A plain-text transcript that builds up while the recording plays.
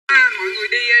Mọi người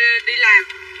đi làm,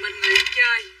 mình nghỉ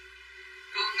chơi.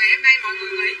 Còn ngày hôm nay mọi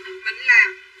người nghỉ, mình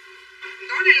làm.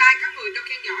 Tối nay like các người cho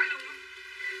khen giỏi luôn á.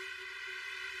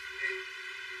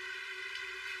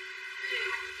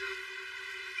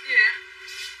 Gì vậy?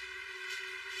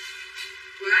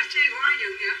 Quả xe của ai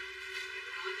dựng vậy?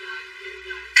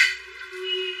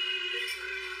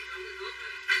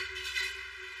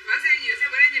 Quả xe nhiều sao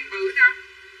bữa nay nhìn bự đâu?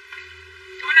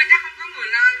 Tối nay chắc không có người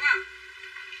like quá.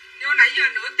 Vô nãy giờ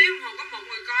nửa tiếng đồng hồ có một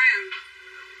người coi à.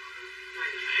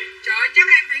 Trời ơi, chắc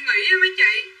em phải nghỉ á mấy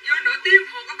chị. Vô nửa tiếng đồng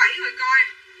hồ có 7 người coi.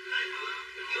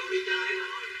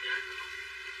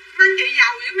 Mấy anh chị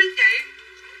giàu với mấy chị.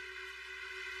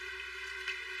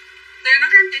 Tiền nó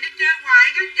các anh chị đi chơi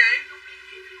hoài các anh chị.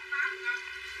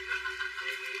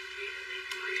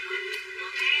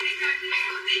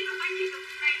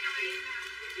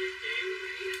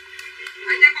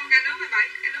 Phải cho con cây nước với vậy.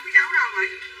 Cây nước với cháu đâu vậy?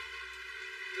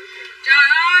 Trời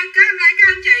ơi, các hôm nay các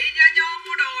anh chị vô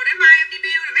mua đồ để mai em đi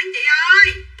bill nè mấy anh chị ơi.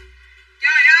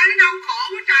 Trời ơi, nó đau khổ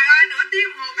quá trời ơi, nửa tiếng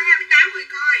đồng hồ có 28 người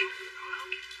coi.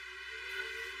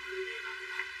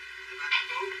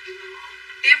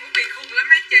 Em cũng bị khùng lắm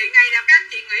mấy anh chị, ngày nào các anh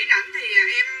chị nghỉ rảnh thì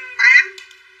em bán.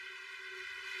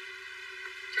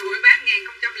 Trời ơi, bán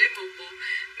 1001 bộ.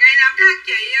 Ngày nào các anh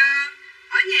chị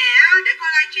ở nhà để coi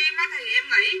livestream thì em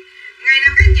nghỉ. Ngày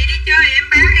nào các anh chị đi chơi em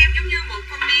bán, em giống như một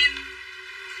con điên.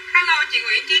 Hello chị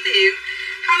Nguyễn Chí Thiện.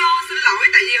 Hello, xin lỗi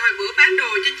tại vì hồi bữa bán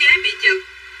đồ cho chế bị chực.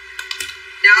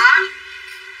 Đó.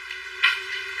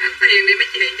 Anh tiền đi mấy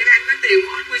chị, chứ anh có tiền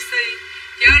mua HQC.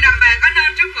 Giờ đầm vàng có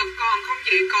nơi trước ngực còn không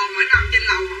chị, còn mới nằm trên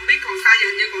lầu mà không biết còn size,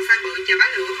 hình như còn size bự chà bá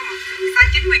lửa không à. Size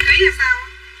 90kg hay sao?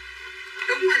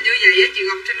 Đúng hình như vậy á chị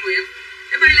Ngọc Trinh Nguyễn.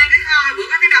 Cái bay lên cái kho bữa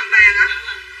có cái đầm vàng á.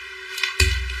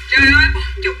 Trời ơi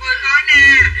 40 người coi nè.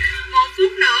 1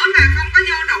 phút nữa mà không có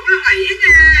vô đủ là nghỉ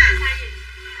nha.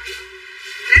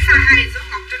 Lấy size 2 số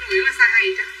Ngọc Trinh Nguyễn là size 2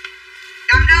 chứ.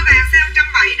 Đầm đơ vàng sale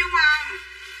 170 đúng không?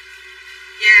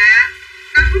 Dạ.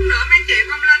 5 phút nữa mấy chị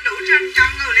không lên đủ trên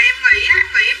 100 người là em nghỉ á.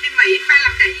 Nghỉ em đi Mỹ em bay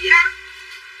làm đỉ á.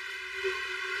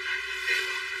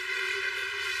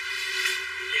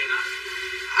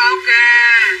 Ok.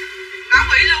 Đó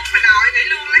nghỉ luôn bà nội, nghỉ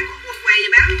luôn lấy con quần què về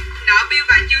bán. Nợ bill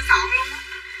bà chưa soạn luôn á.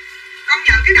 Công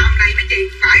nhận cái đầm này mấy chị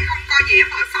phải không co dẻm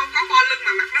ở sau có bo lưng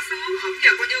mà mặt nó sướng. Không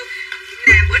giờ coi như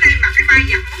nè bữa nay mặc cái bay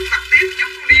giặt mút mặt tiếp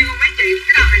giống con điên không mấy chị.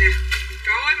 Cái đầm này nè.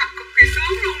 Trời ơi mặt cực kỳ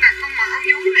sướng luôn nè. Không mặc áo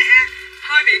vú nè ha.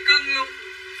 Hơi bị cưng luôn.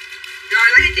 Rồi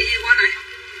lấy chị gì qua này.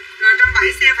 Rồi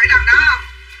 170 xe phải đầm đó không?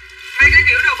 Mấy cái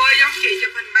kiểu đồ bơi giống chị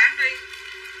chụp hình bán đi.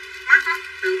 Mắc lắm,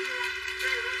 đừng mua.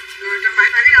 Rồi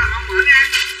 170 phải cái nào không mở ra.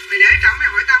 Mày để trống mày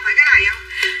hỏi tao phải cái này không?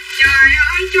 Trời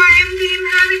ơi cho em thêm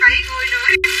 27 người nữa.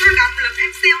 Em có động lực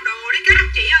em sale đồ đi các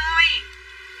chị ơi.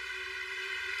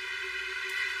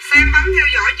 Xem bấm theo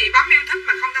dõi chị, bấm yêu thích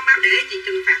mà không thông báo để chị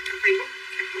trừng phạt trong Facebook.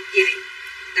 Một vậy.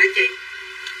 Để chị.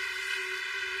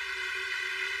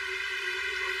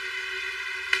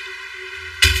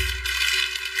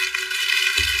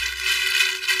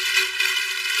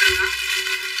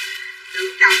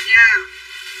 Đừng chọc nha.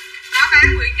 Có bán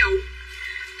Nguyễn Nhụ.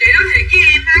 Chị nói thiệt với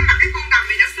em ha, mặc cái con đầm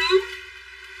này nó sướng.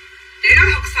 Chị nói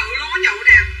thật sự luôn á Nhụ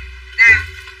nè. Nè.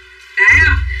 Để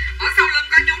không? Ở sau lưng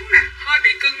có nhúng nè. Hơi bị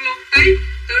cưng luôn. Tí.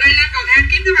 Từ đây lên cầu thang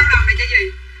kiếm cái bao đầm này cho gì.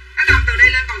 Cái đầm từ đây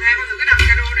lên cầu thang coi thử cái đầm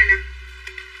caro này nè.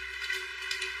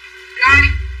 Rồi.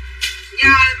 Giờ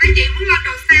mấy chị muốn lên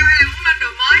đồ sale hay là muốn lên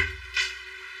đồ mới?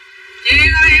 Chị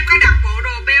ơi em có đặt bộ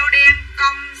đồ beo đen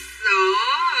công sở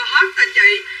hết rồi chị.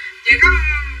 Chị có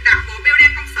đặt bộ beo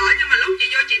đen công sở nhưng mà lúc chị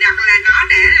vô chị đặt là nó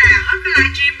để là hết cái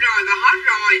livestream rồi và hết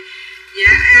rồi.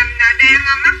 Dạ em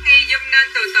đang mắc nghi zoom nên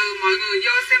từ từ mọi người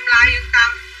vô xem live yên tâm.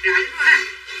 Rảnh quá.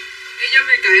 Ghi zoom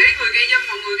thì kệ người ghi zoom,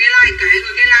 mọi người ghi like kệ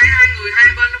người ghi like, hai người hai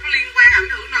bên nó có liên quan ảnh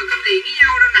hưởng nồi cơm điện với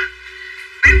nhau đâu nè.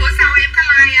 Mấy bữa sau em có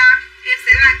like em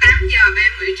sẽ like 8 giờ và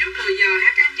em nghỉ trước 10 giờ ha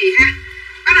các anh chị ha.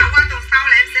 Bắt đầu qua tuần sau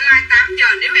là em sẽ like 8 giờ.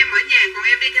 Nếu em ở nhà còn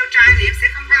em đi theo trai thì em sẽ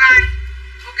không có like.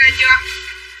 Ok chưa?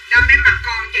 Đầm em mặc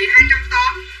còn chị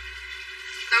 280.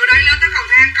 Từ đây lên tới cầu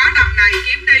thang có đầm này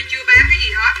kiếm đi chưa bán cái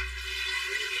gì hết.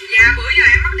 Dạ bữa giờ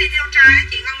em mất đi theo trai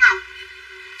chị Ngân Ngọc.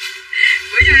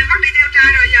 Bữa giờ em mất đi theo trai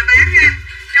rồi giờ bán nha.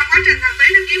 Trong quá trình thằng Tí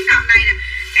nó kiếm đầm này nè.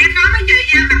 Em nói mấy chị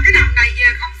nha, mặc cái đầm này về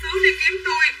không sướng đi kiếm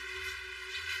tôi.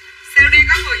 Sao đi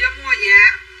có người vô mua dạ.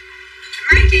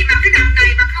 Mấy chị mặc cái đầm này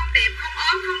mà không đẹp, không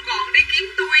ốm, không gọn đi kiếm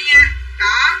tôi nha.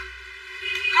 Đó.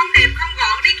 Không đẹp, không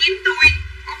gọn đi kiếm tôi.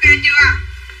 Ok chưa?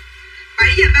 7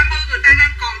 giờ 30 người ta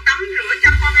đang còn tắm rửa cho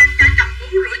con ăn, cho chồng bú,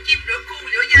 rửa chim, rửa cu,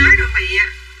 rửa giá rồi mẹ.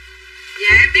 Dạ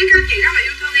em biết các chị rất là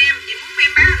yêu thương em. Chị muốn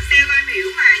em bán hàng sale thôi em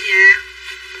hiểu mà dạ.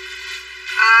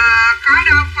 Có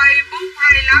đâu Facebook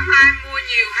hay lắm, ai mua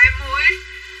nhiều hay mua ít.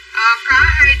 Có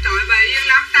hay tội bề duyên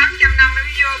lắm, 800 năm em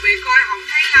vô bị coi không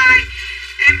thấy like.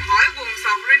 Em hỏi quần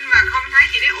sọt rin mà không thấy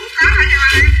chị đấy. Ủa có hả cho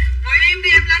em? Ngồi im đi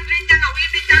em lên rin cho Ngọc Im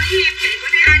đi cho với em chị. Bữa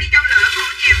nay ai đi đâu lỡ không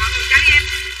ở nhà mọi người cho em.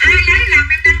 Ai lấy làm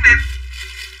em đang mặc.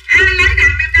 Ai lấy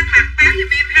làm em đang mặc báo giùm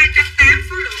em 280,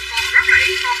 số lượng còn rất là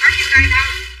ít, còn có nhiêu đây đâu.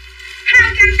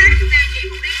 280.000 chị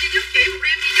một đêm duy nhất, chị một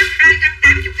đêm duy nhất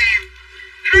 280.000.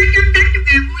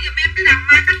 280.000 mua giùm em cái đầm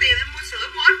mai có tiền em mua sữa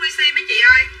mua HVC mấy chị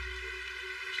ơi.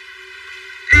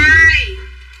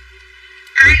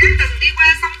 Ai đã từng đi qua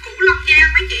sông Cửu Long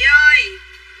Giang mấy chị ơi?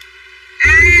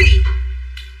 Ai?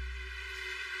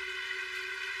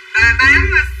 Bà bán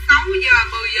 6 giờ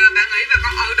 10 giờ bà nghỉ và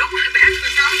con đúng rồi bán từ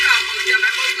 6 giờ 10 giờ bà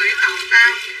mới nghỉ tàu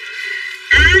tao.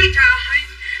 Ai trời ơi,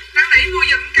 năn nỉ mua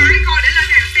giùm cái coi để lên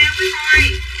hàng sale với coi.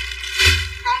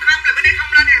 Còn không là bên đây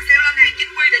không lên hàng sale, lên hàng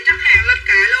chính quy để chất hàng lên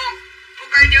kệ luôn.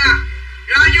 Ok chưa?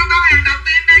 Rồi vô bao hàng đầu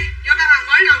tiên đi, vô bao hàng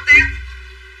mới đầu tiên.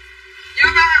 Vô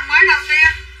bao hàng mới đầu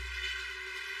tiên.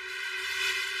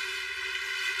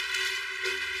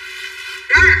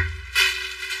 Đó.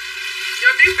 Vô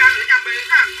tiếp bao nữa chồng biển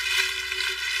không?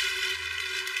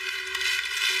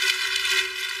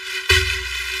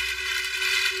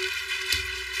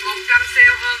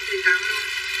 Sale hơn thì tặng luôn.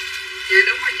 Dạ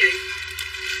đúng rồi chị.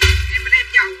 Em bên em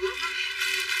giàu gớm á.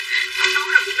 Nó xấu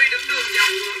là cũng đi đứng đường giàu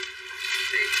gớm.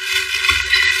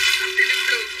 Đi đứng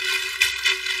đường.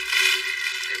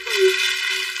 Em buồn.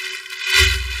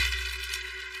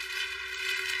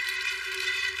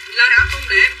 Lên áo thun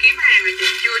để em kiếm hàng rồi chị.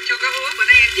 Chưa có hứa. Bữa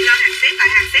nay em chỉ lên hàng set. Tại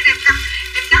hàng set em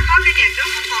cắt hết cái nhà trước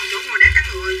không còn chỗ ngồi đá cá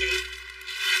ngựa rồi chị.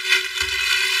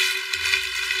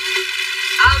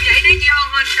 Vậy đi chị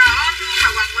Hồng Hình, trời ơi thương mà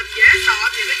Hoàng Bình dễ sợ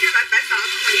thì đó chứ bà sợ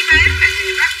tôi nghỉ bán nè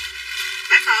thiệt á.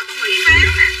 Bà sợ tôi nghỉ bán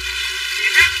nè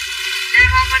thiệt á. Nè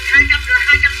Hồng Hình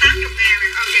 280.000 nè.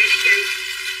 Vậy đi chị.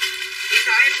 Chị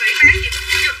sợ em nghỉ bán chị cũng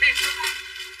giùm đi đúng không?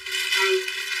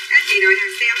 Các chị đợi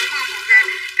hàng sale đúng không? Ok.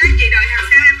 Các chị đợi hàng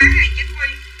sale em bán hàng chính quy.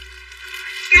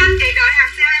 Các chị đợi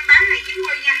hàng sale em bán hàng chính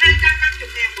quy nha.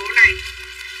 250.000 bộ này.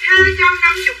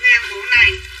 250.000 bộ này.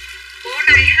 Bộ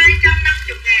này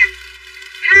 250.000.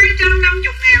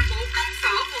 250.000 bộ công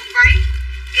sở quần váy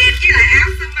kèm với lại áo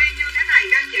sơ mi như thế này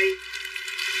các anh chị.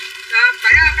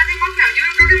 Phải không? Có cái móc nào dưới?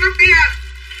 Có cái móc tí không?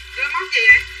 Cái móc gì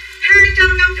vậy?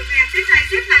 250.000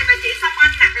 set này mà chị Song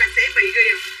Anh mặc là sẽ bị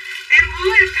ghiền. Em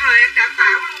hứa em thời em đảm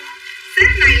bảo luôn.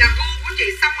 Set này là gu của chị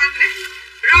Song Anh nè.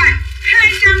 Rồi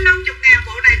 250.000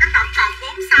 bộ này có tổng cộng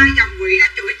 4 size dòng quỷ đã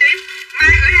chửi tiếp. Mai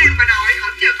gửi hàng bà nội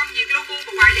hổng giờ công việc logo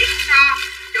một bài để không cho.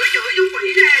 Chửi giống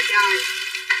quỷ ra trời.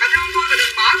 Bà thương tôi mà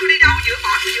đừng bỏ tôi đi đâu,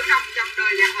 bỏ tôi giữa đồng dòng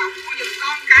đời lạc lõng, mua giùm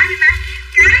con cái đi má.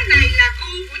 Cái này là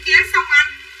gu của chế Song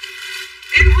Anh.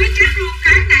 Em hứa chắc luôn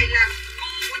cái này là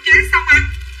gu của chế Song Anh.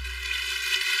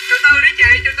 Từ từ đi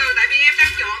chị, từ từ tại vì em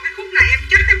đang dọn cái khúc này, em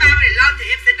chất cái bao này lên thì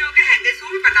em sẽ đưa cái hàng đây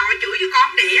xuống bà nội chửi cho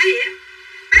con đẻ vậy á.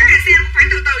 Bán hàng xe cũng phải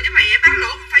từ từ chứ mẹ, bán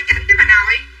lỗ cũng phải chảnh chứ bà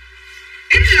nội.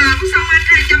 XL của Song Anh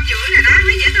 250 là đó,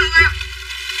 thấy dễ thương không?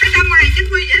 Cái tâm này chính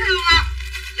quy dễ thương không?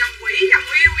 Dòng quỷ,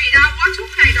 dòng yêu gì đâu á, suốt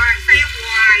ngày đoàn sale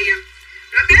hoài à.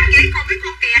 Rồi bán vậy còn cái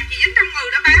con kẹt gì dính trong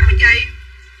người nó bán với chị.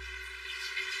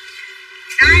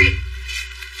 Đây.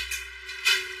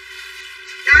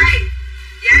 Đây.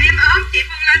 Dạ em ốm chị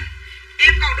Phương Linh.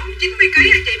 Em còn đúng 90kg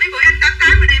à chị, mấy bữa em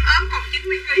 88 bên em ốm còn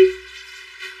 90kg.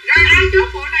 Rồi ai chốt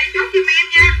bộ này chốt giùm em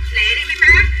nha. Lẹ đi mấy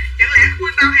bác. Chẳng lẽ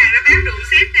khui bao hàng ra bán đường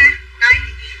set nè. Đây.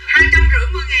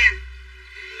 250.000.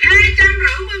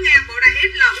 250.000 bộ này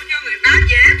XL của Như Nguyễn đó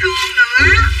dễ thương nữa.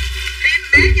 Thêm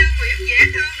bé Như Nguyễn dễ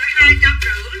thương nữa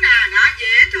 250 nè, đó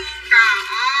dễ thương trời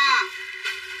ơi.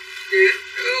 Dễ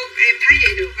thương, em thấy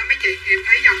vậy được đó mấy chị, em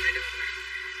thấy dòng này được nè.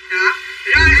 Đó,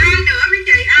 rồi ai nữa mấy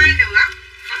chị, ai nữa?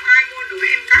 Không ai mua nữa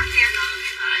em cắt nha.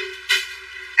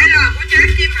 L của chế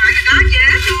Kim Hải là đó dễ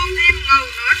thương thêm ngừ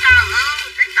nữa trời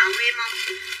ơi, cái cậu em không?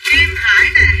 Kim Hải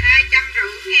là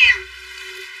 250.000.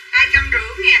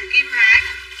 250.000 Kim Hải.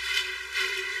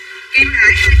 Kim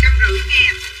Hải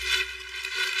 250.000.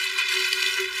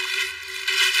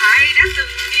 Ai đã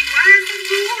từng đi qua sông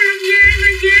Cửu Long Giang là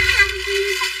dáng Long Cu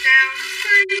không nào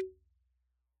xây.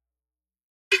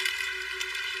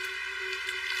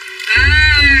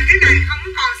 Cái này không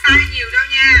còn size nhiều đâu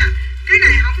nha. Cái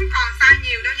này không còn size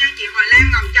nhiều đâu nha chị Hoài Lan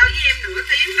Ngọc Châu với em nửa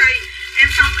tiếng đi. Em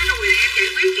xong cái đùi này em giải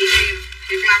quyết chị liền.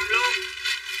 Thiệt lòng luôn.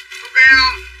 Ok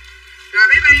không? Rồi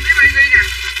bé Bi nè.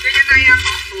 Đi trên đây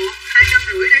con bộ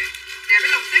 250 đi. Nè cái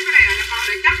lồng tiếp cái này là con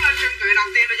để chắc lên trên kệ đầu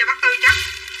tiên để cho bác Tư chắc.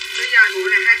 Bây giờ bộ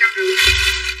này 250.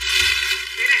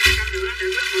 Cái này 250 để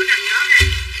bữa nào nhớ nha.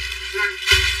 Rồi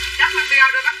chắc lên video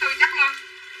đưa bác Tư chắc lên.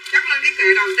 Chắc lên cái kệ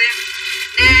đầu tiên.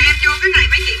 Nè em vô cái này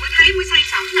mấy chị mới thấy mới say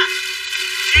sẩm nè.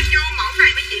 Em vô mẫu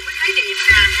này mấy chị mới thấy đẹp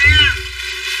nè ha.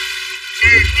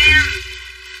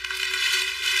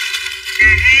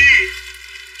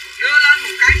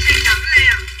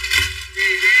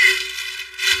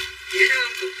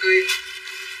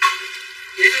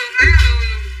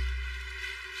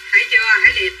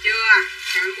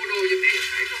 Mua đồ giùm em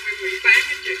phải không em hủy bán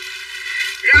hết chị.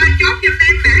 Rồi chốt giùm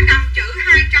em mã đầm chữ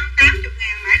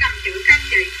 280.000, mã đầm chữ các anh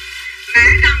chị. Mã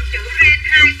đầm chữ ren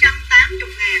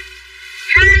 280.000.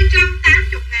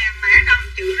 280.000 mã đầm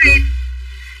chữ ren.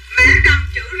 Mã đầm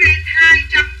chữ ren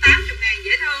 280.000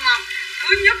 dễ thương không? Thứ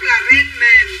nhất là ren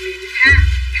mềm mịn ha,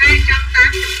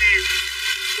 280.000.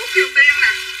 Của Kiều Tiên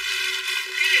nè.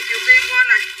 Cái gì Kiều Tiên quên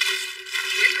này.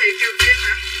 Nguyễn Thị Kiều Tiên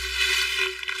hả?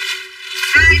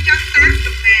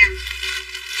 280.000.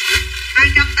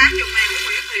 280.000 của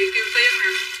Nguyễn Thị Kiều Tiên nè.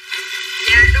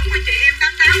 Dạ đúng rồi chị, em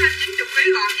 88 lên 90 kg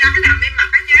gọn cho cái đầm em mặc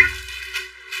á nhá.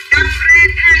 Đầm ren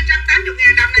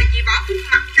 280.000, đầm này chị Võ Phúc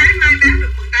mặc cái mai bán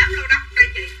được 18 lô đất đây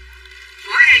chị.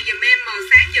 Mở hàng giùm em mờ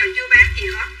sáng giờ chưa bán gì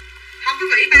hết. Không có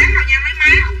nghỉ bán đâu nha, mấy má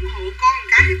ủng hộ con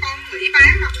cái con nghỉ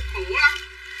bán đâu cũng khổ lắm.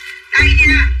 Đây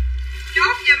nha,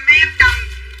 chốt giùm em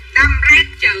đầm ren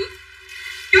chữ.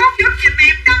 Chốt giùm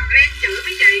em đầm ren chữ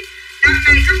với chị. Đầm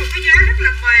này có một cái giá rất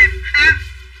là mềm ha.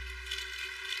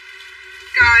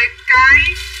 Rồi cái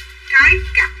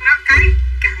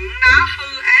cặn nó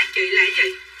hư á chị là gì?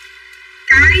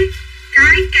 Cái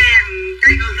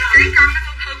con nó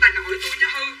hư bà nội tôi chứ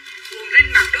hư. Quần rin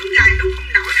mặc đứng gài đúc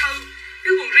không nổi hư.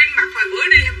 Cái quần rin mặc hồi bữa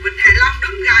đi Vịnh Hạ Long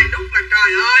đứng gài đúc mà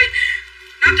trời ơi,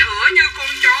 nó thở như con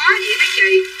chó vậy mấy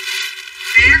chị.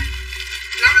 Nè,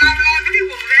 lâu mấy cái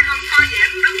quần ra không co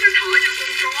giãn đứng nó thở như con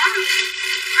chó luôn.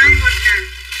 Mai mình nè,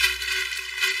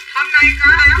 hôm nay có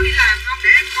áo đi làm không để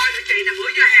em coi cho chị nè. Bữa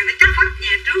giờ hàng nó chắc hết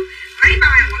nhà trước. Mấy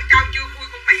bao hàng Quảng Châu chưa khui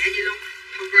con mẹ gì luôn.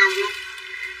 Thật lòng luôn.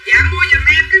 Dạ mua giùm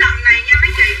em cái đầm này nha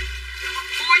mấy chị.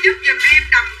 Mua giúp giùm em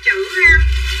đầm chữ ha.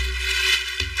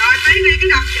 Rồi tí đi cái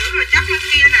đầm chữ rồi chắc lên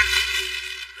kia nè.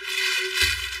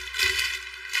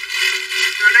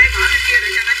 Rồi đây bỏ lên kia để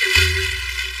cho nó chụp hình.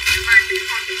 Mai chị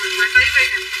con chụp hình qua tí đi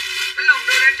nè. Cái lùng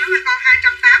đưa lên trước với con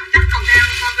 280. Chắc cầu thang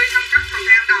con Vi xong chắc cầu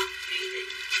thang đầm.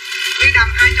 Vi đầm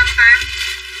 280.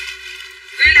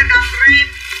 Vi là đầm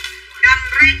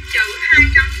ren chữ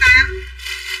 280.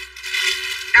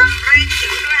 Đầm ren chữ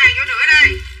đưa hàng vô nữa đây.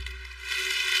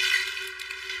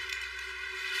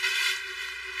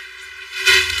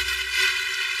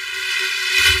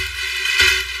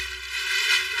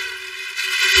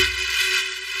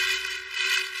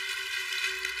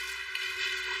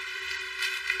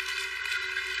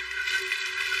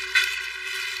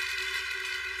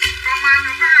 Không anh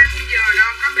không có 2 khung giờ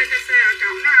đâu, có BTC ở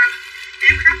trong đó anh.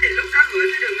 Em khách thì lúc đó gửi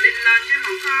cái đường link lên chứ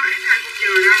không có ép 2 khung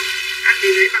giờ đâu. Anh bị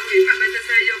để bảo hiểm và BTC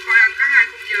vô coi anh có 2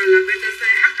 khung giờ là BTC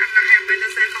H anh là hàng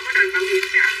BTC không có đền bảo hiểm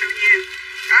cho anh đâu nha.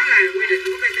 Đó là quy định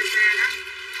của BTC đó.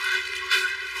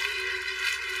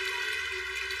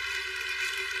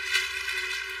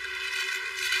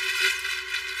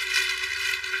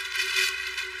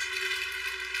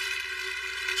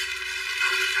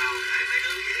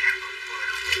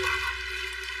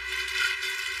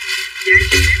 Dạ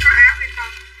chị biết có áo hay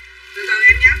không? Từ từ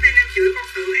em nhắn tin em chửi con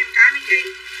tưởng em cái mấy chị.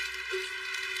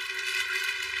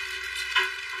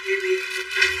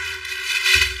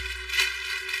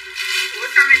 Ủa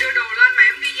sao mày đưa đồ lên mà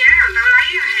em ghi giá rồi tao lấy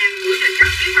hàng bữa giờ chắc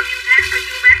biết bao nhiêu tháng tao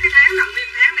chưa bán cái tháng nào nguyên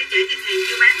tháng đây chạy tiền hàng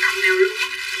chưa bán đồng nào luôn á.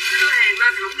 Cứ đưa hàng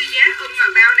lên không ghi giá ưng mà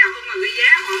bao nào ưng mà ghi giá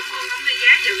không ghi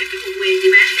giá giờ biết cái quần què gì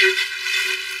bán vậy.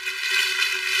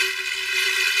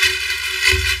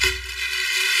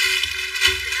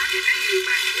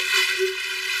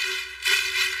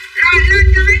 Rồi lên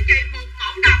cho mấy chị một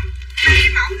mẫu đầm. Cái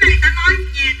mẫu này ta nói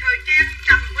nhà thời trang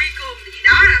Trần Huy Cường gì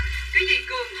đó, cái gì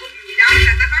Cường Hùng gì đó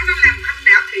là ta nói nó làm khanh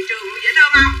đảo thị trường luôn, dễ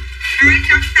thương không?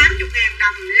 280.000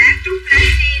 đồng, lá trúc, lá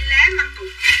chi, lá măng cục.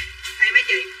 Đây mấy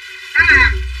chị, nó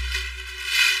làm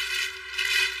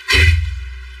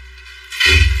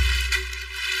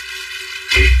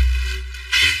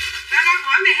nó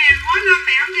hỏi mày hàng hóa lên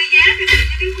mày không ghi giá thì tự nhiên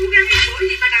cái cố gắng cái bữa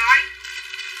gì bà nội.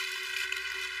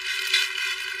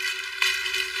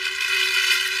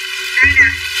 Đây nè,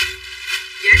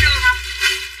 dễ thương không?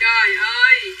 Trời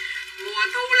ơi, mùa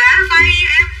thu lá bay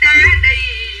em đã đi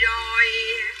rồi,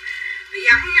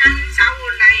 vắng anh sau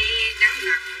này nắng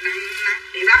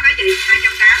đẹp lắm đó chị,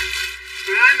 280.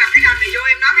 Trời ơi, mặc cái đầm này vô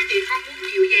em nói mấy chị không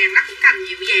muốn dịu dàng nó cũng thành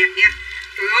dịu dàng nha.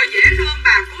 Trời ơi, dễ thương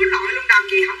bà cứu nội luôn, đầm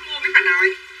gì không mua mấy bà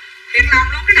nội. Thiệt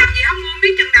lòng luôn, cái đầm gì không mua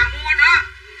biết chừng nào mua nữa.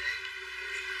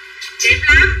 Đẹp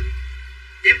lắm,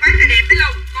 đẹp quá trời đẹp tới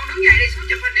luôn. Con đứng dậy đi xuống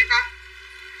chụp hình đi con.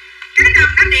 Cái đầm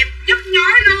nó đẹp nhấp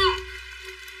nhói luôn.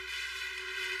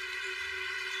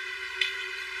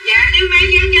 Dạ nếu mấy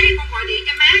giá giấy con gọi điện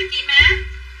cho má chi má.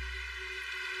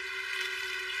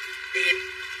 Đẹp.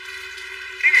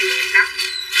 Cái này đẹp lắm.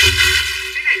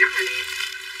 Cái này rất là đẹp.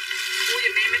 Mua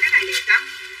giùm em mấy cái này đẹp lắm.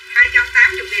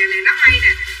 280.000 này nó hay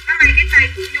nè. Nó may cái tay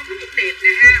cũng nhúng cũng đẹp nè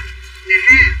ha. Nè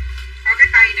ha. Coi cái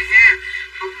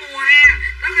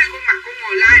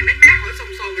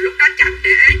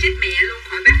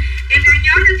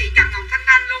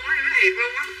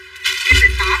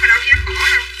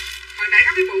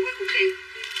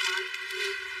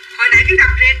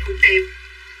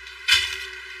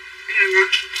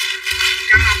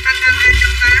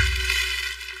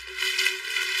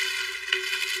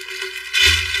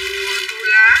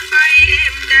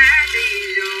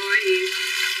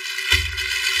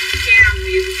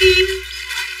kim.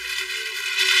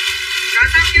 Rồi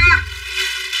xong chưa?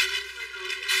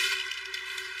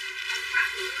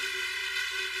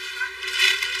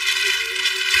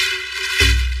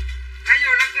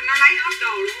 Nó lấy hết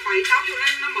đồ luôn, 7-6 vô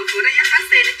nó mở cửa, nó dắt hết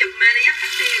xe, nó chụp mê, nó dắt hết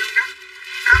xe luôn đó.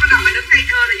 Đó bắt đầu mày đứng đây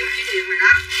thơ là vô chi điện mày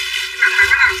đó. Cái mặt mày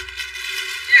bắt đầu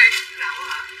cái gì?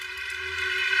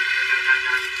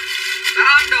 Đó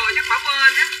ôm đồ chắc bỏ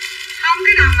quên á. Không,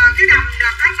 cái đầm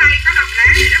là có tay, có đầm lá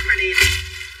thì rất là đẹp.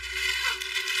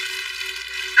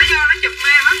 Nó vô nó chụp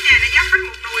mê hết nhà, nó dắt hết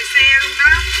một nồi xe luôn đó.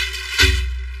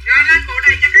 Rồi lên bộ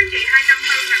này cho các chị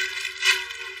 240 nè.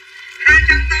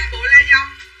 240 bộ la dông.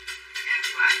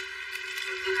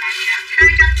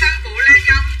 240 bộ la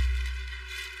dông.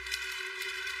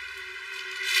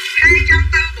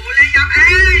 240 bộ la dông. Ê,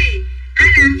 ai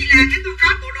làm gì làm, cái tôi có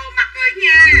bộ đồ mặc rồi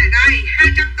nha. Đây,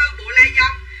 240 bộ la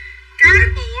dông. Cái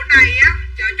bộ này á,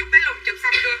 chờ chút mấy lùng chụp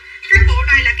xong đưa. Cái bộ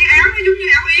này là cái áo nó giống như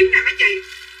áo yếm nè mấy chị.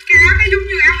 Cái áo nó giống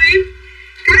như áo yếm.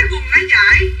 Cái quần nó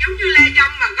dài giống như la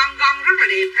dông mà gân gân rất là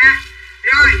đẹp ha.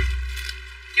 Rồi,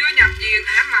 chưa nhập diện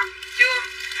hả Mập? Chưa.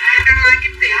 Em đang like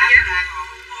kiếm tiền chứ.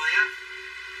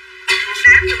 Một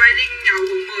đám tụi bay đi nhậu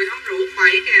quận 10 không rủ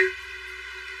 7 kìa.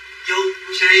 Vô,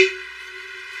 xe.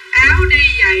 Áo đi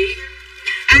vậy.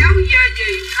 Áo giờ gì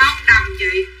không đầm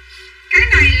chị. Cái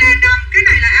này là đầm, cái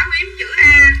này là áo yếm chữ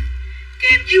A.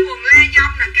 Kèm với quần la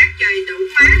dông là các chị đủ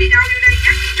má đi đâu vô đây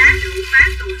chắc má đủ má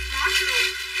tụi mót luôn.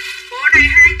 Bộ này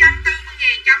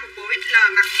 240.000 cho một bộ XL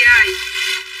mặc chơi.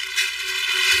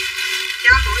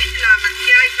 Cho bộ XL mặc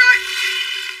chơi coi.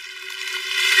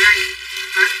 Đây,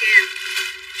 bán kia.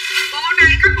 Bộ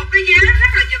này có một cái giá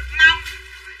rất là giật mông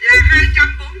là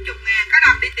 240.000. Có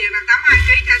đồng đi tiền là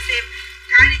 82kg cho xem.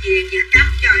 Cái đi về và cắm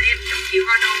chờ em chút chị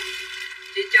Hoa Đô.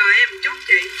 Chị chờ em chút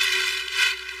chị.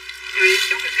 Chờ em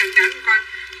chút cái cảnh cảnh coi.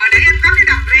 Hồi nãy em có cái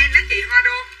đồng ren đó chị Hoa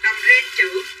Đô. Đồng ren chữ.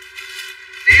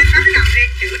 Để em có cái đồng ren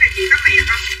chữ này chị có mẹ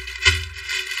không?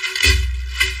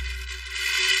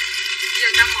 Bây giờ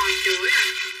tao mòn chửi à.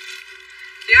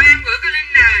 Chị ơi em gửi cái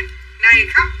link này. Này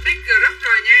khóc big group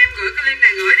rồi nha, em gửi cái link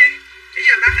này gửi đi. Bây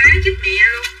giờ bán ế chết mẹ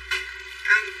luôn.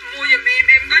 Mua giùm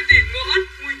em có tiền mua ít.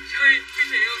 Ui chơi, cái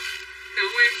này không?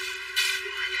 Đậu em.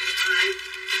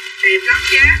 Đẹp lắm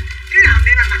chứ. Cái đầm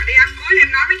đây là mặc đi ăn cưới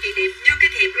em nói với chị đẹp như cái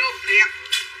thiệp luôn, đẹp.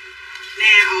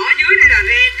 Nè, ở dưới đây là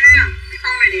ren ha. Cái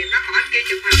con này đẹp lắm, hỏi anh kia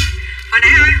chụp hình. Hồi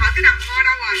nãy ai hỏi cái đầm kho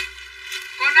đâu rồi?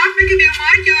 Cô nốt mấy cái bill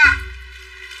mới chưa?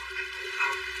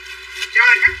 Cho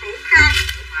là cắt cũ không?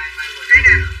 Đây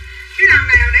nè. Cái đầm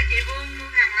này hồi nãy chị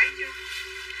Vương Hàng lấy chưa?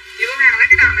 Chị Vương Hàng lấy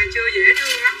cái đầm này chưa, dễ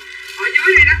thương lắm. Ở dưới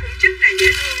đây nó cũng chích này dễ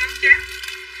thương lắm chứ.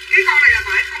 Cái con này là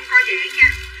phải không co giãn nha.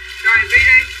 Rồi Vi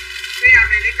đây. Vi đầm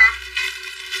này đi con.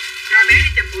 Rồi bé đi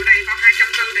chụp bộ này con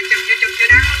 240 để chụp chưa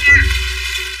đăng luôn nha.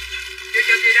 Chụp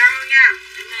chưa đăng luôn nha.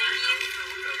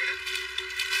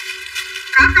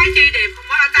 Có cái chi đẹp không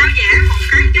có, tao giả một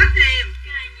cái chết em.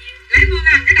 Lấy Vương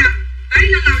Hàng cái đầm. Đấy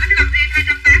lên lầu lấy cái đầm ren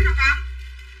 280 đâu con.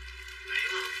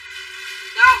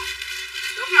 Đâu?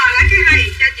 Đúng rồi, lấy cái này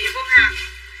cho chị Vương Hằng.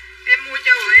 Em mua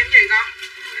cho vợ em gì con?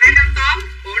 280,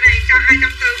 bộ này cho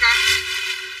 240 con.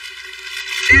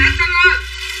 Để anh con ơi,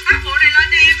 thắp bộ này lên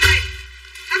cho em đi.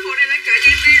 Thắp bộ này lên kệ cho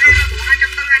em đi, hay là bộ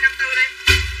 240 đi.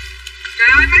 Trời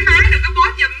ơi, mấy bán đừng có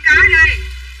post giùm cái đi.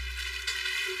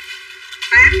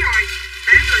 Bán rồi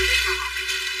đi bỏ.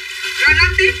 Rồi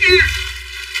lên tiếp nha.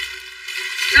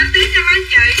 Lên tiếp nha mấy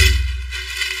chị.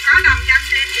 Có đồng cho anh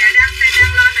xem, dạ đang xem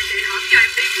đang lên này chị hỏi cho em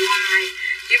đi hoài.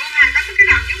 Chị Vân Hằng có cái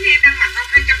đầm giống như em đang mặc không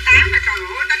 280 mà trời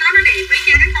ơi, tao nói nó đẹp y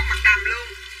chang cái con mặc đầm luôn.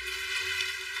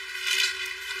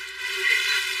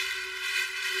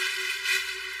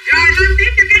 Rồi lên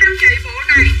tiếp cho cái anh chị bộ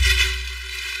này.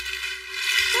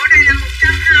 Bộ này là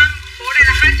 120, bộ này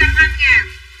là 220.000.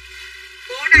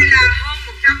 Bộ này là hơn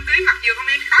 100kg mặc dù không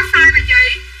em có size mà chị.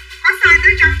 Có size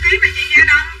tới 100kg mà chị nghe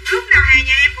đâu. Lúc nào hàng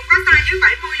nhà em cũng có size dưới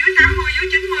 70, dưới 80, dưới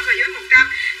 90 và dưới 100.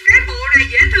 Cái bộ này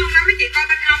dễ thương lắm mấy chị coi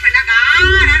bên hông này nó đó.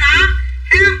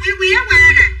 Thấy không? Quéo qua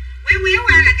nè. Quéo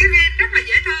qua là cái ren rất là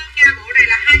dễ thương nha. Bộ này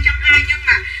là 220 nhưng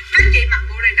mà mấy chị mặc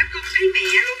bộ này nó cưng thấy mẹ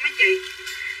luôn mấy chị.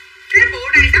 Cái bộ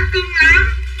này nó cưng lắm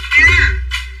nha.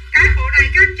 Cái bộ này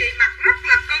các anh chị mặc rất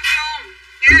là cưng luôn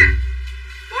nha.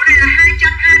 Bộ này là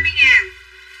 220.000.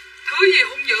 Thứ gì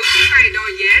hung dữ cái này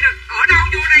đòi dễ được. Ở đâu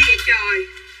vô đây vậy trời?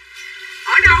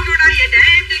 Ở đâu vô đây vậy? Để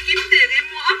em đi kiếm tiền em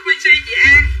mua ốc quy chị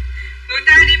An. Người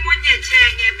ta đi mua nhà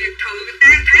tràng, nhà biệt thự, người ta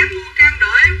tháng mua cam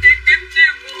đỡ em đi kiếm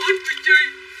tiền mua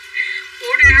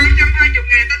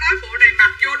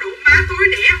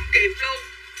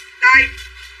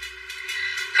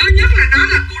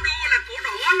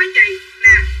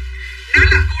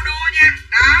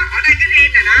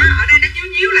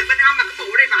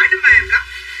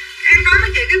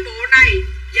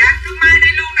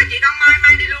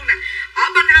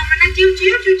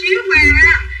chiếu qua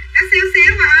ha. Nó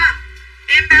xéo à.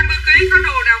 Em 30kg có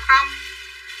đồ nào không?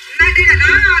 Đây là nó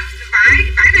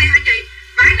vải này hả chị?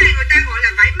 Vải này người ta gọi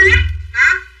là vải mát. Đó.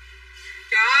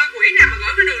 Trời ơi, quỷ nào mà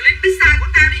gửi cái đường link pizza của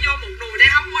tao đi vô một nùi đây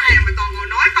không mua hàng mà toàn ngồi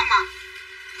nói không à.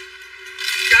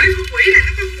 Trời ơi, con quỷ này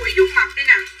nó con quỷ dung mập đây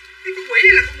nè. Cái con quỷ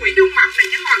này là con quỷ dung mập này,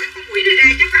 chứ ngoài cái con quỷ này ra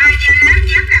chắc ai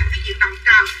dám làm cái chuyện động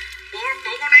trào. Bộ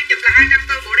con đây chụp là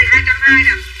 240, bộ này 220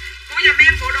 nè. Mua giùm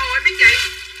em bộ đồ ấy mấy chị.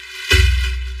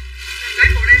 Lấy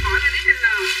bộ đây bỏ lên XL,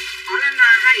 bỏ lên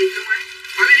 2 luôn á.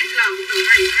 Bỏ lên XL cũng được,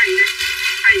 hay đây.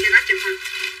 Hay cho nó chụp mình.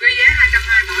 Ghi giá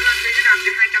 220 bỏ lên cái đầm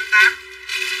cho 280.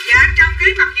 Giá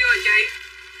 100kg mặc vừa chị.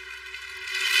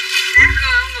 FG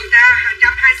người ta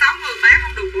 126 người bán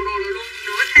không được bộ đồ rồi luôn.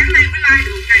 Nửa tháng nay mới like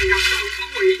được, ngày gặp rồi có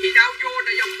quỷ gì đâu vô,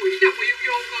 là dòng quỷ đâu yêu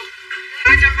vô không.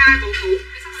 220 bộ cũ,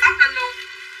 sắp lên luôn.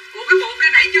 Ủa cái bộ kia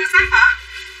nãy chưa sắp hả?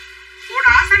 Bộ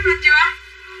đỏ sắp lên chưa?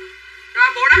 Rồi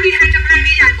bộ đó ghi 220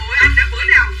 ghi dài bộ anh đã bữa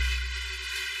nào.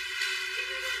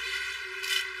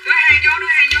 Đưa hàng vô đi.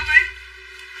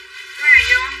 Đưa hàng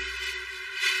vô.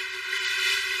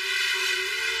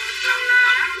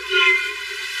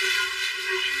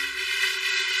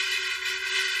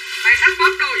 Mày sắp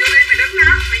bóp đồ vô đi, mày đứng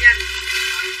đó, mày nhìn.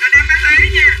 Tao đang bán ế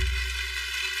nha.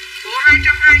 Bộ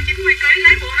 290kg,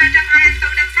 lấy bộ 220 anh Tư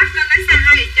đang sắp lên lấy size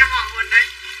 2 cho Hoàng Huỳnh đây.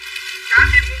 Đó,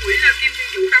 thêm con quỷ lên kim thiên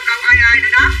vũ đâu ai nữa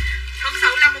đó. Thật sự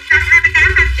là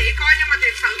 128 anh chị coi, nhưng mà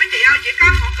thiệt sự mấy chị ơi, chỉ có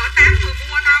khoảng cỡ 8 người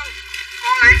mua thôi.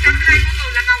 Còn lại 120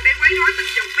 người là ngầu để quấy rối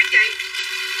tình dục mấy chị.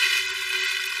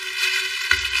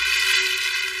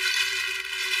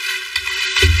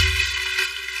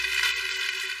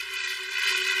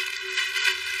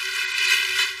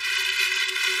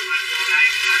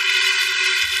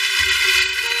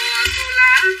 Mùa thu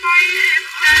lá quay em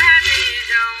đã đi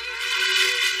đâu,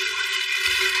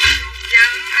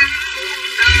 chẳng anh muôn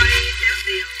đời theo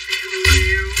điều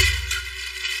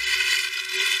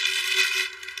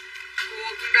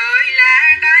cuộc đời là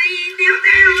đây theo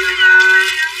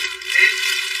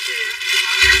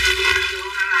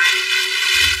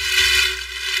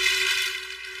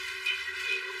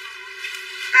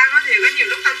tao nói thiệt, có nhiều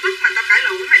lúc tao tức mà tao cãi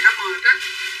lộn mày, tao mệt á.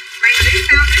 Mày biết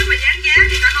tao nếu mà dán giá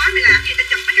thì tao nói mày làm gì, tao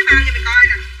chụp mấy cái bao cho mày coi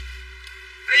nè.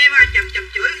 Im ơi, chụp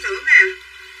chửi con xưởng nè.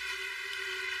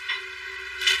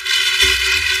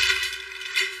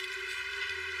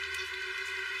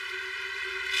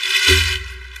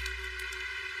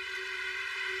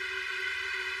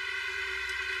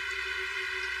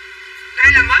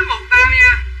 Đây là mới một bao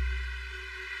nha.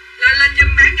 Lên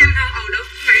zoom bán nhanh hơn. Được,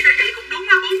 nghĩ là vậy cũng đúng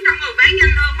á, 400 người bán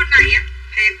nhanh hơn bên này á.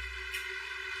 Thiệt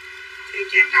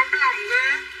chứ em đau cái lòng ghê.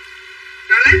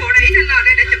 Rồi lấy bộ này XL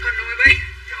đây để chụp hình rồi mày.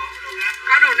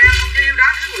 Có đồ nam không yêu đó,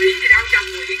 cái quỷ gì đâu, chồng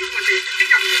quỷ không mà thiệt. Cái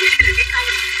chồng quỷ này là cái câu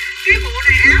này. Cái bộ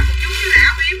này áo cũng giống như là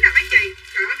áo yếm nè mấy chị.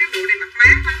 Trời ơi, cái bộ này mặc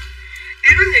mát á.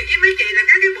 Em nói thiệt với mấy chị là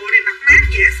cái bộ này mặc mát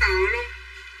dễ sợ luôn.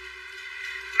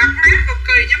 Mặc mát cực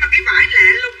kỳ, nhưng mà cái vải lạ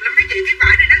lùng lắm mấy chị. Cái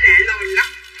vải này nó lạ lồn lắm.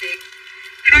 Thiệt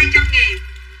 200.000.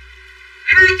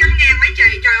 200.000 mấy chị.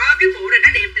 Trời ơi, cái bộ này nó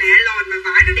đẹp lạ lồn, mà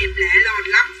vải nó đẹp lạ lồn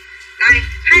lắm. Đây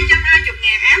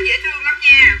 220.000, áo dễ thương lắm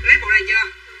nha. Lấy bộ này chưa?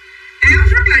 Áo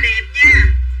rất là đẹp nha.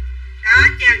 Đó,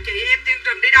 chào chị, em Tiên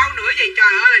Trùm đi đâu nữa vậy?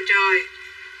 Trời ơi là trời.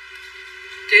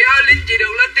 Chị ơi, Linh chị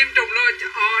được lên tiêm trùng luôn.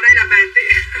 Đây là bà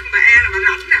An là bà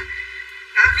rảnh nè.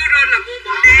 Đó, cứ rên là mua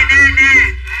bộ nè.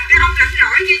 Cái ông rảnh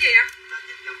rỗi cái gì ạ?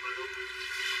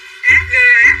 Ác ghê,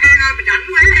 An ơi, mình rảnh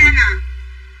quá An à.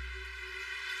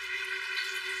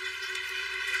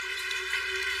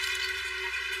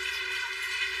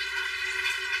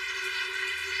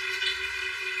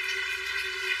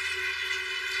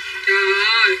 Trời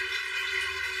ơi.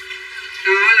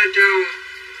 Đó là trời.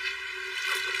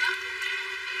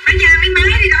 Mấy cha mấy bé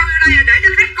đi đâu vô đây à? Để cho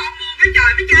khách con mua cái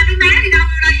trời. Mấy cha mấy bé đi đâu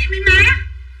vô đây vậy mấy bé?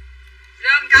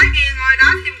 Lên cái nghe ngồi đó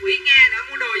thêm quỷ nghe nữa.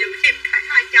 Mua đồ giùm em cái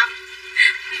 200.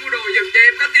 Mua đồ giùm cho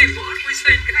em có tiền của HQC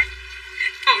cái.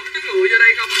 Còn cứ ngựa vô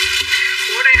đây không à.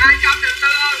 Bộ này 200 được Tư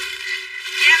ơi.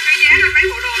 Cái giá là mấy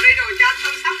bộ đồ đi rồi cho anh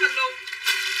Tư sắp lên luôn.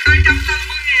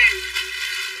 240.000.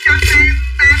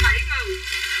 137 người.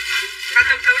 Mà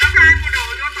thực sự nó có ai mua đồ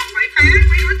vô toàn quậy phá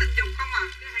mấy đối tình dục không à.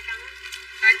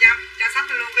 200 cho sắp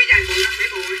lên luôn. Cái giày bộ 5-7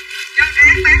 bộ. Chân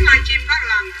tháng bán livestream có một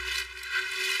lần à.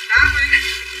 Đó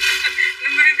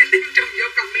nguyên cái tin trùng vô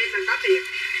comment là có tiền.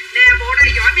 Nè bộ này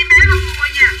giỏi mấy bé không mua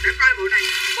nha. Để coi bộ này.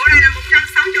 Bộ này là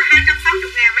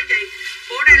 260.000 mấy chị.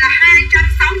 Bộ này là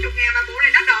 260.000 mà bộ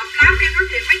này nó đợp lắm. Em nói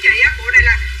thiệt mấy chị á. Bộ này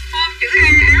là ôm chữ A,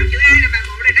 áo chữ A mà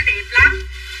bộ này nó đẹp lắm.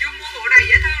 Vô mua bộ này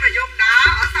dễ thương là vô đó.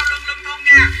 Ở sau lưng thôn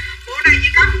nha. Bộ này chỉ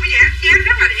có một cái giá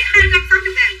rất là rẻ.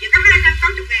 260.000. Chỉ có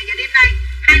 260.000 giờ đêm nay.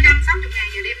 260.000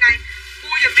 giờ đêm nay.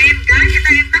 Mua giùm em cái cho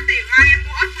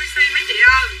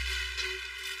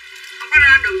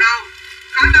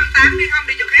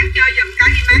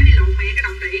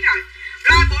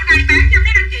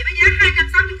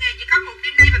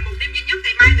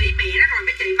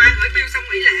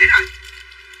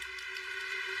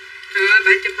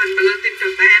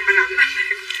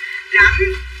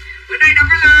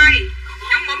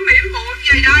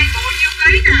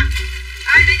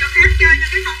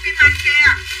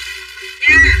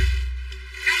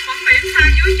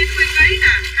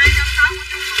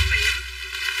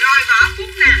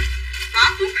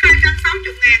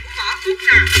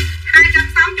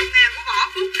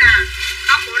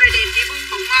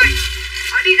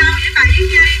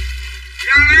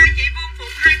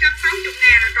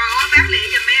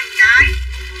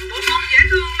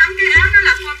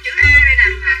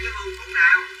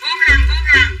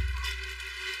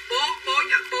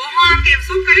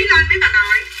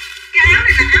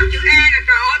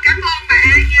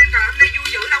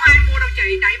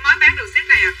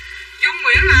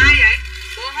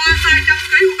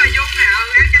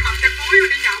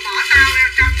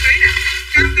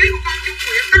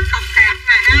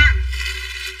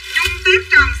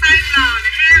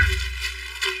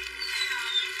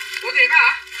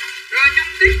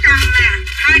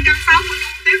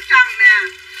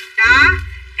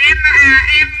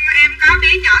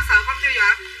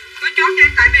cho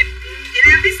em, tại vì chị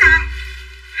Lan biết sao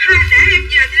để em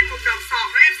về thêm một đợt sọt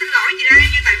nữa, em xin lỗi chị Lan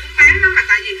nha, tại muốn bán nó mà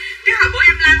tại vì cái hồi bữa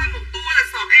em lan qua một tour là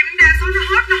sọt em đa số nó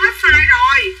hết size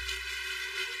rồi.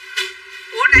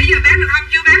 Ủa nãy giờ bán được không?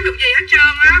 Chưa bán được gì hết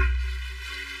trơn á.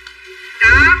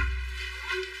 Đó.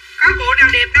 Có bộ nào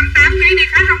đẹp 58 kg đi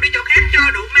khách không đi chỗ khác cho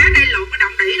đủ má, đây lộn cái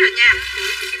động đỉ rồi nha.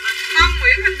 Con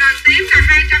Nguyễn hình nền tím là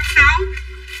 260.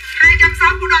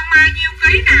 260 của Don Mai nhiêu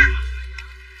ký nè?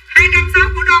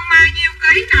 260 của Don Mai nhiêu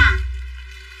ký nè?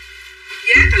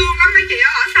 Dễ thương lắm mấy chị,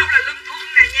 ở sau là lưng thun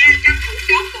nè nha, tranh thủ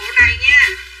chốt bộ này nha.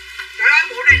 Trời ơi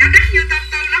bộ này nó đắt như tôm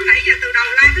tư lắm, nãy giờ từ đầu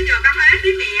live tới giờ bán ế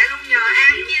với mẹ luôn, nhờ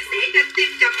An chia sẻ trên tim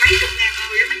chùm mấy chục ngàn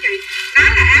người á mấy chị. Đó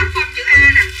là áo phông chữ A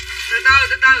nè. Từ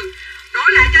từ đổi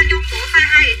lại cho Dung bộ size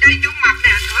 2 đây, Dung mập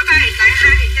nè, đổi 3 lại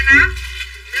 2 thì cho nó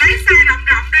lấy size rộng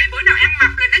đi, bữa nào ăn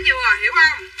mập là nó vừa, hiểu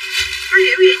không? Có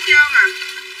hiểu gì hết trơn à?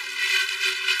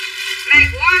 Này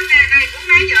của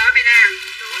gái vợ mày nè.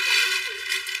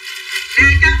 Nè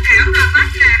trong thảo là bắp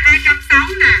là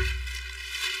 260 nè.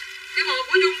 Cái bộ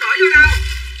của Dung đổi vô đâu?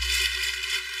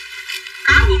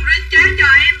 Có quần riêng chế chờ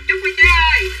em chút với chế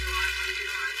ơi.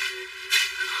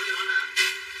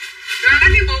 Rồi lấy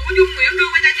cái bộ của Dung Nguyễn đưa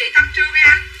qua cho chị Tâm Trương đi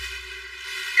anh.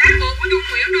 Cái bộ của Dung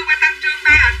Nguyễn đưa qua Tâm Trương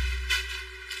 3 hình.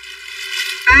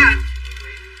 3 hình.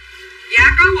 Dạ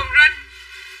có quần riêng.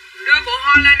 Đưa bộ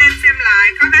hoa lên em xem lại.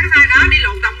 Có bán size đó đi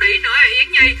lộn đồng đỉ nữa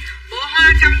Yến Nhi. Bộ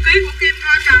hoa 100 kg của Kim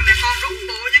Thoa Trần này còn đúng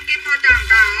bộ nha Kim Thoa Trần.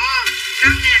 Trời ơi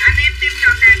 5.000 anh em Kim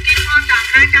Trần nè. Kim Thoa Trần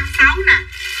 260 nè.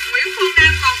 Nguyễn Phương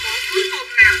Nam còn bộ cuối cùng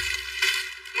nè.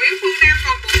 Nguyễn Phương Nam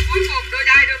còn bộ cuối cùng. Đưa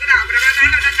đây đưa cái đầu ra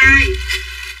lên đây.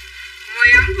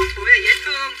 Nguyễn Phương bộ là dễ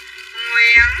thương.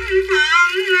 Nguyễn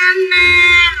Phương Nam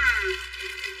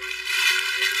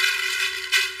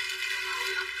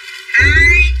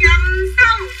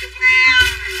 260.000.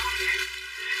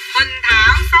 Huỳnh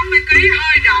Thảo 60 kg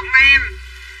hơi rộng em.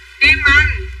 Kim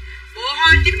Anh bộ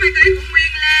hoa 90 kg của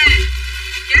Nguyên Lê.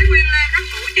 Chế Nguyên Lê khách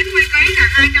thủ 90 kg là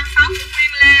 260 của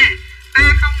Nguyên Lê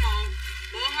 301.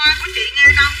 Bộ hoa của chị Nghe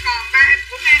Đông còn 3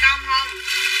 của Nghe Đông không?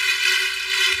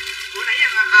 Bộ nãy giờ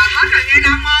hết rồi Nghe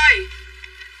Đông ơi.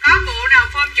 Có bộ nào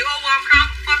phơm chữ U không? Không,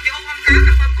 phơm chữ U không có,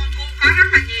 mà phơm con cu có rất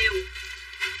là nhiều.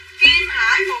 Kim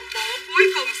Hải một bộ cuối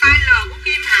cùng size L của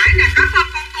Kim Hải nè. Có phơm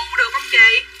con cu được không chị?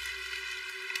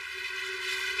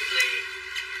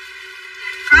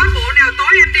 Có bộ nào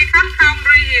tối em đi khách không?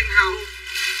 Ri Hiền Hậu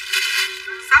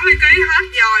 60 kg hết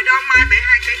rồi. Don Mai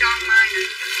 72 cây Don Mai nè.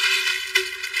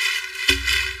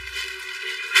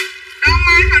 Don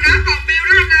Mai hồi đó còn bill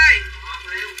đó anh ơi.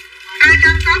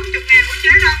 260.000 của chế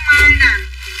Don Mai nè.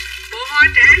 Bộ hoa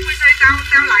trẻ quy xây tao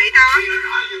lại tao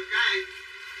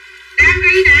đang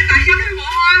ghi nè. Tại sao cái bộ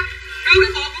hoa đưa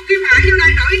cái bộ của Kim Hải vô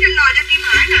đây đổi trên lò cho Kim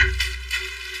Hải nè.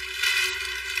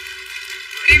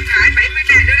 Kim Hải 70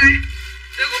 ngàn đưa đây.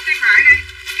 Đưa của Kim Hải đây.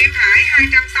 Kim Hải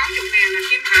 260.000 là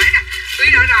Kim Hải nè. Tuy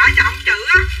rõ cho ông chữ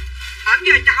á. Hôm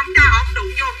giờ cho không cho ông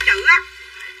đụng vô ông chữ á.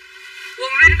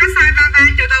 Quần riêng có size 33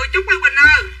 từ từ chút với Quỳnh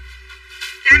ơi.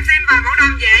 Cho em xem vài mẫu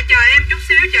đầm dạ chờ em chút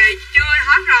xíu chị. Chưa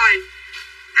hết rồi.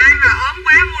 Ai mà ốm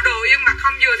quá mua đồ yên mặt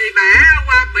không vừa thì bà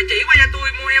chỉ qua cho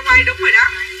tôi mua heo quay đúng rồi đó.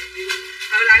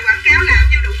 Lại quảng cáo làm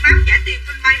như đụng mắt trả tiền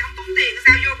phân bay không tốn tiền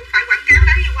sao vô cũng phải quảng cáo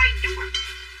bán heo quay chút à.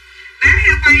 Bán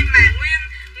heo quay mà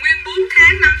nguyên 4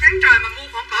 tháng 5 tháng trời mà mua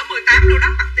khoảng cỡ 18 lô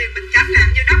đất mặt tiền Bình Chánh làm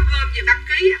như đất gom về đăng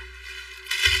ký á.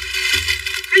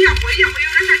 Cái dòng quỷ dòng yêu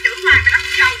nó sao chữ hoài mà nó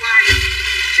cũng giàu hoài á.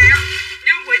 Sao?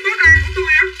 Nhưng quỷ bó đan của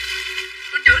tôi á.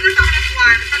 Tôi chữ nó to lên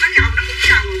hoài mà sao nó giàu nó cũng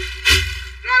giàu.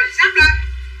 Rồi sắp lên.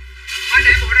 Thôi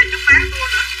để bộ này chút bán tôi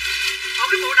nữa. Còn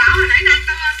cái bộ đỏ hồi nãy đang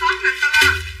tơ sót nè tơ.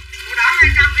 Bộ đỏ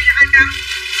 200 đi cho 200.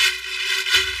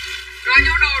 Rồi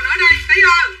vô đồ nữa đây tí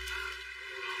ơi.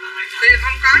 Tiền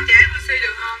không có trẻ của si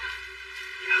được không?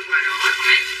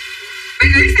 Mày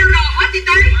nghĩ sao đồ hết chị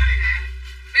Tây?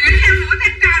 Mày nghĩ sao nửa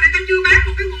tháng trời để tao chưa bán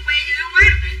một cái quần què gì luôn á.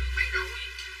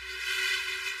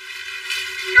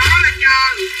 Đó là chờ.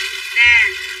 Nè,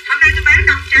 hôm nay tôi bán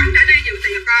đồng trắng để đi dự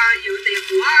tiệc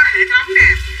của hệ thống nè.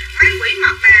 Mấy quỷ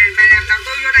mập mà làm đầu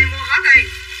tư vô đây mua hết đây.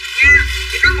 Nha,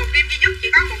 chỉ có một đêm duy nhất, chỉ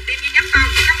có một đêm duy nhất thôi,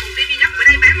 chỉ có một đêm duy nhất bữa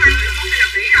đây bán mang người 41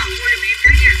 tỷ đồng mua giùm em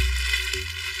cái nha.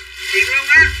 Thiệt luôn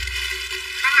á.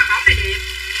 Không mà mẫu này đẹp.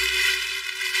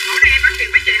 Mẫu này em bán tiền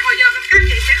mấy chị, hồi giờ các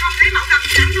chị sẽ không thấy mẫu đầm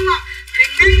trắng đúng không? Thì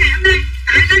ngay ngày hôm nay,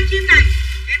 tại livestream này,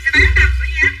 em sẽ bán đầm với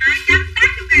giá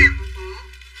 280.000 một bộ.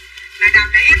 Là đầm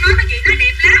này em nói mấy chị nó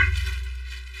đẹp lắm.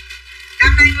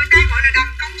 Đầm này người ta gọi là đầm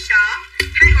công sở,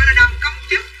 hay gọi là đầm công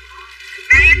chức.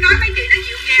 Mà em nói mấy chị nó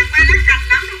dịu dàng qua lá cành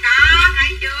lắm luôn đó, thấy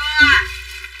chưa?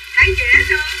 Thấy dễ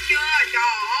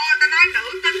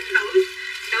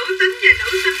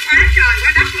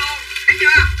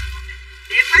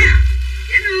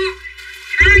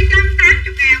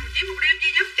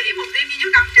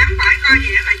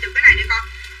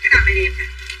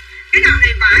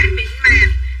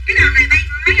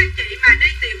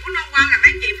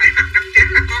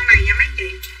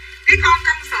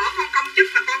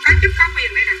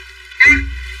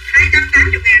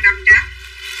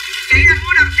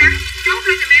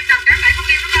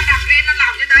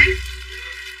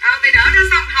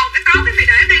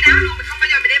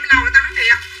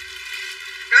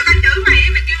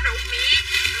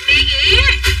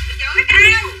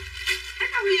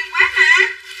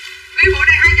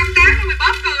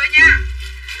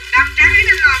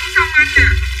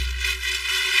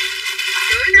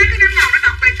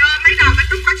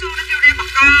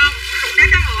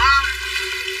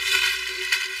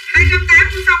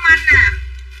anh nè.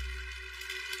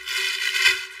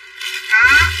 Đó.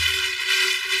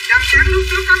 Đầm trắng lúc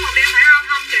trước có màu đen phải không?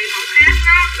 Không chị, màu khác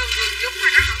nó gần nhúng mà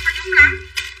nó không có nhúng lắm.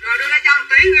 Rồi đưa ra cho một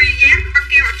tí ghi dán băng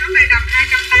keo ở trước đây đầm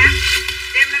 280,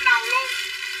 đem lên đầu luôn.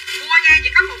 Mua nha, chỉ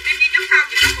có một tim duy nhất thôi,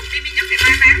 chỉ có một tim duy nhất thì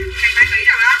mai bán ngày mai nghỉ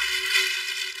rồi đó.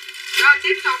 Rồi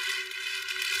tiếp tục.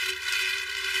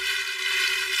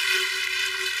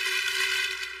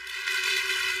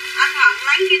 Anh Hận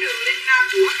lấy cái đường link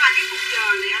của hai cái khung giờ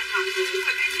này, anh Hận gửi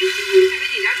và cái viết chữ hay cái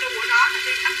gì đó lưu ở đó, là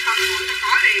khi khách cần hỏi là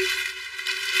có liền.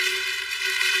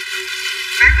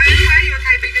 Bác ấy mới vô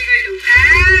thay BBG đúng.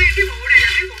 Cái bộ này là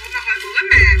cái bộ mà hồi bữa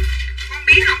mà con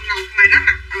bé Hồng Ngọc mà nó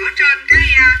mặc ở trên cái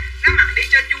nó mặc đi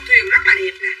trên du thuyền rất là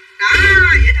đẹp nè. Đó,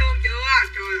 dễ thương chưa?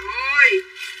 Trời ơi.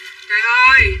 Trời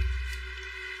ơi.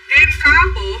 Em có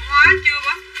bộ hóa chưa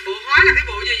bác? Bộ hóa là cái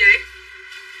bộ gì vậy?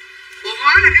 Bộ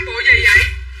hóa là cái bộ gì vậy?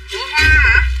 Bộ hoa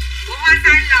hả? Bộ hoa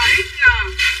size L, XL.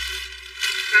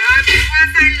 Trời ơi, bộ hoa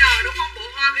size L đúng không?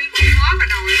 Bộ hoa ghi bộ hóa và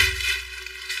nồi.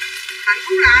 Hạnh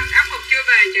phúc là anh, áo phục chưa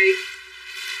về chị.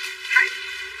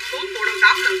 4 bộ đồ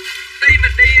tóc được. Tuy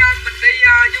mình đi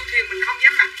du thuyền mình không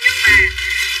dám mặc,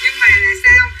 nhưng mà là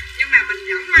sao? Nhưng mà mình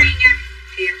vẫn may nha.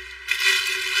 Thiệt.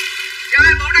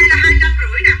 Rồi bộ đây là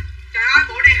 250 nè. Trời ơi,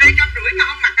 bộ này 250 mà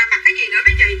không mặc là mặc cái gì nữa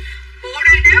mấy chị? Bộ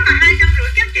đây nếu mà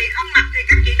 250 các chị không mặc thì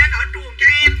các chị nên ở truồng cho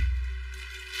em.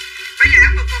 Bây giờ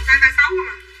áo mực còn size 36 không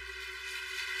à?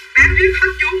 Bán riết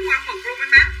hết vốn của áo mực luôn mấy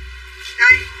má.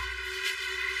 Đây.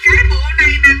 Cái bộ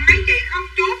này mà mấy chị không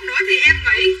chốt nữa thì em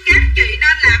nghĩ các chị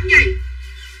nên làm gì?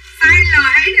 Size L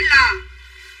hay L?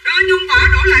 Đưa nhung vỏ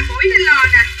đổ lại bộ XL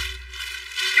nè.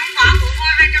 Nhung vỏ bộ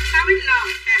hoa 260XL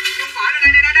nè. Nhung vỏ đây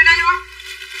đúng không?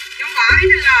 Nhung vỏ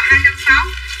XL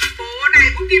 260. Bộ này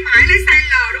của Kim Hải lấy size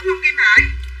L đúng không Kim Hải?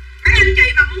 Mấy anh chị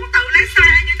mà muốn tự lấy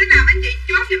size như thế nào mấy chị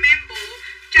chốt giùm em bộ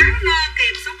trắng nơ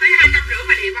kèm số phí 250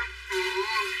 mà đẹp không?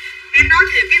 Em nói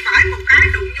thiệt cái vải một cái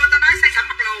đụng vô tao nói say sẩm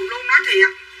mặt lồn luôn, nói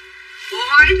thiệt. Bộ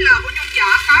hoa XL của Nhung vỏ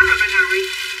có rồi bà nội.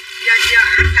 Giờ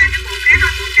áp lại cái bộ khác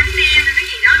là bộ trắng đen hay cái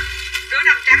gì đó. Đứa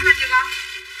đầm trắng lên chưa con?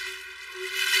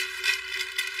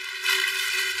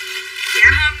 Dạ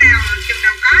hôm nào chừng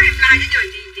nào có em like với rồi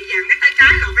chị dặn cái tay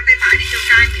trái lột cái tay phải đi cho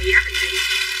trai mẹ hết rồi chị.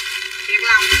 Thiệt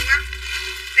lòng luôn á.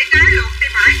 Tay trái lột tay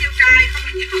phải cho trai không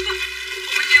có nhớ.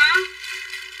 Không có nhớ.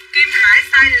 Kim Hải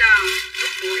size L,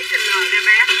 lúc bộ XL ra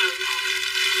bán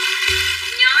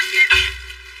không nhớ chứ.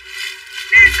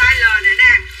 Nè size L này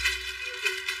nè.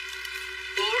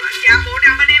 Dạ bộ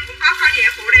nào bên em cũng có kho dẻ,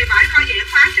 bộ đây vải kho dẻ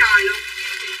quá trời luôn.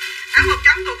 Áo một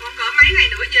chấm tuột còn cỡ mấy ngày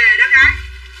nữa về đó gái.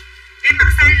 Em mặc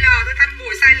size L thôi, Thanh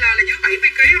Bùi size L là dưới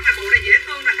 70kg, không phải bộ này dễ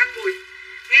thương là Thanh Bùi.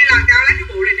 Nghe lời tao lấy cái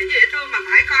bộ này dễ thương mà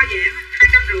phải co dẻ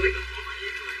 250.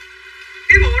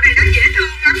 Cái bộ này nó dễ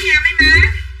thương lắm nha mấy má.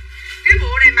 Cái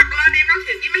bộ này mặc lên em nói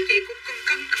thiệt với mấy chị cũng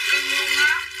cưng luôn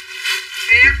á.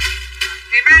 Thiệt.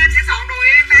 Ngày mai em sẽ soạn đồ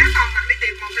em bán còn mặc đi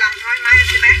tiệc một lần thôi. Mai em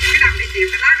sẽ bán những cái đầm đi tiệc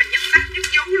tao nói mình nhức nách nhức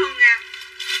vú luôn nha.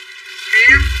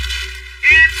 Thiệt.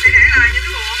 Em sẽ để lại những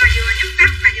cái bộ mà vừa nhức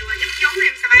nách mà vừa nhức vú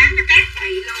em sẽ bán cho các chị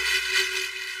luôn.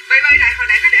 Bây này hồi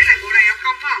nãy có để lại bộ này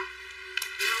không phải không?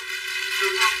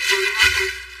 Được không? Bộ này hết rồi.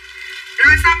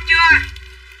 Rồi xong chưa?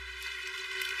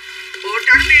 Bộ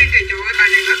trắng đen kìa, trời ơi bà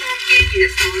này bà con kia dễ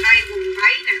sợ đây, quần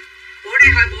váy nè. Bộ này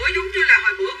hồi bữa giống như là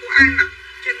hồi bữa của anh mặc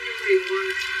trên du thuyền luôn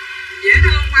nè. Dễ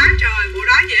thương quá trời, bộ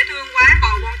đó dễ thương quá,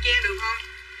 bầu bon chen được không?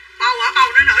 Bầu ở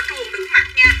bầu nó nở truồng đừng mặc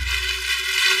nha.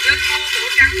 Lên mua bộ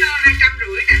trắng nơ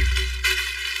 250 nè.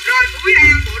 Rồi túi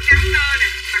an bộ trắng nơ nè,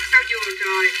 mặc sao vừa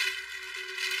trời.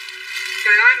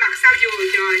 Trời ơi mặc sao vừa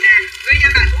trời nè. Ghi cho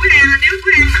bà túi an, nếu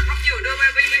túi an mặc không vừa đưa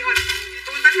qua vi hình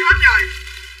tôi tính hết rồi.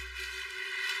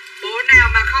 Bộ nào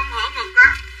mà không hở ngực á,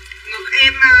 ngực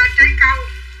em trái câu.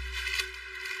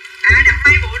 Đặt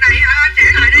may bộ này trẻ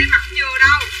lại đây mặc vừa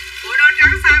đâu. Bộ đó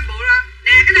trắng sao bộ đó.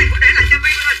 Nè cái này cũng để lại cho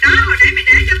vi hình đó, hồi để mày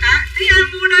để cho cả Thí An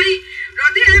mua đi. Rồi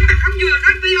Thí An mặc không vừa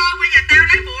nói video qua nhà tao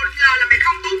lấy bộ là mày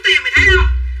không tốn tiền mày thấy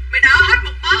không? Mày đỡ hết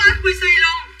một mớ SQC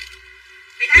luôn.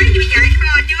 Mày thấy như vậy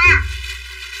khờ chưa?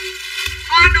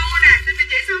 Hoa đô nè, xin địa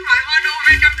chỉ số điện thoại Hoa đô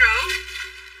 250.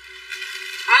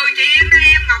 Chị em đây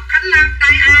em Ngọc Khánh Lâm,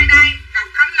 đây ai đây? Ngọc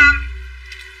Khánh Lâm.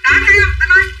 Đó thấy không? Tao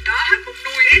nói đỡ hết một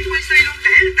đùi SQC luôn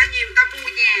để người ta nhiều người ta mua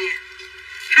nhà.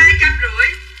 250.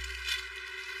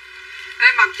 Ê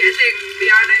mặc trả tiền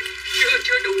video đây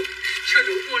chưa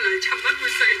đủ mua lại 100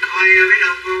 SQC. Thôi mấy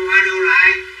đồng Hoa đô lại.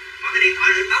 Mà cái điện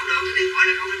thoại lên bóc được, cái điện thoại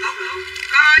này không lên bóc được.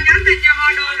 Con nhắn tin cho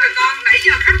Hoa đô rồi con. Nãy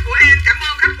giờ khách của em, cảm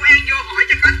ơn khách của em vô hỏi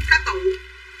cho có tụ.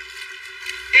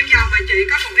 Em giàu mà chị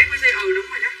có một SQC, đúng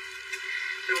rồi đó.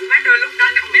 Đủ má đôi lúc đó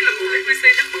không biết là bộ SQC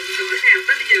nó bự cỡ nào.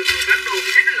 Tới bây giờ ngồi bán đồ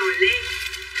thấy nó lòi len.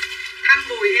 Thanh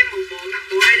Bùi em một bộ, mặc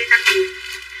bộ đây đi Thanh Bùi.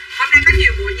 Hôm nay có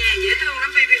nhiều bộ nhà dễ thương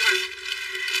lắm Vivi Huỳnh.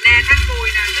 Nè Thanh Bùi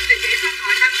nè, xin địa chỉ số điện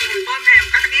thoại Thanh Bùi bơm hàng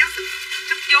có kéo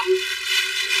sức vốn.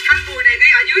 Thanh Bùi này đi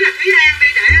ở dưới là Thúy An đi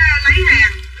để lấy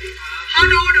hàng. Hô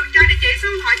đô đừng cho địa chỉ số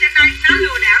điện thoại trên đây, nó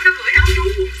lừa đảo, nó gửi áo trú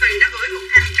quần xì, nó gửi một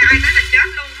thằng trai đó là chết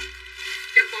luôn.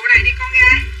 Chụp bộ này đi con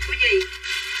gái, của gì?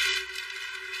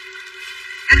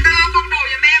 Anh Tư phong đồ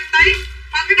giùm em tí,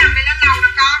 phong cái đầm này lên lầu nè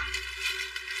con.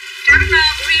 Trắng nơ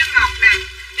của Yên Ngọc nè,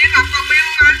 Yên Ngọc còn bill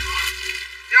không anh?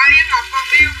 Rồi Yên Ngọc còn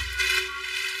bill.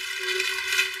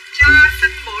 Cho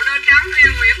xin bộ nơ trắng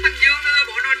Huyền Nguyễn Bình Dương đưa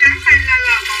bộ nơ trắng size L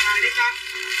còn lại đi con.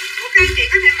 Ủa các anh chị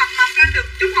có thể mập lên được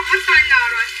chút không hết size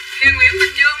L rồi. Huyền Nguyễn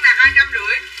Bình Dương là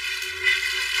 250.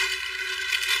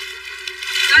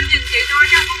 Lên nhìn chị thôi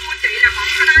chứ không mua chị là bỏng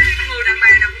ở đây. Người đàn bà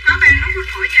nào cũng có ban lúc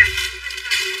khỏi nha.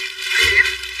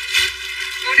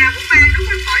 Người nào cũng ban lúc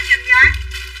khỏi nhìn gái.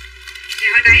 Thì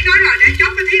hồi nãy nói rồi để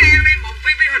chốt cái Thúy An đi. Một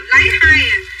Vivi Huỳnh lấy hai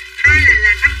à. Hai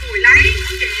là Thanh Bùi lấy,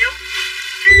 không chịu.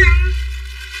 Thấy không?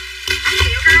 Không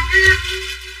chịu đâu thấy không?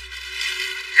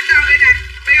 Anh đâu đây nè,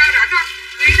 bây giờ rảnh không?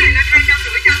 Cái này lên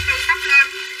 250 trăm tư sắp lên.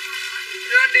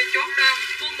 Lên đi chốt đơn,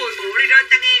 mua 10 bộ đi lên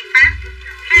cho nghe một phát.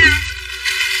 Thấy không?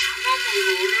 Mua 10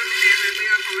 bộ lên nè, bây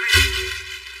giờ còn này.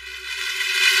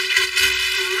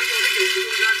 Vô cái dụng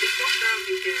mua lên đi chốt đơn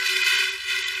thì kìa.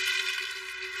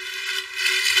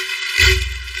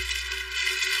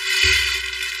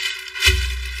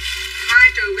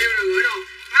 Mai trừ bill rồi gửi đồ.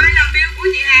 Mai làm bill của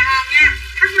chị Hà Hòn nha.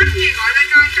 Thắc mắc gì gọi lên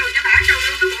cho trừ cho bả trừ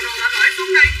luôn cái bộ đồ bà gửi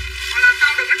xuống đi. Còn lần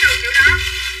sau đừng có trừ kiểu đó.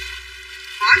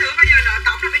 Hỏi thử bây giờ nợ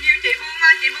tổng là bao nhiêu chị Vương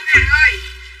ơi, chị Vương Hằng ơi.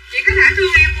 Chị có thể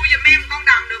thương em mua giùm em con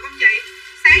đầm được không chị?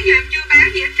 Sáng giờ em chưa bán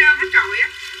gì hết trơn hết trọi á.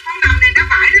 Con đầm này nó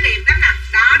vải nó đẹp lắm nè.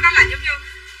 Đó, nó là giống như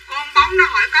con bóng nó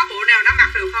hỏi có bộ nào nó mặc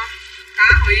được không? Đó,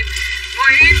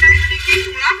 ngồi em đây đi kiếm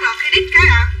quần lót lọt cái đít cái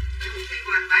ạ. Cái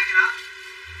quần bán cái đó.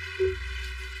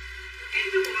 Cái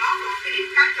quần lót lọt cái đít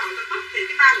cái trời tôi tức thì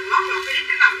cái ba quần lót lọt cái đít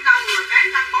nó nằm đâu rồi cái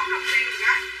tăng bóng trong tiên rồi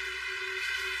cái.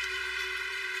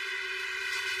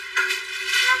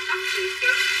 Nó tức thiệt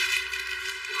chứ.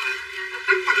 Nó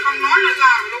tức mà không nói lên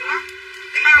lời luôn á.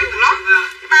 Cái ba quần lót,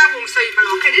 cái ba quần xì mà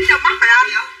lọt cái đít trong mắt phải anh.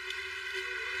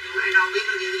 Cái này đâu biết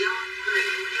bao nhiêu đó. Cái này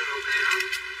bao nhiêu ok đó.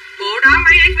 Bộ đó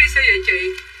mấy SVC vậy chị?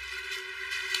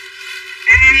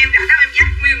 Em đã đó em dắt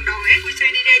nguyên đoàn SVC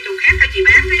đi ra chỗ khác cho chị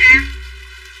bán đấy em.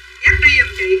 Dắt đi giùm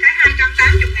chị cái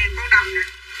 280.000 con đồng nè.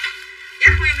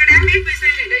 Dắt nguyên cái đám SVC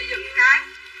này đi giùm cái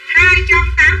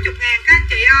 280.000 các anh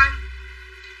chị ơi.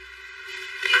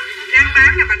 Đang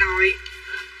bán là bà nội.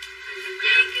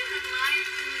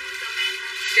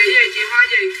 Chị gì? Chị Hoa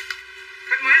gì?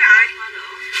 Khách mới là ai?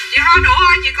 Chị Hoa Đỗ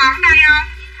ơi, chị còn ở đây không?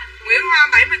 Nguyễn Hoa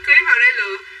 70kg vào đây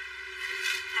lựa.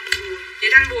 Chị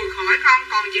Thanh Bùi khỏi không?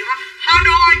 Còn chị Hoa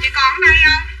Đỗ ơi, chị còn ở đây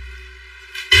không?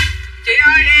 Chị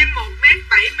ơi em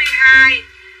 1m72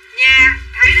 nha.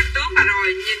 Thấy được tướng bà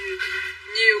rồi. Nhìn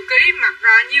nhiều ký mặt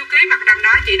ra, nhiêu ký mặt đầm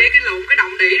đó. Chị đi cái lộn cái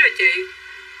động đỉ rồi chị.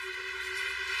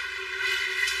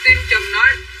 Tim chùm nói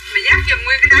mày dắt giùm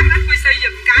nguyên cái đám SVC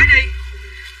giùm cái đi.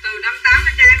 Từ 58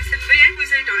 đến cho em xin với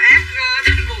SVC rồi ác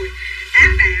Thanh Bùi. Ác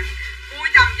đạn. Mua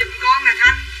chồng giùm con nè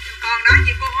Thanh. Còn đó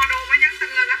chị cô Hoa Đô mới nhắn tin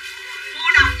lên đó. Mua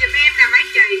đầm giùm em nè mấy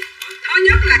chị. Thứ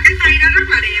nhất là cái tay đó rất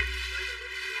là đẹp.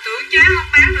 Tưởng chế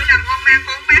không bán nữa làm hoang mang.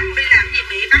 Con bán đi làm gì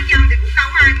mẹ bán dâm thì cũng đâu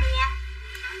ai mua.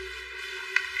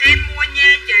 Em mua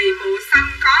nha chị. Bộ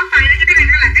xanh có tay đó. Cái này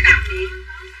nó là cái đầm nè.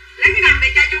 Lấy cái đầm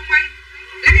này cho Dung ơi.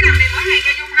 Lấy cái đầm này mỗi ngày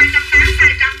cho Dung 280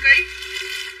 size 100kg.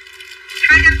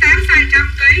 280 size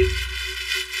 100kg.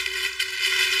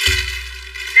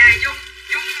 Nè Dung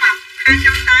mặt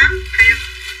 280 em.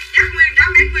 Dắt nguyên đám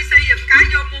SVC giùm cái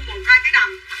vô mua 1-2 cái đầm.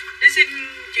 Đi xin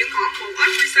chuyển khoản 1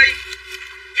 SVC.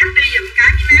 Dắt đi giùm cái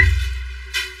chứ má.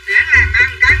 Để làm ăn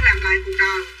cái làm lại cuộc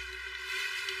đời.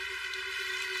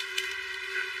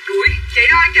 Đuổi chị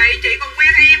ơi chị còn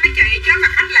quen em với chị chứ mà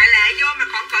khách lạ vô mà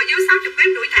còn cỡ dưới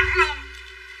 60kg đuổi thẳng luôn.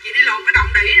 Chị đi lộn cái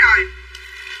động đỉ rồi.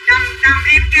 Đầm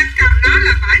em can cầm nó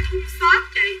là vải thun xốp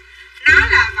chị. Nó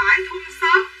là vải thun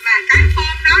xốp mà cái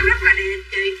form nó rất là đẹp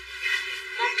chị.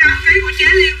 100kg của chế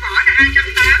Liên Võ là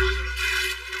 280.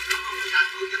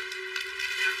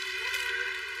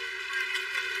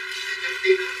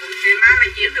 Ngày mai mày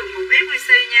chuyển được một SVC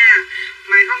nha.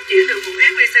 Mày không chuyển được một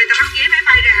SVC tao bắt vé máy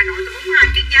bay ra Hà Nội. Tao muốn 2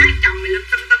 chiếc giá chồng mày lên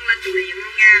tưng lên trụ điện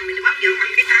luôn nha. Mày đừng hấp dẫn mặt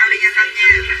cái tao đi nha Thanh nha.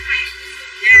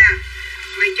 Nha.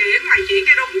 Mày chuyển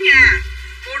cái đúng nha.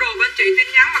 Mua đồ bên chị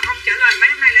tin nhắn mà không trả lời mấy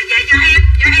hôm nay là dạ em.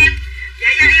 Dạ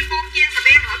em buông chen mà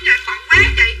em hổm giờ em bận quá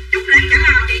chị. Chút nữa trả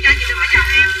lời chị cho chị đừng có giận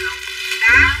em.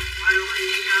 Đó.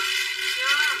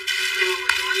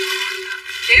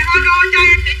 Chị Hoa Đô cho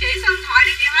em địa chỉ số điện thoại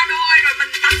đi chị Hoa Đô ơi. Rồi mình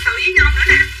tâm sự với nhau nữa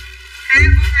nè. Hai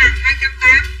Vương Hằng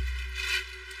 280.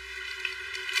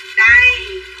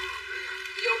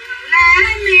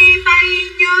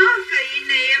 nhớ kỷ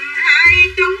niệm hai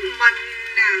chúng mình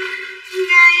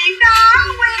ngày đó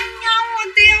quen nhau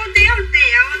tiêu tiêu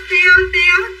tiêu tiêu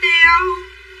tiêu tiêu.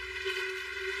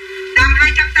 Đầm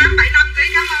 285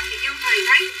 kg, cảm ơn chị Dương Thùy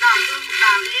thấy đò thương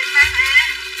đò em bác á.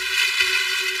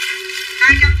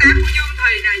 280 của Dương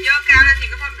Thùy nè, dơ cao lên thì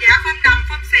cái phong giả phong đầm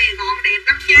phong xè gọn đẹp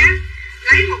lắm chế.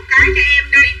 Lấy một cái cho em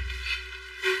đi.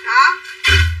 Đó.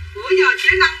 Bữa giờ chế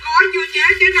 5 gói chưa chế?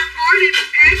 Chế 5 gói đi một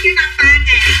tháng chế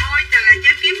 53.000 thôi. Thì là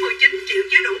chế kiếm 19 triệu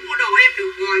chế đủ mua đồ em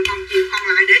được rồi. Còn chiều còn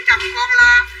lại để chồng con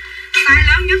lo. Size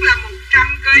lớn nhất là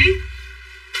 100kg.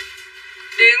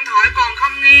 Điện thoại còn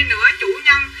không nghe nữa chủ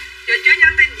nhân. Giờ chế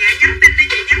nhắn tin nhẹ, nhắn tin đi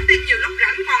chị, nhắn tin nhiều lúc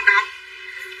rảnh còn đọc.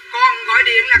 Còn gọi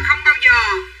điện là không bao giờ.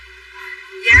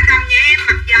 Dạ đầm nhà em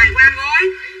mặt dài qua gối.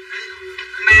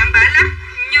 Mạng bả lắc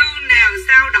như nào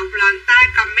sao đọc lệnh tay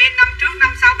comment năm trước năm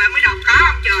sau bả mới đọc có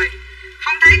không trời?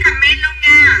 Không thấy comment luôn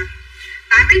nha.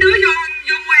 Tại mấy đứa vô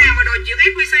mua hàng mà đồ chữ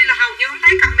FQC là hầu như không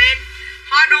thấy comment.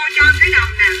 Ho đô cho cái đầm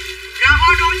nè. Rồi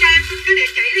ho đô cho em xin cái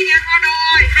địa chỉ đi nha. Ho đô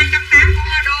ơi, 280 của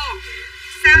ho đô.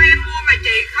 Sao em mua mà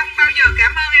chị không bao giờ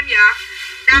cảm ơn em vậy?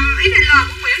 Đầm XL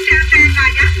của Nguyễn Trang Trang là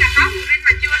giá là có nguồn rin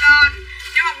mà chưa lên.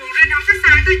 Nhưng mà nguồn rin không có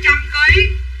size tới 100kg.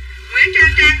 Nguyễn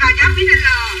Trang Trang là giá XL.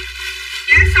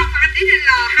 Chế xong anh XL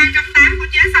 280 của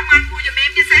chế xong anh mua giùm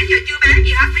em chứ sáng giờ chưa bán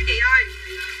gì hết mấy chị ơi.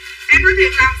 Em nói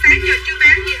thiệt lòng sáng giờ chưa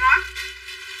bán gì hết.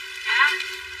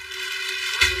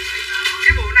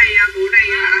 Cái bộ này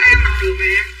em mặc được mà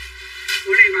em.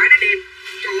 Bộ này vải nó đẹp.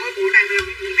 Trời ơi bộ này là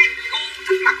những em cô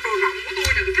thích mặc đồ rộng của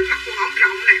tôi nè, thích mặc quần ống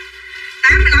rộng nè.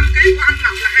 85kg của anh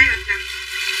Ngọc là 2 hình nè.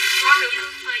 Con được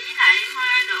Dương Thùy với lại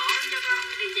Hoa đổ cho con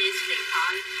địa chỉ số điện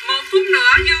thoại. Một phút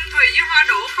nữa Dương Thùy với Hoa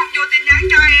đổ không vô tin nhắn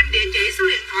cho em địa chỉ số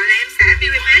điện thoại là em sẽ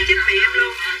bill em hết chích mẹ em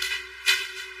luôn.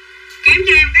 Kiếm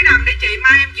cho em cái đầm để chị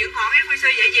mai em chuyển khoản FQC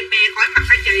dễ dịp mẹ khỏi mặt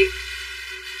hả chị.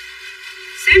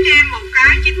 Xếp cho em một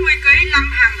cái 90kg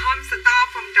Lâm Hằng Home Store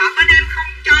phòng trọ. Bên em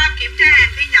không cho kiểm tra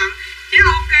hàng khi nhận. Chế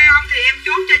ok không thì em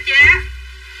chốt cho chế.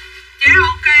 Chế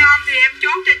ok không thì em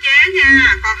chốt cho chế nha.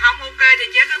 Còn không ok thì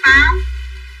chế cứ báo.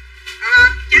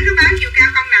 Chế cứ báo chiều cao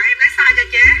công nặng em lấy size cho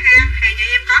chế ha. Hàng nhà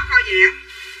em có kho giãn.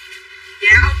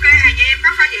 Dạ ok hàng nhà em có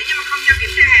kho giãn nhưng mà không cho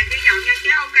kiểm tra hàng khi nhận nha.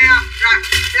 Chế ok không? Rồi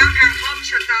Lâm Hằng Home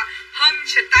Store, Home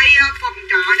Stay phòng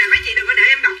trọ nè. Mấy chị đừng có để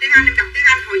em đọc tiếng Anh. Em đọc tiếng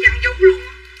Anh hồi văn vú luôn.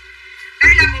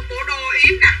 Đây là một bộ đồ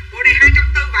yếm nè. Bộ này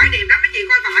 240 vải đẹp lắm mấy chị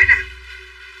coi vải nè.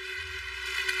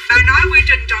 Bà nói quy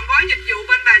trình trọn gói dịch vụ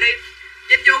bên bà đi.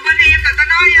 Dịch vụ bên em là tao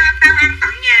nói bao ăn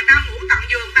tận nhà, bao ngủ tận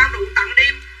giường, bao đủ tận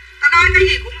đêm. Tao nói cái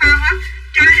gì cũng bao hết.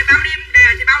 Trai thì bao đêm, đè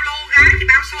thì bao lô, gái thì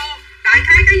bao xô. Đại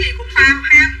khái cái gì cũng bao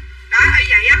ha. Đó, y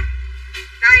vậy á.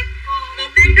 Đây,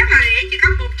 một đêm rất là rẻ, chỉ có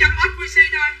 100 SQC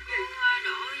thôi. Hoa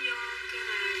đổ vô kêu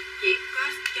là chị có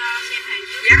cho xem hàng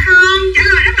trước. Dạ không, trả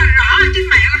lời rất là rõ ở trên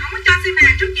mạng là không có cho xem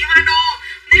hàng trước chị Hoa đô.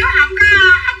 Nếu không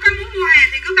có muốn mua hàng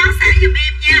thì cứ báo xã giùm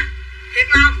em nha. Thiệt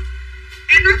lòng.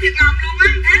 Em nói thiệt lòng luôn á,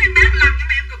 tháng em bán lần nhưng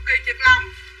mà em cực kỳ thiệt lòng.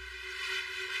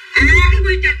 Cái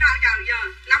quy trình thôi giờ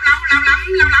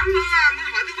lâu lắm mới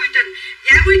hỏi cái quy trình.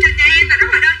 Dạ quy trình nhà em là rất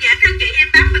là đơn giản các chị. Em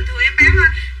bán bình thường em bán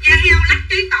da heo lắc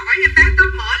trái tỏi, em bán tóp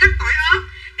mỡ lắc tỏi ớt,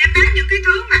 em bán những cái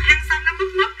thứ mà ăn xong nó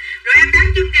mất rồi em bán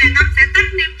chân gà ngâm sẽ tách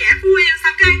nêm chả Phú Yên.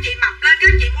 Xong các anh chị mập lên các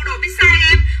anh chị mua đồ pizza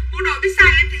em, mua đồ pizza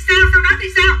em thì sao, sau đó thì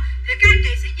sao thì các anh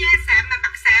chị sẽ da sạm mà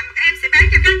mặt sạm, các em sẽ bán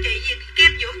cho các anh chị gì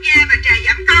kem dưỡng da và trà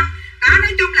giảm cân. Đó,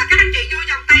 nói chung là các anh chị vô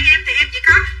vòng tay em thì em chỉ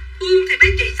có buông thì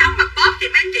mấy chị sống, mà bóp thì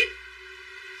mấy anh chị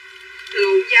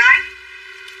lộn giái.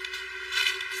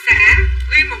 Xã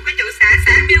ghi một cái chữ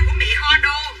xã bill của mẹ Ho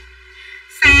Đô.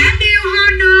 Xã bill Ho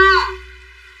Đô.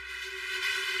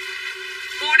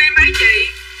 Mua đi mấy chị.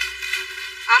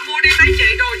 Mua đi mấy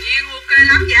chị đồ duyên ok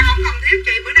lắm. Dạ không cần thiết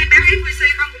chị, bữa nay bán FQC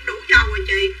không cũng đủ dầu rồi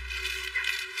chị.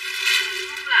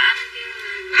 Không là anh kêu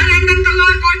là Anh tao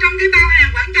ơi coi trong cái bao hàng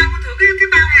Quảng Châu thử cái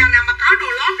bao hàng nào mà có đồ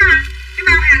lót á anh. Cái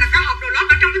bao hàng là có hộp đồ lót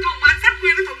ở trong cái thùng, anh xách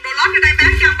nguyên cái thùng đồ lót ở đây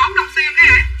bán cho bóng Đông Xuyên cái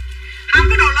hả? Không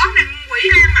có đồ lót này quỷ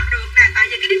ai mặc được nè, tại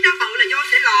vì cái đít nó bự là vô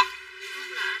sẽ lọt.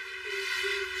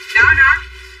 Đó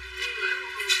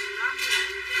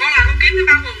con là con kiếm cái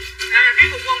bao quần, cái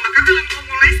quần mà có cái lưng thun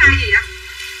con lấy size gì ạ?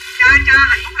 Cho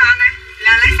hạnh phúc lên đây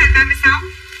là lấy size 36.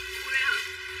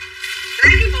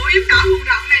 Lấy cái bộ yếm đỏ quần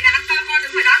rộng này nè, anh coi coi thử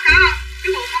ngoài đó có không?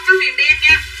 Cái bộ không có viền đen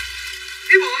nha.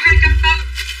 Cái bộ 240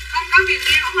 không có viền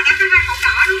đen, ở ngoài đó có 2 màu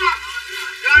đỏ đúng không?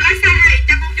 Rồi lấy size này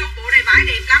cho con Dung, bộ này vải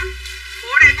đẹp lắm.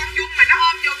 Bộ này con Dung mà nó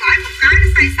ôm vô vải một cái nó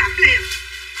xây sẩm liền.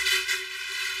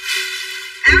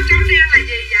 Áo trắng đen là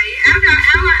gì vậy? Áo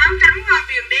trắng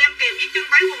viền đen kèm với chân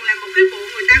váy quần là một cái bộ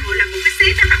người ta gọi là một cái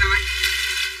set đó Hà Nội.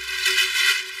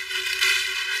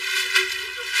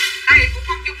 Đây của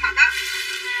con Dung mặc đó.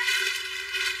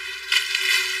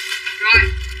 Rồi,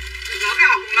 gỡ cái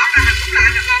hộp quần lót ra, hạnh phúc là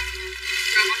anh được không?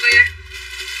 Rồi mọi người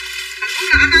hạnh phúc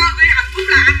là anh ơi, hạnh phúc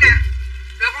là anh nè.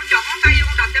 Rồi con chọn ngón tay vô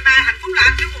con đọc cho ba, hạnh phúc là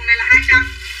anh, cái quần này là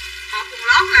 200. Hộp quần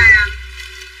lót là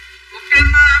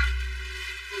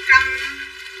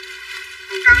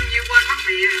 100 nhiêu quên mất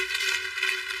mẹ.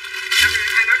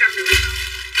 250.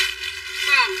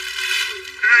 Phải không?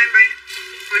 Hai bay.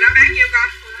 Hồi đó bán nhiêu con?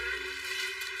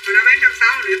 Hồi đó bán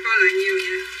 160 để coi lại nhiều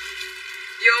nha.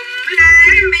 Dùng lá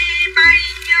mi bay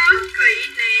nhớ kỷ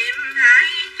niệm hai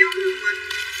chúng mình.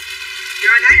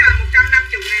 Rồi thấy rồi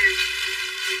 150.000.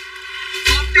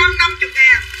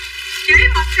 150.000. Chỉ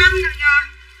 100 thôi nha.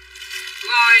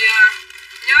 Rồi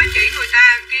nhớ chỉ người ta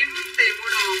kiếm tiền mua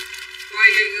đồ.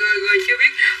 Rồi chưa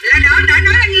biết là đỡ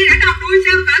là nghe, đã đọc đuôi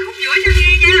sao cỡ khúc giữa cho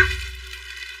nghe nha.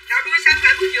 Đọc đuôi sao cỡ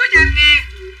khúc giữa cho anh nghe.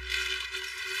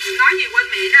 Đừng nói gì quên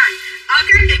mẹ này.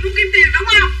 Các anh chị muốn kiếm tiền đúng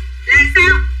không? Là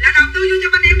sao? Là đầu tư vô cho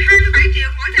anh em 27 triệu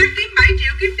mỗi tháng, kiếm 7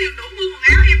 triệu, kiếm tiền đủ mua quần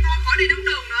áo em thôi, khỏi đi đứng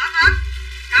đường nữa hết.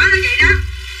 Đó là vậy đó.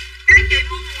 Các anh chị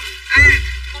mua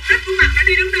mục đích của mặt đã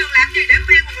đi đứng đường làm gì? Để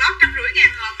khoe quần lót 150.000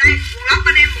 hộp đây. Quần lót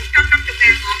bên em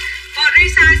 150.000 hộp. Free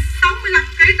size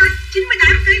 65kg tới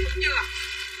 98kg cũng vừa.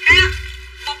 Thấy không?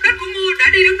 Mục đích của mua để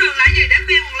đi đứng đường là gì? Để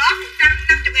khoe quần lót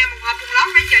 150.000 một hộp quần lót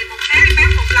mấy chị, một tháng em bán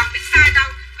một lần biết size đâu,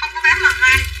 không có bán lần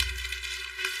hai.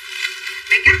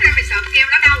 Mày cắt ra mày sợ keo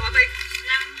nó đau hả Bi?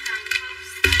 Lâm Hằng không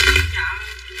sai chợ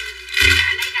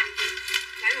lại lấy đằng chị.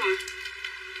 Lấy rồi.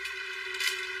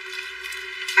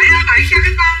 Bảy ơi, bảy cho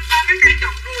cái con cái cây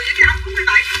chọc đùi với cái ống hút cái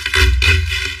bảy.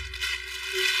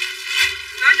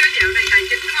 Nói cho dạo này tài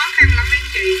chính khó khăn lắm anh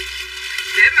chị.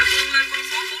 Để mà vươn lên con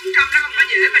số 400 nó không có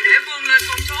dễ, mà để vươn lên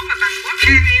con số mà bằng bóp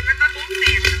an em nó tới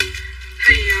 4.000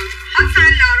 thì hết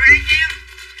size L rồi anh Duyên.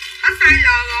 Hết size L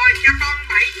rồi, cho con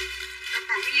 7. Cho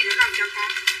còn cái gì nữa đâu cho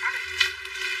con. Đó đây.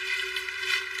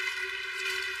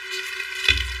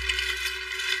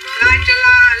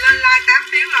 Lên like 8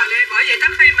 tiếng lòi lên. Bởi vậy tới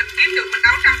khi mình kiếm được mình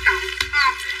đâu trân trọng, đúng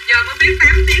không? Giờ mới biết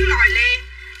 8 tiếng lòi lên.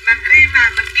 Mà khi mà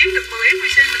mình kiếm được 10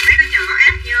 FPC mình thấy nó nhỏ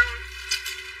ác nhân.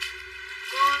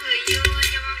 Cô người yêu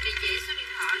cho con địa chỉ số điện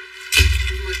thoại.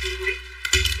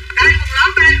 Đây quần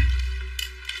lót đây.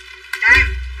 Đây,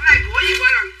 cái này của gì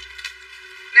quên rồi.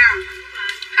 Nào,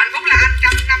 hạnh phúc là anh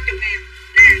 150.000.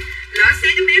 Nè, lỡ xé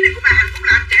cái miếng này của bà hạnh phúc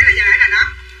là anh trẻ là giờ là đó.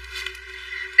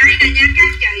 Đây nè nha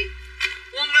các chị.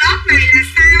 Quần lót này là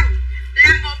sao?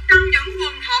 Là một trong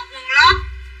những hộp quần lót.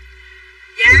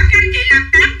 Dạ các anh chị làm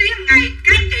 8 tiếng một ngày.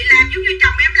 Các anh chị làm giống như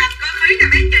chồng em làm cơ khí nè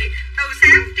mấy anh chị. Từ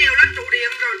sáng trèo lên trụ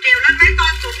điện rồi trèo lên máy to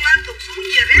tuột lên tuột xuống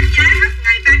về rép giá hết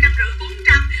ngày 350,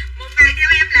 400. Một ngày theo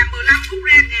em làm 15 phút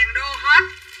ra 1.000 đô hết.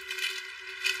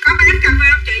 Có bán cà phê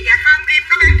không chị? Dạ không, em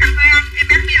có bán cà phê không? Em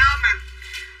bán bia ôm mà.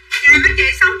 Dạ mấy chị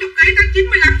 60kg tới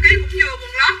 95kg cũng vừa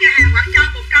quần lót nha, hàng Quảng Châu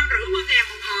 150.000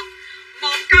 một hộp.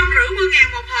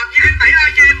 150.000 một hộp nha anh Bảy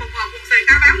ơi, cho em một hộp quần xì,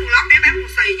 tao bán quần lót để bán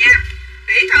quần xì nha.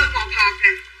 Đĩ thư một hộp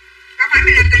nè. Có phải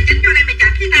mày làm tài chính cho đây mày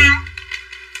chặt với tao?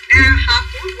 Nè, hộp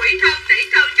của quỹ thư, đĩ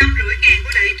thư 150.000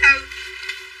 của đĩ thư.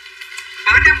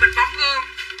 Ở trong bịch bóng gương.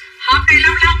 Hộp này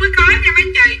lâu lâu mới có nha mấy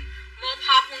chị. Một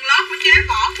hộp quần lót của chế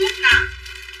Võ Phúc nè.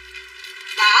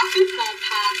 Võ Phúc một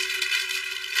hộp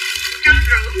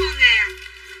 150.000.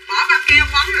 Bỏ băng keo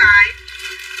quấn lại.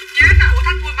 Chế nào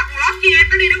Thanh Bùi mặc quần lót với em,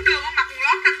 nó đi đứng đường không mặc quần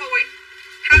lót Thanh Bùi.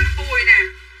 Thanh Bùi nè.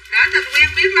 Đó, tình quen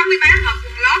biết lắm mới bán hộp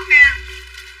quần lót nha.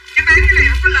 Cái bán cái này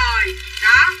không có lời.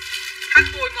 Đó.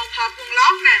 Thanh Bùi một hộp quần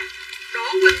lót nè.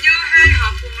 Đỗ Quỳnh Như 2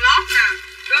 hộp quần lót nè.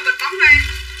 Đưa bịch bóng đây.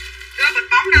 Đưa bịch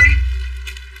bóng đây.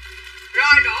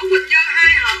 Rồi Đỗ Quỳnh Như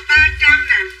 2 hộp 300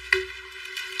 nè.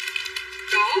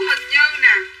 Đỗ Quỳnh Như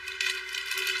nè.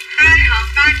 2 hộp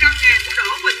 300.000 của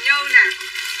Đỗ Quỳnh Như nè.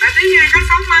 Bạn tí nghe có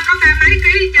sống mai có thêm mấy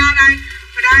ký cho đây.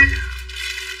 Rồi đây.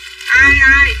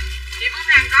 Ai. Chị Vương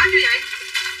Hàng có chứ vậy?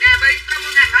 Nè Bi, có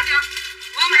Vương Hàng có chưa?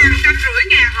 Vương Hàng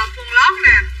 150.000 hộp quần lót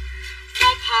nè.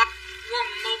 Một hộp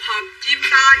quần, một hộp chim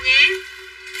to nhé.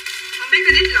 Không biết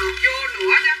cái đít lọt vô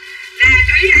nữa chứ. Nè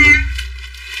Thúy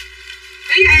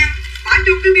An. Bỏ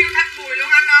chung cái bill Thanh Bùi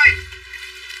luôn anh ơi.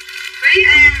 Thúy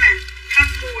An nè.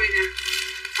 Thanh Bùi nè.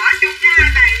 Bỏ chung cái hai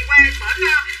bàn qua bển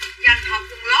dành hộp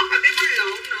quần lót và cái bánh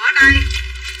lộn nữa đây.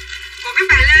 Còn cái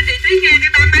bà Lê Thị Thúy nghe cái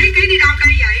ba mấy ký đi đâu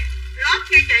đây vậy? Lót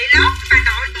nghe chị, lót bà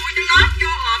nội tôi chứ lót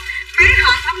vô hộp. Mấy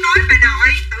hộp không nói bà nội,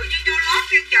 tự nhiên vô lót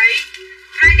kêu chị.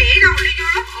 Hai đĩa đâu đi vô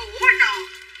lót ủ rồi nè.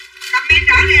 Comment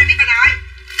rõ ràng đi bà nội.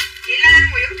 Chị Lan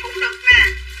Nguyễn Thủ Lực nè.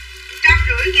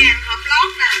 150.000 hộp lót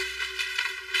nè.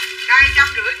 Đây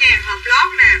 150.000 hộp lót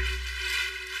nè.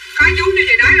 Có chú như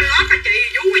vậy đó là lót hả chị,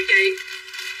 chú với chị.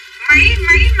 Máy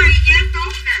may giá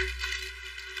tốt nè.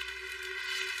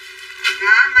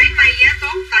 Đó, máy may giá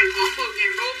tốt, tài khoản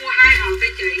 10.000 đô mua 2 hộp cho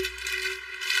chị.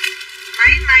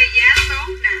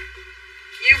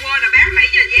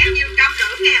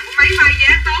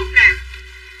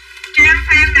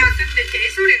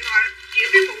 số điện thoại. Chuyển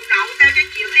cái phụ đậu tao cho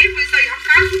chuyển FVC không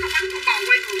có xuống tao bánh con bầu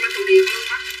quay ngược lên tụ điện luôn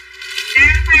á.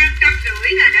 Trang Phan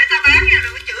 150 nè, để tao bán nha,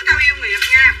 đừng có chửi tao yêu nghiệt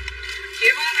nha. Chị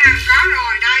Vương Hằng có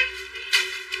rồi đây.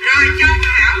 Rồi Châu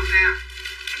Thảo nè.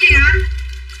 Gì hả?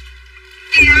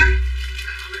 Gì hả?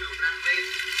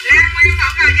 Lan Nguyên ở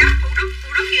Gò Vấp,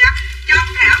 Thủ Đức gì hả? Châu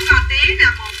Thảo Gò Té nè,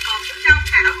 một hộp của Châu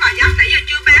Thảo Gò Vấp, nãy giờ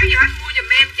chưa bán gì hết, mua giùm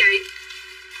em chị.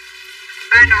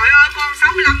 Bà nội ơi, con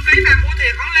 65kg bà mua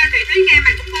thiệt con Lê Thị Thúy Nga,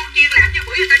 mày cũng bon chiên làm như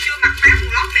bữa giờ tao chưa mặc bán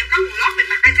quần lót, mày có quần lót mày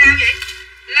mặc hay sao vậy?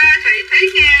 Lê Thị Thúy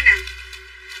Nga nè.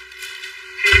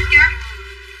 Thiệt chứ?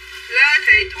 Lê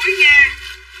Thị Thúy Nga.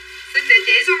 Xin địa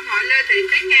chỉ số điện thoại Lê Thị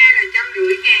Thúy Nga là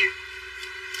 150.000.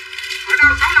 Ở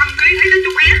đâu 65kg thấy nó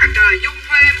chút ép à trời, Dung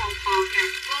Huê một hộp nè.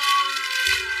 Cô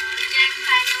Trang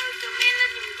Phan ơi, comment lên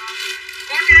giùm con.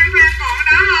 Cô Trang Phan còn ở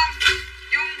đó không?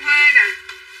 Dung Huê nè.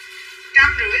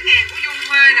 150.000 của Dung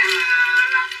Huê nè.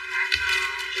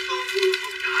 Cho tôi vui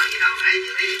phòng trọ gì đâu, ai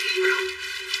chưa thấy đi đâu.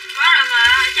 Có rồi mà,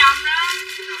 ở trong đó.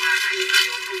 Sao mà nãy giờ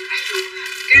tôi không thấy luôn nha.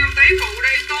 Kêu tí phụ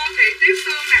đây, Tô Thị Tuyết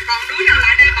Sương nè, còn đứa nào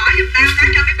lại đây bỏ giùm tao cái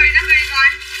cho mấy bi nó ghi coi.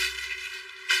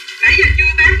 Nãy giờ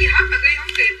chưa bán gì hết mà ghi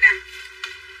không kịp nè.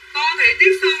 Tô Thị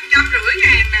Tuyết Sương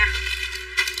 150.000 nè.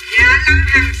 Dạ Lâm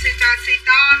Hằng xì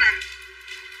to nè.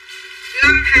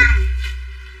 Lâm Hằng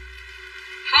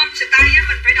homestay á,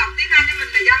 mình phải đọc tiếng Anh cho mình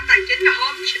là dân tài chính là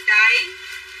homestay.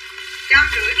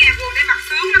 150.000 vuông để mặc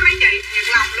sướng lắm mấy chị, thiệt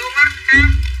lòng luôn á ha.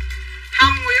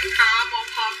 Hồng Nguyễn Thọ một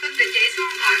hộp, xin địa chỉ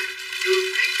xuống thoại.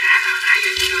 Dương thấy xã nào nãy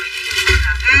giờ chưa nói gì Dương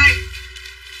hết. Ai?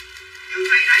 Dương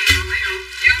thầy nãy giờ không thấy đâu.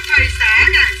 Dương Thùy xã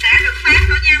nè, xã đừng bán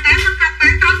nữa nha, bán mất không,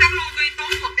 bán tối bán luôn, ghi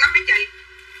tốn mực lắm mấy chị.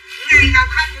 Ngày nào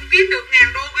không cũng kiếm được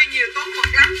 1.000 đô, ghi nhiều tốn mực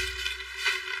lắm.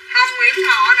 Hồng Nguyễn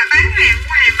Thọ nè, bán hàng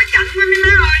mua hàng mà chảnh quá mấy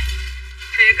má ơi.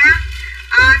 Thiệt á.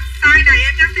 Size này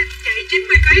em chắc chị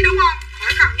 90kg đúng không?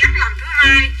 Khỏi cần nhắc lần thứ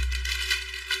hai.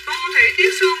 Tô Thị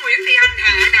Tuyết Sương Nguyễn Thị Anh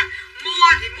Hạ nè, mua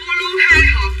thì mua luôn 2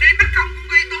 hộp đi, bắt không cũng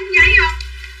ghi tốn giấy không?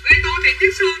 Ghi Tô Thị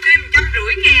Tuyết Sương thêm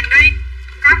 150.000 đi.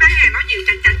 Có bán hàng nói nhiều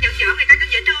chảnh giỡn người ta có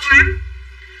dễ thương lắm.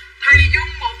 Thùy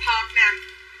Dung một hộp nè.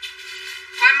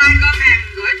 Thôi mai gom hàng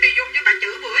gửi Thùy Dung cho bà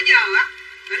chữ bữa giờ á.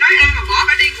 Rồi nói ăn mà bỏ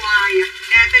bà đi hoài à.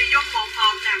 Nè Thùy Dung một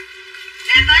hộp nè.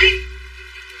 Nè tí.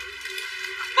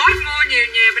 Boss mua nhiều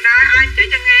bên đó, ai chỉ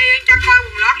cho nghe cho coi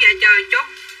quần lót về trời chút.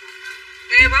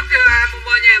 Nghe boss kêu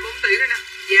mua nhà 4 tỷ đó nè.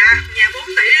 Dạ, nhà 4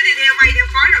 tỷ đi theo mây theo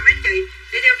khói rồi mấy chị,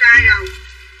 đi theo trai rồi.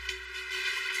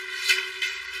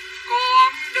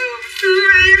 Con đường xưa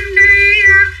em đi.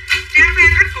 Trang Phan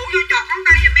khách cũ vô chọt ngón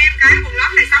tay giùm em cái quần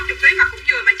lót này 60kg mà cũng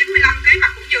vừa, mà 95kg mà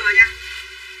cũng vừa nha.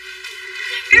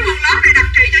 Cái quần lót này đặc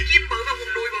trị cho chim bự và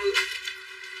quần đùi bự.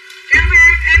 Trang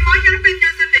Phan em mới nhắn tin cho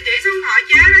xin địa chỉ số điện thoại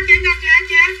chế đó,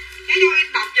 chế vô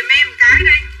inbox giùm em cái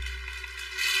đi.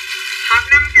 Hộp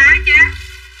 5 cái chế.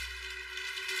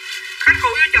 Khách cũ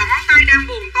vô chọn ngón tay đang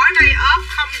buồn, tối nay ốp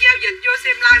không giao dịch, vô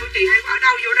xem live của chị hay ở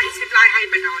đâu vô đây xem live hay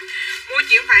bà nội. Mua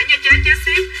chuyển khoản nha chế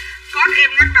ship. Code em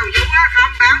ngắt đầu dấu á,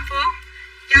 không bán Phước.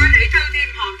 Cho nỉ thư thêm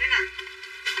hộp thế nè.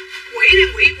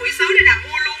 Quỷ sứ đây nè,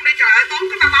 mua luôn đi trời ơi, tốn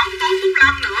cái ba bóng, tốn bút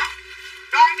lông nữa.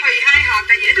 Đoan Thùy 2 hộp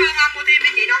là dễ thương không? Mua thêm đi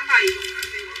chị Đoan Thùy.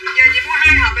 Giờ chị mua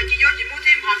 2 hộp là chị vô chị mua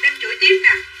thêm hộp em chửi tiếp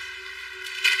nè.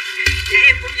 Dạ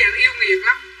em cũng giờ yêu nghiệt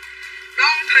lắm.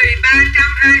 Đoan Thùy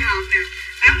 302 hộp nè.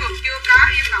 Áo ngực chưa có,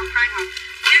 Yên Ngọc 2 hộp.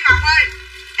 Yên Ngọc ơi,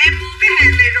 em mua cái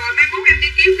hàng này rồi, mai mốt em đi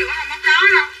kiếm nữa không có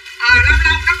đâu. Lâu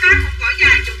lâu nó có cũng cỡ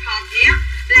vài chục hộp vậy á.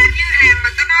 Làm như hàng mà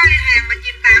ta nói hàng mà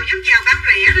chìm tàu dắt vào bán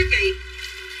rẻ đó chị.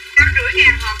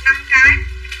 150.000 hộp 5 cái.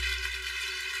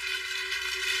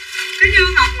 Cái Như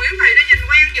Ngọc Nguyễn Thị đã nhìn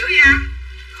quen dữ vậy?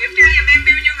 Kiểm tra giùm em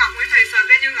bill Như Ngọc Nguyễn Thị, search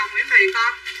ra Như Ngọc Nguyễn Thị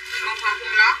con. Một hộp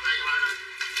quần lót.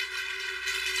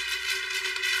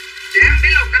 Để em biết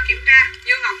lùng nó kiểm tra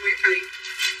Như Ngọc Nguyễn Thị.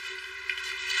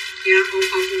 Dạ một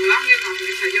hộp quần lót Như Ngọc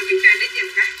Nguyễn Thị, vô kiểm tra đít giùm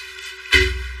cái.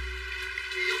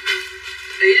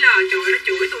 Tỷ lờ trời nó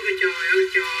chửi tôi kìa trời ơi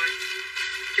trời.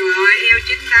 Trời ơi eo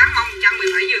 98 mông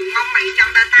 117 giường, mông mày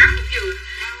 138 cũng vừa.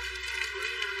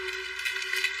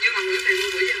 Như Ngọc Nguyễn Thị mua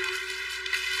bữa giờ hả?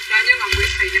 Cho Như Ngọc Nguyễn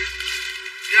Thị nè.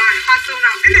 Rồi hoa xương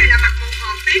rồng, cái này là mặt một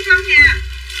hộp tiếp lắm nha.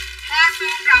 Hoa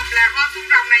xương rồng là hoa xương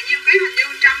rồng này nhiêu ký, hình như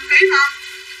 100kg không?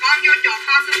 Con vô chọt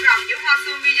hoa xương rồng giữ hoa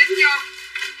xương ghi dính vô.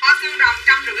 Hoa xương rồng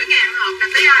 150.000 hộp nè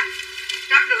tí ơi.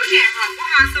 150.000 hộp của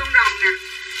hoa xương rồng nè.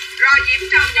 Rồi Diễm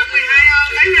Trần cho 12 ơi,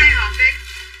 lấy 2 hộp đi.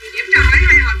 Diễm Trần lấy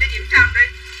 2 hộp cho Diễm Trần đi.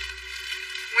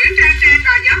 Nguyễn Trang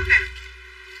Gò Vấp nè.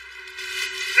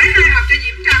 Lấy 2 hộp cho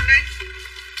Diễm Trần đi.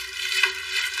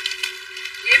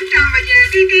 Diễm Trần mà về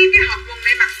cái hộp quần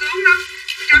này mặc sướng đó.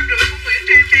 150 của Nguyễn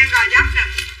Trang Gò Vấp nè.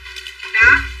 Đó.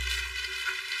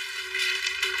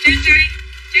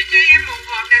 Chi em một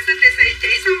hộp nè, xin địa chỉ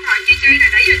số điện thoại Chi này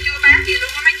nãy giờ chưa bán gì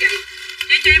luôn á mấy chị.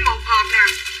 Chi một hộp nè.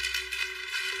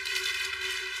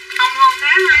 Hồng thế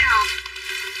 2 hộp.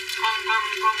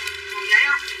 Còn giấy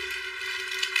không?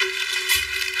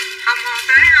 Hồng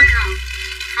thế 2 hộp.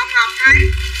 Hồng ngọc thấy.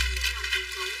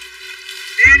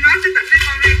 Để em nói cái tỉnh cái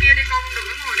con đây kia đi, con không được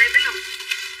có ngồi đây tới lùng.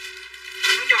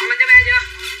 Con chọn lên cho ba chưa?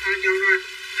 Chọn rồi.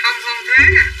 Hồng thế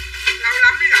nè. Lâu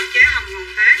lắm mới gặp chế hồng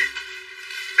thế nè.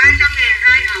 300.000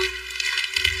 2 hộp.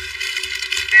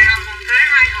 Nè hồng thế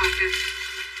 2 hộp nè.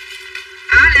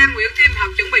 Lan Nguyễn thêm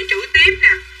hộp chuẩn bị chữ tiếp nè.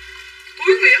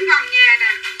 Thúy Nguyễn gần nhà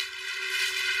nè.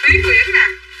 Thúy Nguyễn nè.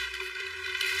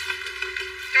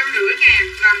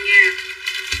 150.000 gần nhà.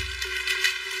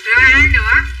 Rồi ai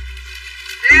nữa?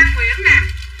 Lan Nguyễn nè.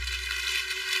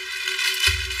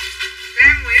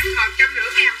 Lan Nguyễn hộp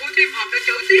 150.000. Mua thêm hộp để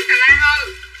chữ tiếp nè Lan ơi.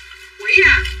 Quỷ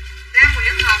à. Lan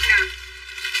Nguyễn hộp nè.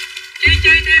 Chi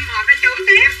thêm hộp để chữ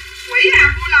tiếp. Quỷ à,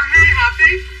 mua lần 2 hộp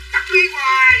đi. Bắt đi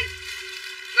hoài.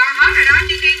 Gần hết rồi đó,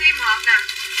 Chi thêm hộp nè.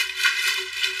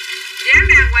 Dán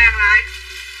đàng hoàng lại.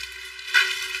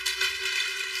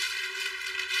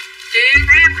 Chị em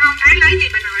thấy em không thấy lấy gì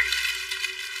bà nội.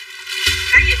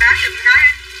 Lấy gì báo chùm cái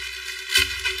em.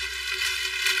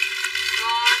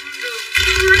 Con đường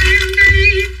em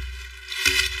đi.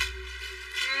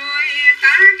 Người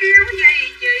ta kéo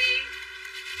dây chì.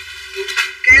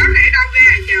 Kéo này đâu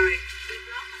ra trời.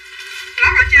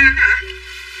 Lót ở trên hả?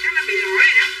 Chắc nó bị lỗi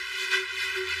rồi đó.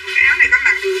 Một cái áo này có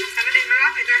mặc được, sao nó đem nó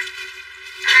lót vậy ta?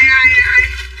 Ai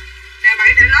nè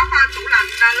bảy để lót tủ lạnh,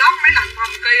 lót máy lạnh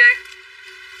phòng kia ấy.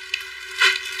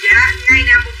 Dạ ngày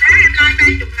nào một tháng em like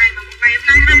 30 ngày, mà một ngày em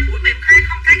like 2 buổi mà em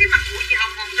không thấy cái mặt mũi chị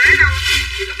hồng thế đâu.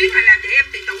 Chị có biết là làm vậy em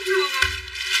bị tổn thương không?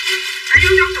 Ở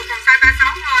dưới giống tụ còn size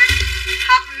 36 thôi.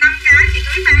 Hộp 5 cái chị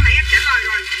Thúy Phan nãy em trả lời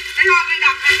rồi. Thế thôi cái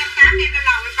đồng 280 đem lên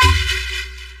lầu em con.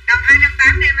 Đồng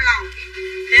 280 đem lên lầu.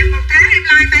 Thì một tháng em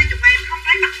like 30 ngày em không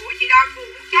thấy mặt mũi chị đâu, buồn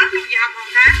muốn chết luôn chị hồng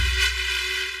thế.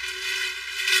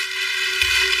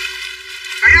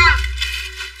 Phải không?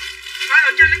 Thôi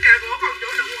ở trên cái kệ gỗ còn chỗ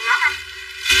đựng quần lót không?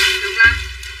 Đừng lên.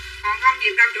 Còn không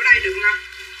dịp đâu chỗ đây đừng lên.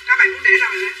 Các bạn muốn để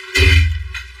đâu rồi đây?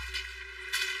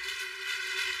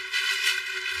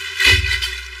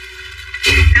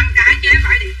 5 cái chế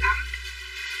vải đẹp lắm.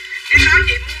 Em nói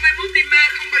chị mua mai mốt đi mê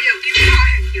không bao giờ kiếm kho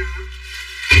hàng chợ.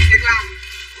 Thiệt lòng.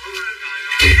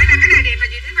 Cái này đẹp là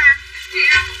gì thế ma? Chị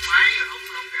không? Một máy rồi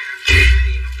không cài đặt cái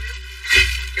gì không biết.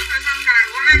 Chứ không sao cài.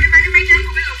 Ủa hai cái máy trắng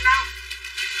của cái lùng đâu?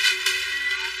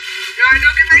 Rồi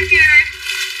đưa cái máy kia đây.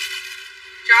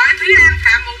 Trời ơi Thúy An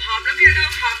Phạm một hộp nữa kia đưa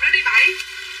hộp nó đi 7.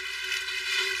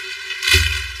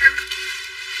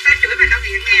 Tao chửi mày tao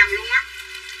nghiện nghèo luôn á.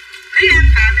 Thúy An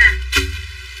Phạm nè.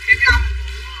 Thiệt lòng.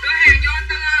 Đưa hàng vô anh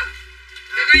Tư ơi.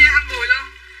 Đưa vô anh Mùi luôn.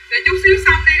 Để chút xíu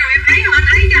xong đi rồi em thấy không? Anh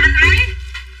thấy cho anh thấy.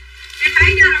 Em thấy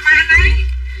cho rồi mà anh thấy.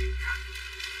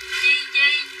 Chi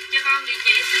cho con địa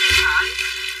chỉ số điện thoại.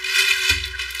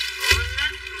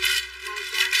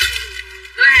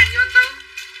 Đưa hàng vô anh Tư.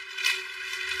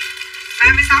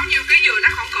 36 nhiêu ký dừa nó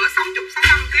khoảng cỡ 60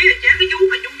 65 ký rồi chế cái vú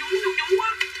mà nhú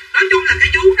á. Nói chung là cái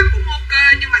vú nó cũng ok,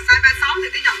 nhưng mà size 36 thì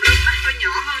cái dòng lưng nó hơi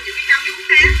nhỏ hơn những cái áo vú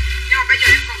khác. Nhưng mà bây giờ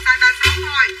em còn size 36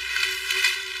 thôi.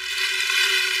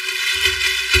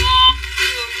 Một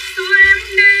đường xưa em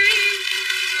đi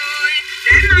rồi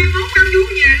để mai mốt áo vú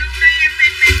về luôn đi em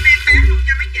bán luôn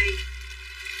cho mấy chị.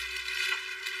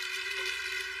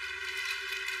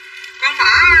 Con bỏ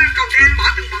cầu thang bỏ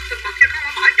từng bậc chứ không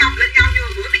có bỏ chồng lên nhau như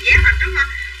bữa mày dép hồi trước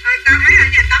không? Tao thấy ở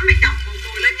nhà tắm mày chồng một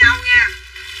mùi lên nhau nha.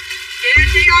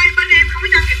 Chị ơi bên em không có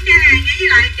cho kiểm tra hàng nha, với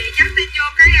lại chị nhắn tin vô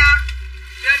cái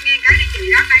lên nghiêng cái địa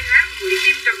chỉ đó đây nữa, Nguyễn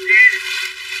Kim Trừng ra,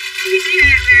 Nguyễn Thúy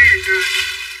An ra rồi.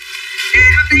 Nè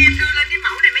hôm nay em đưa lên cái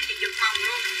mẫu này mấy chị giật mồng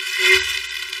luôn. Nè,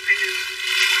 đây nè.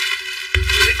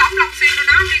 Gửi bóng lông xuyên cho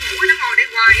nó đi ngủ nó ngồi đây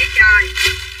hoài vậy trời.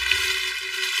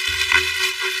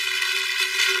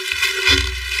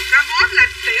 Robot là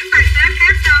tuyển tài xế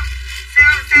khác sao?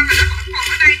 Sao mà nó vẫn còn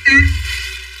ở đây ta?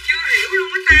 Chưa hiểu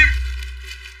luôn á ta.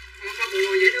 Con bộ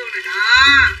đồ dễ thương này đó.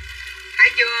 Thấy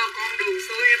chưa? Con đường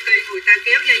xưa em đi người ta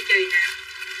kéo dây chì nè.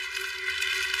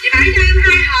 Chị Bảy cho em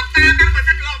 2 hộp ta băng và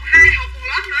xanh lộn 2 hộp quần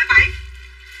lót nữa Bảy.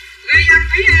 Ghi anh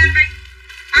Thúy An đi.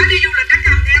 Đi du lịch đã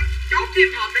cầm theo. Chốt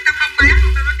thêm hộp để tao không bán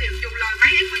luôn. Tao nói tiền dùng lời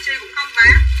mấy FPC cũng không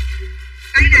bán.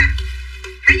 Đây nè.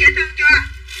 Thấy dễ thương chưa?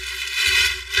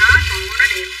 Đó, bộ nó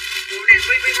đẹp. Bộ này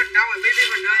VV Huỳnh đâu rồi VV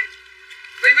Huỳnh ơi.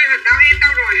 VV Huỳnh đâu em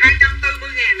đâu rồi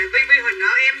 240.000 này. VV Huỳnh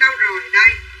ở em đâu rồi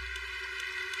đây.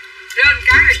 Rên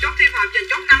cái rồi chốt thêm hộp. Giờ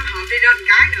chốt 5 hộp đi rên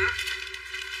cái nữa.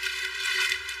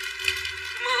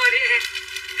 Mơ đi em.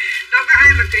 Đâu có ai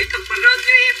mà kỹ thuật mà rên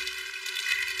như em.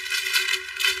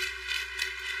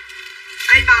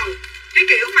 Đây bầu. Chứ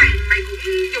Cái kiểu mày cũng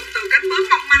dùng từ cánh bướm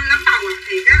mong manh lắm bầu à,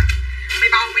 thiệt á. Mày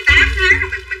bầu 18 tháng rồi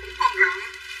mày cũng còn rộng.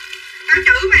 Tao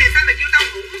chửi mày sao mày kêu tao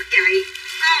ngủ mất dậy,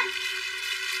 không?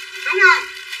 Đúng không?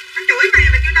 Tao chửi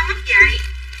mày kêu tao mất dậy.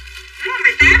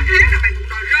 Mày 8 tháng rồi mày cũng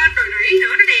đòi rên đòi rỉ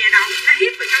nữa, nó đè đầu, nó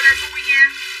hiếp rồi tao ra tôi nha.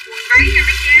 Quần váy nha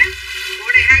mấy giá.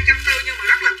 Bộ này 240 nhưng mà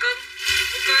rất là cưng.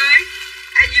 Ok.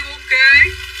 Are you ok?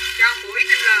 Cho mũi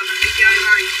trên lờ mà đi chơi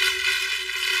thôi.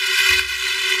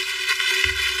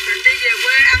 Định đi về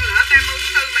quê ăn lỡ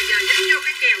 34 mà giờ dính vô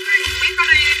cái kèo này, không biết có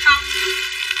đi hay không.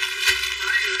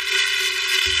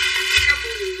 Sao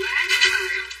buồn quá nhưng mà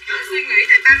tôi suy nghĩ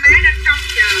tại ba má đang trông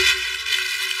chờ.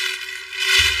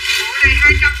 Bộ này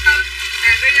 240.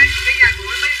 Nè bây giờ bộ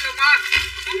bên luôn á.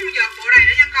 Xuống không giọt bộ này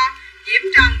nữa nha con. Diễm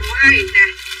Trần bộ 2 nè.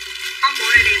 Không bộ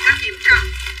này đẹp lắm Diễm Trần.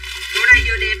 Bộ này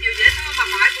vừa đẹp vừa dễ thương mà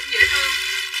mỏi cũng dễ thương.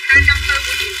 240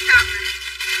 của Diễm Trần nè.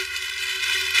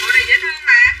 Bộ này dễ thương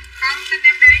mà. Con xin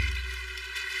em đi.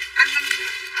 Anh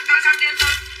Tư xong đi anh Tư.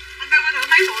 Anh Tư có thử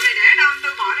mấy bộ này để đâu, anh Tư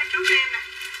bỏ ra trước cho em nè.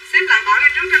 Xếp lại bỏ ra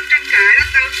trước trên kệ đó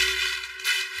anh Tư.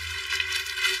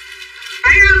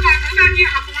 Bảy ơi còn thử bao nhiêu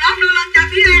hộp quần lót đưa lên cho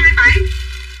phía em đi Bảy.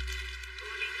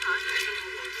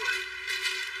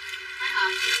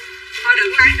 Thôi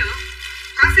đừng lấy nữa.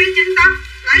 Có xí 9 tấc.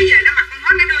 Lấy về nó mặc không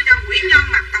hết, nó đưa cho quỷ nhân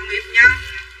mặc đồng nghiệp nhân.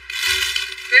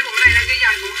 Cái bộ này là cái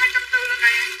dài bộ 240 lên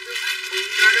đây.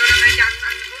 Rồi đưa lên đây cho anh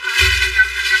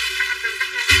Tư cắt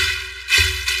lên.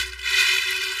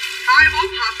 Thôi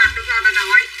 4 hộp mặc được rồi bà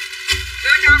nội.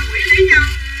 Đưa cho quỷ lý nhân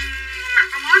mặc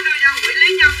không hết, đưa cho quỷ lý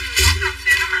nhân 4 lông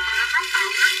xíu nó mặc nó khóc tàu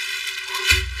đó.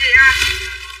 Gì à?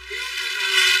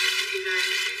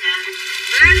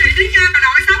 Lên Thị Thúy Nga bà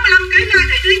nội 65kg lên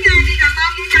Thị Thúy Nga đi Cà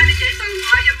Mau đi cha đi chỉ số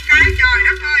gọi giùm cái trời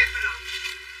đất ơi.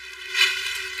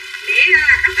 Để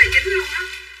là khách tài chính luôn á.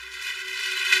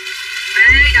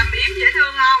 Ê đầm yếm dễ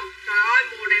thương không? Trời ơi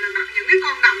mùa này là mặc những cái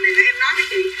con đầm này là em nói với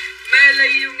chị mê ly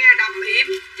luôn nha, đầm yếm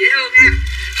dễ thương ha.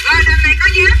 Rồi đầm này có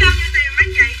giá bao nhiêu tiền mấy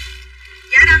chị?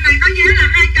 Dạ đầm này có giá là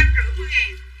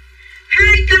 250.000.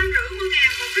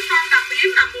 250.000 một cái con đầm yếm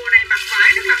mà mùa này mặc vải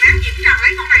rất là mát. Diễm Trần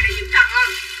lấy con này là Diễm Trần ơi.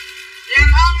 Làm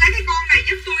ơn lấy cái con này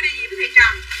giúp tôi đi Diễm Thị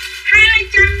Trần.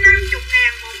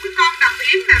 250.000 một cái con đầm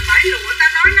yếm mà vải lụa ta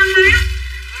nói nó mát.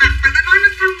 Mặt mà ta nói nó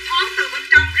thông thoáng từ bên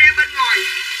trong ra bên ngoài.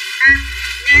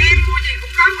 Nhà em mua gì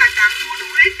cũng có quà tặng, mua đu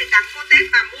rít thì tặng cô Tết,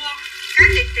 và mua cái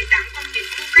thịt thì tặng con vịt,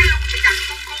 mua cái lu thì tặng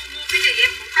con cu, mua cái gì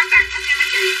em cũng có tặng hết nha mấy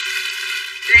chị.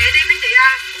 Lẹ đi mấy chị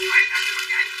ơi.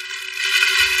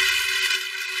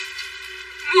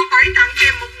 Mua 7 tặng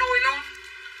kèm một nùi luôn.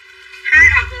 2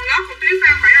 hộp quần lót của Tuyết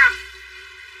Phan phải không?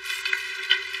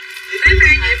 Tuyết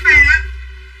Phan Diễm Phan á.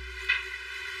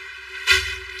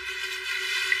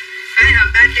 2 hộp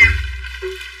 300.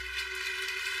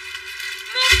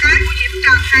 Một cái của Diễm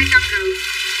Trần 250.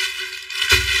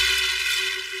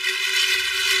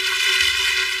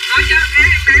 Nói cho thế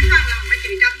em bán phân lần mấy chị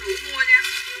tranh thủ mua nha.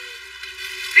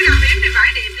 Cái đầm yếm này vải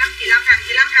đẹp lắm chị Lâm Hằng.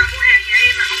 Chị Lâm Hằng mua hàng nhà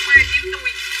em mà không ai kiếm tôi.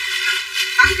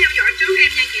 Bấm theo dõi trước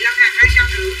em nha chị Lâm Hằng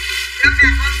 250. Lâm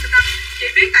Hằng hơn tâm. Chị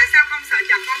biết tại sao không sợ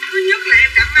chập không? Thứ nhất là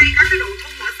em đã may có cái độ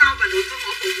thun ở sau và độ thun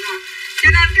ở bụng rồi. Cho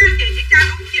nên các anh chị chỉ tra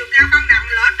đúng chiều cao cân nặng,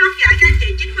 lỡ trót dài các anh chị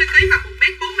 90kg và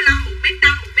 1m45, 1m5,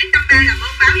 1m53 làm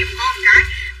ơn báo giùm con một cái.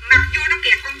 Mặc vô nó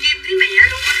kẹt con chim thấy mẹ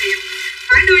luôn á Hiệp.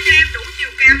 Phải đưa cho em đủ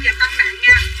chiều cao và cân nặng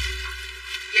nha.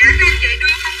 Dạ các anh chị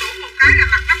đưa không đủ một cái là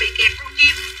mặt nó bị kẹt con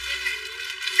chim.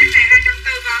 Cái này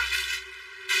 240 con.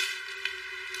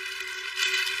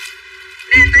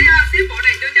 Nè thấy ship bộ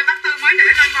này đưa cho bác Tư mới để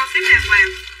lên con ship đàng hoàng.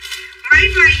 Máy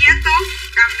may giá tốt,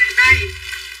 cầm này đây.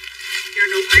 Giờ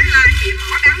đủ mấy like chị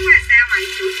mỏ đắng quá sao mày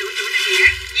chửi nó dễ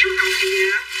chiếu hậu này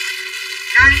vậy.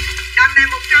 Đây, đầm này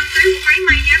 100kg của máy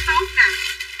may giá tốt nè.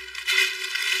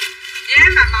 Giá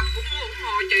mà mập cũng mua ủng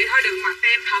hộ chị thôi, đừng mặc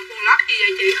em hộp quần lót gì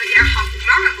vậy chị. Dạ hộp quần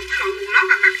lót là một cái loại quần lót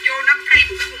mà mặc vô nó thay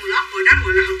một cái quần lót rồi đó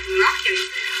gọi là hộp quần lót chị.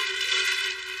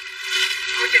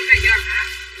 Cô chụp này chưa hả?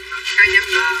 Nhập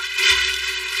rồi.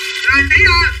 Rồi tí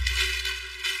thôi.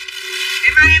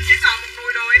 Ngày mai em sẽ chọn một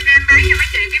nùi đồ em đem bán cho mấy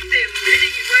chị kiếm tiền để đi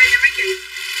về quê nha mấy chị.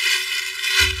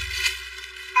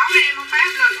 Tối nay em không bán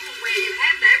lời có một bì gì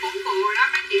hết để 4 bộ rồi đó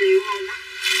mấy chị liệu hồn á.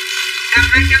 Đầm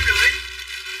 250.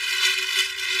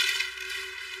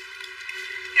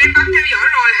 Em bấm theo dõi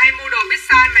rồi hay mua đồ biết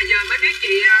size mà giờ mới biết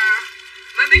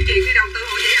chị khi đầu tư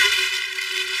hộ vậy hả?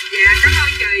 Dạ cảm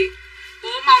ơn chị.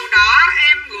 Bộ màu đỏ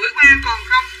em gửi qua còn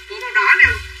không? Bộ màu đỏ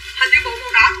này hình như bộ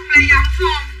màu đỏ không lây dông phải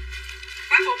không?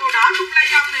 Với bộ màu đỏ không lây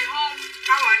dông này không?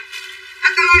 Đâu rồi?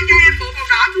 Anh Tư ơi cho em bộ màu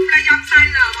đỏ không lây dông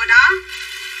size L rồi đó.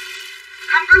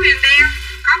 Không có viền đen,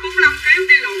 có 45kg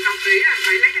đi lộn đồng tỷ là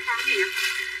phải lấy cho con gì vậy?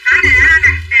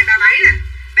 Nè bà Bảy nè,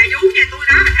 bà vú nhà tôi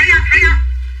đó, thấy không?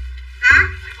 Đó.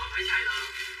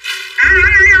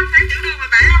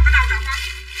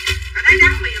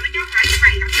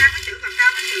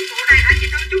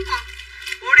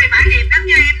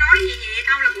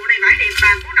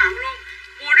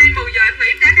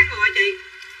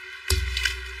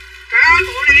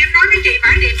 chị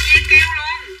phải đẹp che keo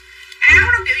luôn.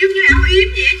 Áo nó kiểu giống như áo yếm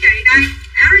vậy á chị. Đây,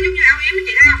 áo nó giống như áo yếm á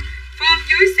chị thấy không? Phơm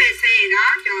dưới xè xè đó.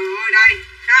 Trời ơi đây,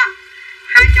 thấy không?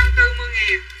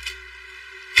 240.000.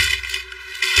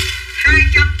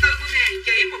 240.000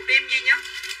 chỉ một đêm duy nhất.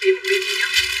 Chỉ một đêm duy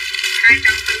nhất.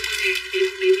 240.000 chỉ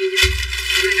một đêm duy nhất.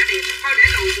 Bộ này nó đẹp. Thôi để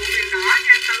lộ bộ viền đỏ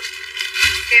nha anh Tư.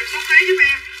 Kèm số ký giúp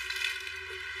em.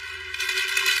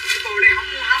 Cái bộ này không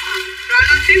mua không à. Rồi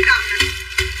lên tiếp đầm nè.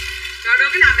 Rồi đưa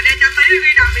cái đầm này đây cho tí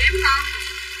ghi đầm yếm con.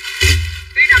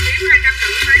 Ghi đầm yếm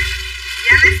 250 tí.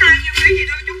 Dạ lấy size nhiêu ký chị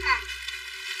Thương Chúc không?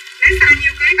 Lấy size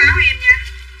nhiêu ký báo em nha.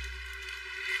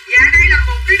 Dạ đây là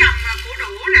một cái đầm cổ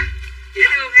đũa nè. Dễ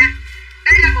thương ha.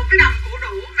 Đây là một cái đầm cổ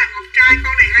đũa mà ngọc trai,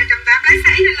 con này 280. Lấy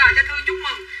sảy lên lời cho Thương chúc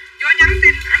mừng. Vô nhắn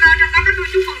tin anh ơi, trong đó có Thương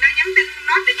chúc mừng đang nhắn tin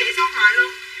nói địa chỉ số điện thoại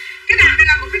luôn. Cái đầm này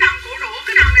là một cái đầm cổ đũa.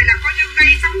 Cái đầm này là coi như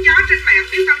gây sóng gió trên mạng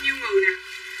biết bao nhiêu người nè.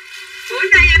 Bữa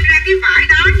nay em ra cái vải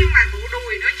đó nhưng mà bộ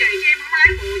đùi nữa chị, chứ em không lấy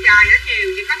bộ dài đó nhiều,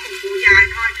 chỉ có một bộ dài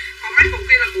thôi. Còn mấy bộ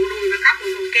kia là bộ đùi và có bộ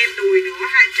màu kem đùi nữa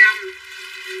 200.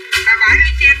 Và vải y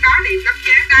chang đó đẹp lắm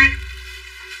chế. Đây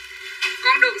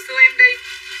con đường xưa em đi,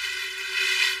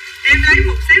 em lấy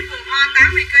một set quần hoa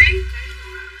 80kg.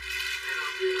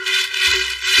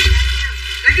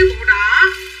 Lấy cái bộ đỏ,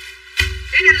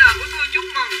 cái L của tôi chúc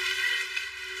mừng.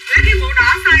 Lấy cái bộ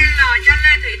đỏ size L cho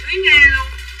Lê Thị Thúy Nga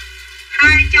luôn.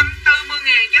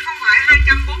 240.000 chứ không phải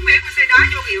 240 của xe đó.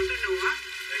 Vô hiệu tôi nữa.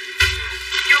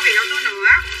 Vô hiệu tôi nữa.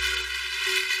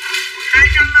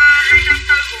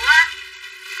 240 của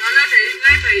rồi Lê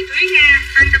Thị Thúy Nga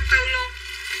 240 luôn.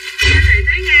 Lê Thị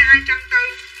Thúy Nga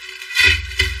 240.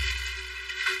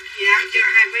 Dạ chờ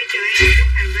Hà Vi, chờ em chút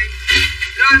Hà Vi.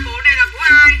 Rồi bộ này là của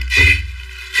ai?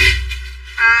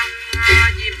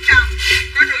 Diễm Trần.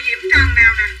 Có thử Diễm Trần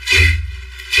nào nè.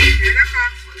 Để đó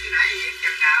con.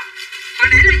 Hồi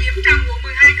nãy là Diễm Trần quận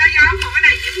 12 có dấu, còn cái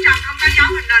này Diễm Trần không có dấu,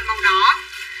 hình nền màu đỏ.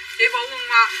 Chị bộ quần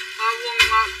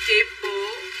chị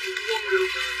bộ quần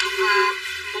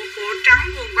một bộ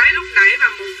trắng quần váy lúc nãy và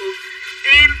một bộ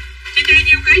em chị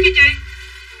nhiêu ký chị?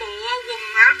 Bộ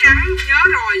quần áo trắng nhớ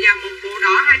rồi và một bộ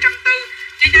đỏ 240.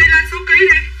 Chị lên số ký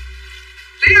đi.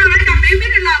 Tí ơi lấy cầm điểm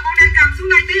biết là con đang cầm xuống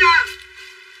đây tí ơi.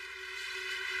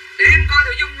 Để em coi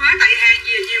thử Dung Huế tại hàng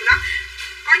gì nhiều lắm.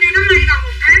 Coi như năm nay gần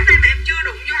một tháng đây mà em chưa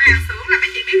đụng vô hàng xưởng là mấy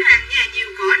chị biết hàng nhà nhiều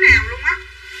cỡ nào luôn á.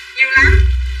 Nhiều lắm.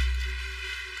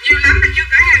 Nhiều lắm mà chưa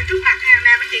kể hàng trước mặt hàng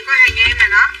nào mấy chị coi hàng em nè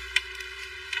đó.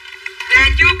 Là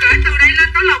chưa kể từ đây lên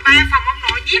tới lầu 3 phòng ông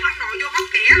nội nhét ông nội vô góc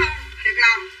kẻ luôn. Thiệt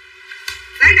lòng.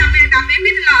 Lấy đầm yếm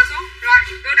biết L xuống. Rồi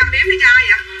đưa đầm yếm đi cho ai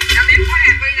vậy? Đầm yếm của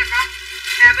Hà Vi nè con.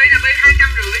 Hà Vi là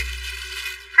 250.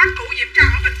 Khách cũ Diễm Trần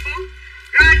ở Bình Phước.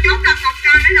 Rồi chốt đầm ngọc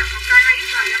trai, lấy đầm ngọc trai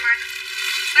 2XL cho Mai.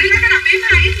 Tí lấy cái đầm yếm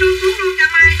 2X luôn xuống luôn cho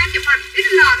Mai. Nó chụp hình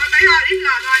XL thôi, tí ơi XL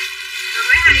thôi. Rồi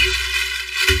với 2X.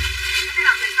 Cái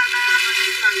đầm này sao ta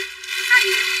XL vậy? Hay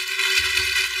vậy.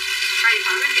 Hay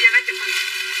mở lên kia nó chụp hình.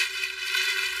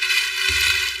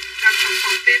 Đầm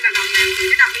phòng tiên là đầm nào thì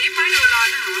cái đầm yếm mới đưa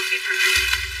lên nó hả Kim Hạ.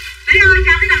 Tí ơi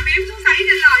cho cái đầm yếm xuống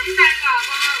size L với size L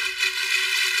con ơi.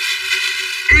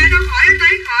 Ê nó khỏi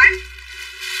tí khỏi.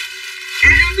 Ê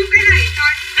đưa xuống cái này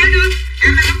thôi. Ê đưa.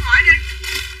 Em mày không hỏi đi.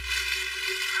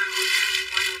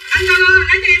 Anh Tư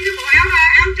lấy cho em cái bộ áo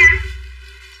trắng.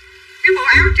 Cái bộ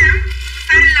áo trắng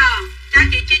size L cho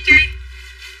chị Chi.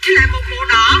 Với lại một bộ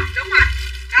đỏ, đúng rồi.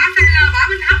 Đó size L bỏ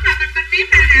bên hông là bên miếng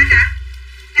đây nè nè.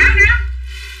 Đó.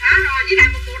 Đó rồi với lại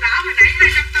một bộ đỏ hồi nãy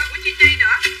 240 của Chi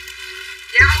nữa.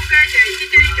 Dạ ok chị Chi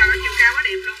trời ơi chiều cao quá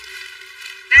đẹp luôn.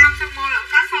 Đây không xong môi là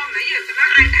không có son nãy giờ tụi nó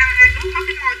ai nuốt hết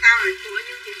cái môi tao rồi. Ủa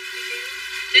như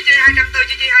Chi 240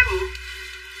 Chi 2 bộ.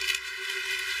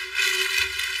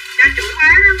 Cho chuỗi quá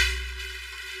đó.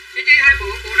 Chi 2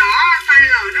 bộ đỏ size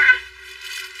L đó.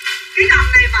 Cái đầm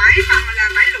này vải bằng là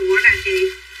vải lụa nè chị.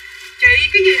 Chị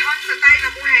cái gì hơn stay là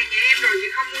mua hàng nhà em rồi, chị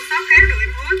không mua shop khác được,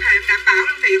 em hứa thề em đảm bảo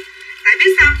luôn thiệt. Tại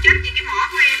biết sao chết gì cái mỏ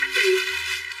của em á chị.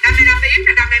 Đầm này đầm yếm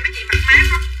nè, đầm này mấy chị mặc mát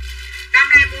không? Đầm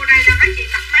này mùa này là mấy chị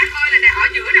mặc mát ơi là nè, ở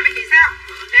giữa nè mấy chị sao?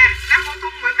 Nè, nó phổ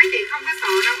thông mà mấy chị không có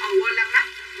sợ đâu, ơi lần đó.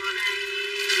 Bữa nay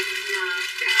là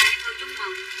cho ai thôi chúc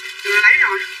mừng. Rồi lấy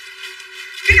rồi.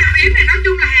 Cái đầm yếm này nói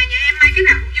chung là hàng nhà em may cái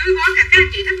nào cũng dưới gói cả, các anh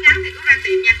chị thích ngắn thì cứ ra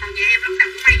tiệm nha, còn nhà em lúc nào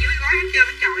cũng may dưới gói hết trơn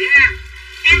hết trọi ha.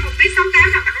 Em 1m68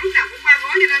 là mặc lúc nào cũng qua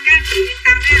gói cho nên các anh chị yên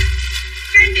tâm nha.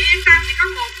 Các anh chị yên tâm thì có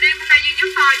một đêm hôm nay duy nhất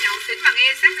thôi, nhậu xỉn mà nghe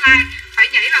xếp like phải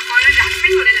nhảy vào coi nó rảnh,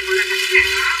 mấy người đây là gọi là rảnh nè,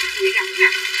 đó, người rảnh nè,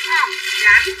 đúng không?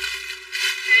 Rảnh.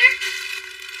 Thiệt.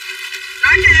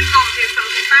 Nói cho em còn thiệt sự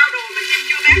một bao đồ mà em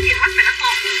chưa bán gì hết mà nó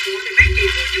còn một bộ thì mấy chị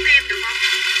mua giúp em được không?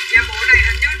 Và bộ này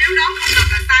hình như nếu đó không được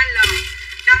là size L.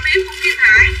 Đầm yếm của Kim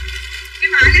Hải.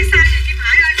 Kim Hải lấy size gì Kim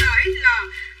Hải ơi, L XL.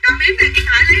 Đầm yếm này Kim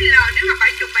Hải lấy L, nếu mà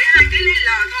 70 72 kg lấy L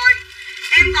thôi.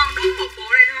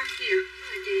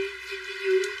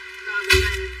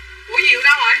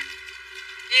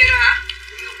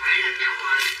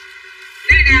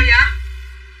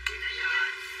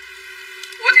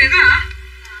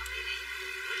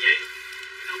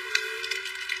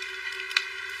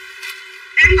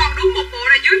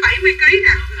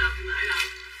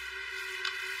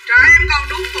 em còn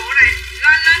đúng bộ này.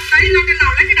 Lên lên cái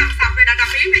lầu lấy cái đầm sọc này là đầm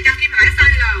yếm này cho Kim Hải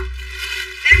size L.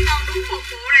 Em còn đúng một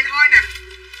bộ này thôi nè.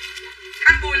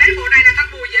 Thanh Bùi lấy bộ này là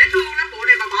Thanh Bùi dễ thương lắm. Bộ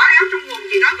này mà bỏ áo trong quần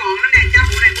thì nó gọn lắm nè. Cho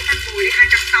bộ này của Thanh Bùi đi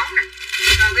 260 nè.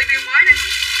 Rồi review mới đi.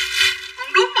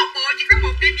 Còn đúng một bộ chỉ có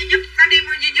một đêm duy nhất. Nó đêm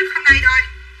duy nhất hôm nay thôi.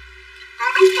 Còn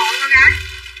đúng bộ thôi gái.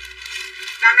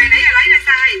 Đầm này nãy giờ lấy ra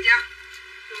size gì chưa?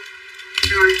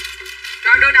 Rồi.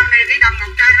 Rồi đưa đầm này đi đầm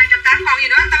ngọc trai 280. Còn gì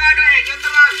nữa Tâm ơi, đưa hàng cho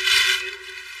Tâm ơi.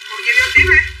 Còn gì vô tiếp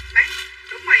hả? Đấy,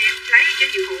 đúng rồi em, lấy cho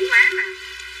chị cũ quá mà.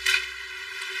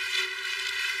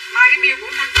 Mai cái bill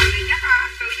của Thanh Bùi này chắc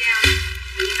anh Tư giao.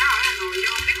 Vì nó ở Hà Nội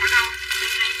vô, biết ở đâu.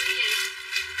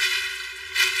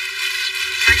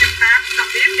 280, đầm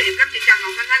yếm đẹp lắm chị Trần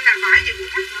Ngọc Thanh Thanh là vải gì cũng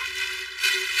thích nữa.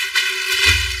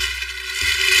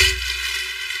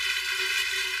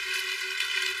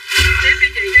 Tiếp cho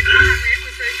chị cái đó 2 em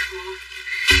xơi khổ.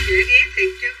 Dễ ghét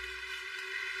thiệt chứ.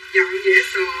 Giọng dễ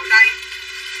sờ đây.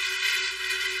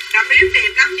 Đầm yếm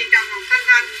đẹp lắm chị Trần Ngọc Thanh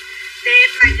Thanh. Đẹp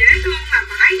mà dễ thương mà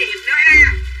vải đẹp nữa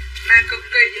ha. Mà cực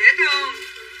kỳ dễ thương.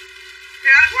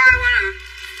 Cái đó qua rồi.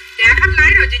 Dạ khách lấy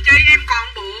rồi chị Chi, em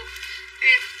còn bộ.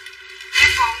 Em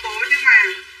còn bộ nhưng mà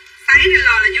size L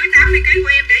là dưới 80kg của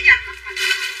em để dành mặt mình.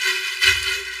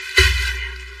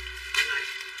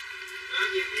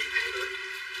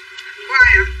 Của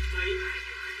ai ạ?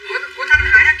 Của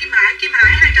Thanh Hải hay Kim Hải? Kim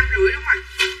Hải 250 đúng rồi.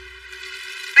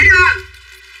 Thấy không?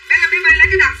 Bé là biết lấy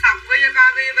cái đầm sọc ghi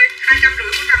 250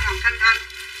 của Trần Ngọc Thanh Thanh.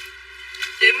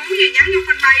 Chị muốn gì nhắn vô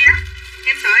fanpage á.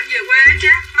 Em sợ em về quê á chứ.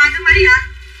 Mai thứ mấy vậy?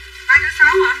 Mai thứ 6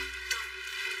 hả?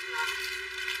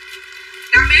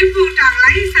 Đầm yếm Phương Trần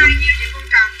lấy size nhiêu chị Phương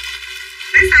Trần?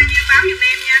 Lấy size nhiêu báo giùm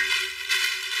em nha.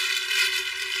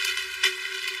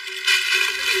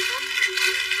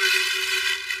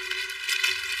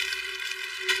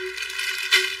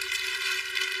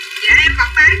 Dạ em vẫn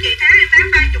bán chị, tháng em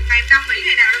bán 30 ngày, em đâu nghỉ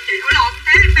ngày nào đâu chị. Ủa lộn,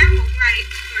 tháng em bán 1 ngày,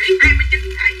 nghỉ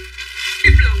 29 ngày.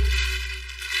 Em lộn.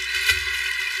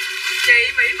 Chị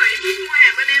Mỹ muốn mua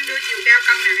hàng bên em đưa chiều cao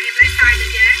cân nặng em lấy size cho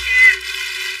giá nha.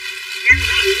 Nha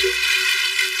Mỹ.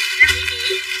 Nha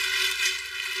Mỹ.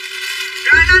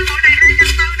 Rồi lên bộ này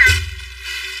 240 nè.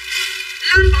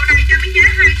 Lên bộ này cho mấy giá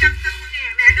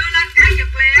 240.000 nè, đưa lên cái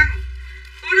giật liền.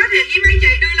 Tôi nói thiệt với mấy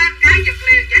chị, đưa lên cái giật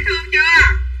liền, dễ thương chưa?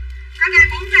 Có đây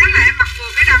 4 tháng là em mặc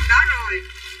vừa cái đầm đó rồi.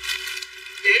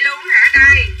 Vậy luôn hả?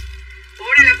 Đây. Bộ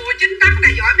này là bộ 9 tấc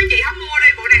này, giỏi mấy chị không mua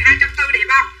đây, bộ này 240 đẹp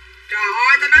không? Trời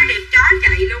ơi, tôi nói đẹp chó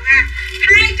chạy luôn ha.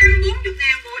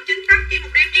 240.000 bộ 9 tấc, chỉ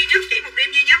một đêm duy nhất, chỉ một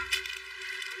đêm duy nhất.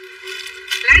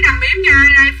 Lấy đầm yếm cho ai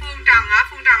đây? Phương Trần hả?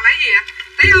 Phương Trần lấy gì ạ?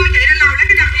 Thấy ơi, chị đã lâu lấy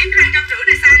cái đầm yếm 250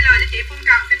 này size L cho chị Phương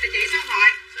Trần, xin địa chỉ số điện thoại.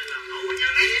 Đỗ Quỳnh Như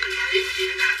lấy đầm yếm gì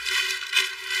nữa nè.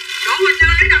 Đỗ Quỳnh Như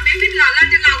lấy đầm yếm XL, lên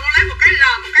trên lầu con lấy một cái L,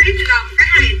 một cái XL, một cái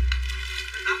hay.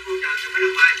 Tóc Phương Trần cho mấy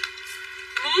đồng bay.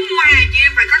 Muốn mua hàng chi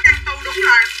phải có căn tu, đúng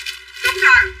rồi. Đúng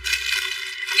rồi.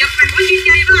 Giật này của Chi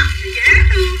Chi phải không? Thì dễ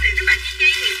thương thì các bạn Chi Chi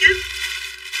thiệt chứ.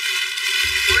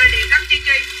 Bộ này đẹp lắm Chi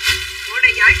Chi. Bộ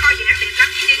này giải co giãn đẹp lắm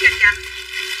Chi Chi chành chành.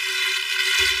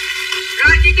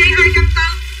 Rồi Chi Chi 240.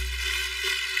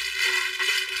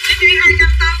 Chi Chi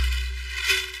 240.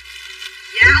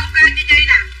 Dạ ok Chi Chi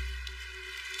nè.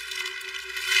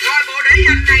 Rồi bộ để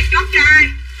dành này chốt cho ai?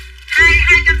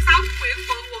 260 Nguyễn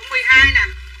Phượng quận 12 nè.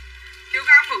 Chưa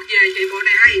có áo ngực về chị, bộ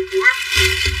này hay của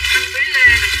anh Quý Lê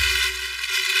nè.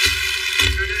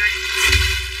 Rồi đưa đây.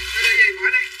 Đưa về bỏ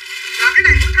đây. Rồi cái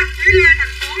này của Thanh Thúy Lê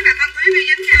thành phố nè, Thanh Thúy Vi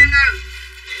Dính An ơi.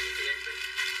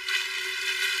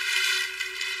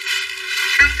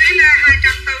 Thanh Thúy Lê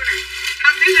 240 nè.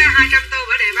 Thanh Thúy Lê 240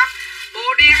 bữa đẹp không?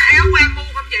 Bộ đen áo qua mu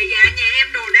không chị? Dạ nhà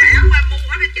em đồ đen áo qua mu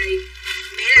hết đó chị.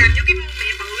 Mẹ làm cho cái mu mẹ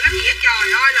bự lắm vậy,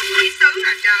 trời ơi là quỷ sứ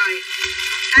à trời.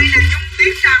 Đây là Nhung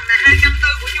Tuyết Trần nè,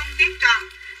 240 của Nhung Tuyết Trần.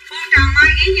 Phương Trần mai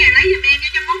ghé nhà lấy giùm em nha,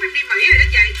 cho mốt em đi Mỹ rồi đó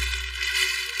chị.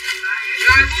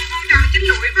 Rồi Phương Trần chính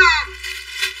lụi phải không?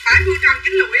 Phải Phương Trần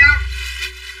chính lụi không?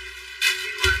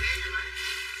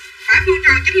 Phải Phương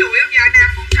Trần chính lụi không? Dạ nè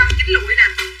Phương Trần chính lụi nè.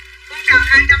 Phương Trần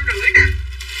 250 nè.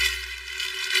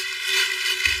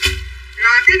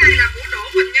 Rồi cái này là của Đỗ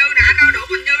Quỳnh Như nè. Anh ơi Đỗ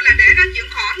Quỳnh Như là để nó chuyển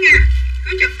khoản nha.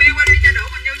 Cứ chụp bill qua đây cho Đỗ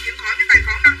Quỳnh Như chuyển khoản cái tài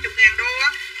khoản 50.000 đô á.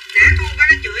 Để thu cái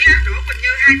nó chửi á. Đỗ Quỳnh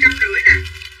Như 250 nè.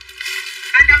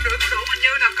 250 của Đỗ Quỳnh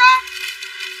Như nè con.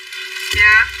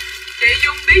 Dạ. Chị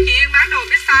Dung biết chị Yên bán đồ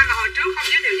biết sai mà hồi trước không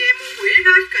giới thiệu cho em mua quỷ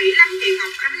nó kỹ lắm chị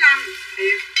Ngọc Khánh Lâm.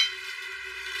 Thiệt.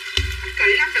 Kỹ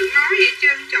lắm đừng nói gì hết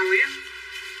trơn trời á.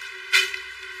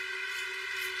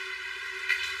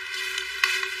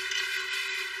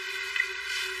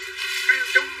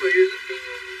 Đúng vị lắm.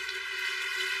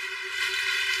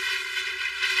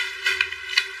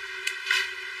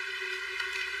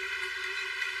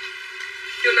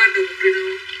 Chưa lên được một rin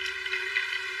luôn.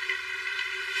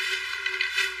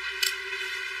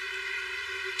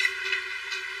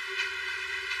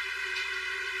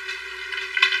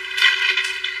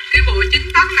 Cái bộ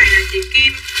 9 tấc này là chị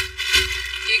Kim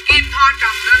Tho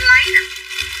Trần nên lấy nè,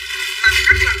 mặt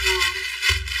rất là gọn.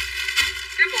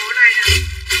 Cái bộ này nè,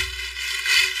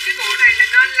 cái bộ này là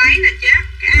nên lấy nè chứ.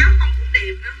 Cái áo không cũng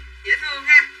đẹp nữa, dễ thương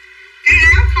ha. Cái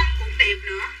áo không cũng đẹp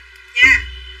nữa nha.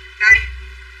 Đây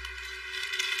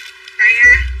đây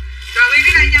ha. Rồi biết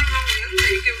cái đây nhân không? Nguyễn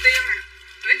Thị Kiều Tiên nè,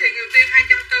 Nguyễn Thị Kiều Tiên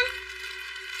 240,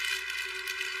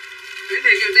 Nguyễn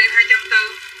Thị Kiều Tiên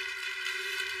 240.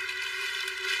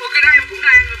 Ủa cái đó em cũng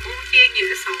đang bon chen gì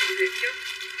để sầu thiệt chứ.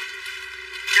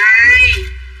 Đây.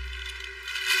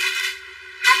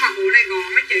 Không mà bộ này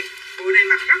gọn mấy chị. Bộ này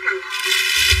mặc rất là gọn.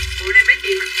 Bộ này mấy chị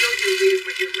mặc vô vừa viền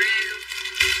mà vừa mê luôn.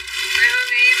 Mê hơn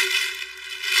em.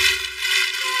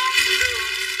 Con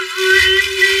đường xưa em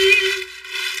đi,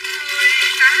 người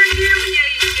ta kéo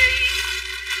dây dây,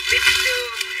 biết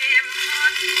đường em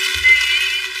hết đi.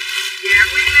 Dạ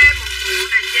Nguyên Lê một bộ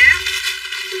này chứ.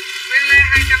 Nguyên Lê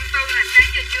 240 này sáng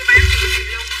giờ chưa bán được gì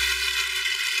luôn.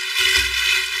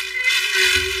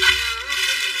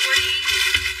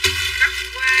 Cắt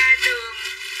qua đường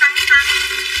tăng tăng,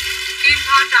 Kim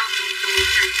Tho Trần một bộ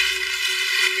này.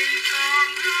 Chỉ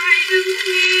còn hai đứng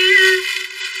nghe.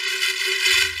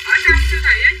 Ở trong siêu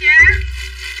thị á giá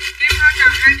Kim Tho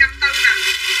Trần 240 nè.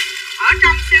 Ở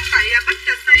trong siêu thị Bích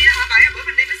Trà Si á hả bạn? Bữa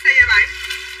mình đi Bích Si hả bạn?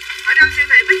 Ở trong siêu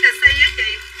thị Bích Trà Si á chị.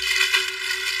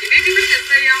 Chị biết cái Bích Trà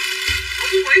Si không? Ủa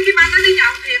Phú Quỷ Kim Anh nó đi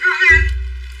nhậu thiệt hả anh?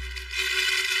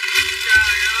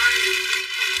 Trời ơi.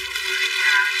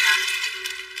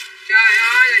 Trời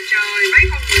ơi là trời. Mấy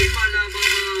con quỷ MLBB.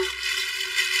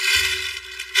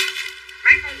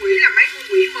 Mấy con quỷ là mấy con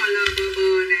quỷ MLBB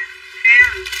nè.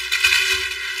 Ha.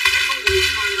 Mấy con quỷ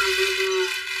MLBB.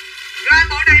 Rồi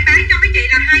bộ này bán cho mấy chị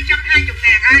là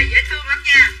 220.000. Ê dễ thương lắm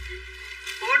nha.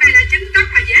 Bộ này là 9 tấc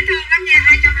mà dễ thương lắm nha.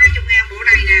 220.000 bộ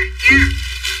này nè nha.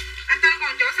 Anh Tư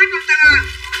còn chỗ sắp không Tư ơi?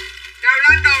 Rồi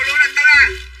lên đồ luôn anh Tư ơi.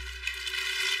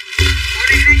 Bộ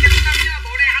này 240 nhưng mà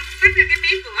bộ này anh xách ra cái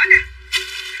mía cửa nè.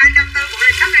 240 bộ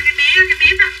này xách ra cái mía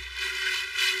á.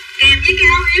 Kèm với cái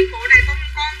áo yếm bộ này con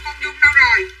Dung đâu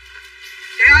rồi?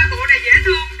 Trời ơi bộ này dễ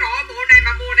thương. Trời ơi bộ này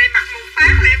mà mùa này mặc một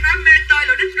phát là em nói mê tơi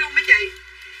lỗ đít luôn mấy chị.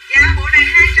 Dạ bộ này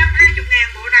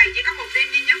 220.000 bộ này chỉ có một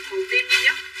đêm duy nhất, một đêm duy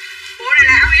nhất. Bộ này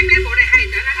là áo yếm lấy bộ này hay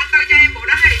trở lên. Anh Tư cho em bộ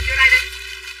đó hay vô đây đi.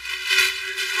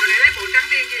 Hồi nãy lấy bộ trắng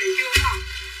đen như vậy chưa đúng không?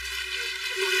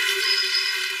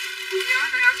 Bộ nhớ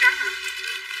nó áo trắng hả?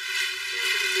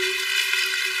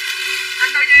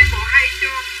 Anh Tư cho em bộ hay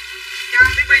chưa? Cho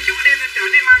baby chút đêm lên trở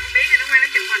nên mang con bé cho nó quay nó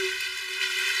chụp hình.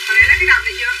 Hồi nãy lấy cái đầm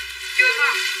này chưa? Chưa phải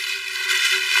không?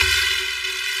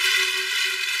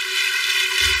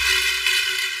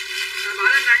 Rồi bỏ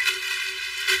lên đây.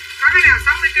 Có cái nào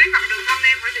 60kg mặc được không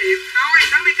em hỏi thiệt? Thôi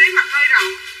 60kg mặc hơi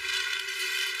rộng.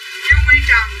 Dung My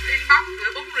Trần inbox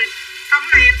gửi 4 ring. Xong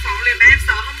này em soạn liền mà em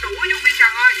sợ không đủ Dung My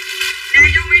Trần ơi. Nè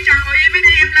Dung My Trần ngồi im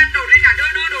đi em lên đồ ring là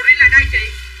đưa đồ ring là đây chị.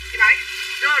 Chị Bảy.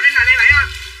 Đưa đồ ring là đây Bảy ơi.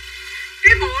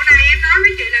 Cái bộ này em nói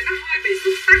với chị là nó hơi bị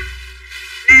xuất sắc.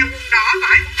 Nè quần đỏ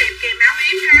vải cũng kèm kèm áo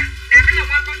yếm ha. Nè cái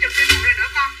lồng ơi con chụp cái bộ này nữa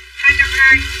con.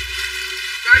 220.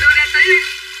 Rồi đưa ra tí đi.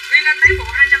 Ghi lên mấy bộ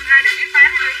 220 để biết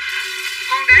bán đi.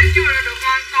 Còn để chưa được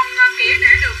còn kỹ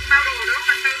để được bao đồ nữa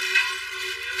anh Tư.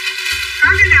 Có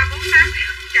cái nào 48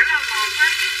 trả lời một á.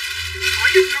 Hỏi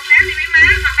dùng con bán đi mấy má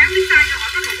mà bán biết sai cho họ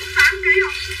có đồ 48kg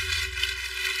không?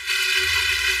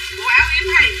 Bộ áo yếm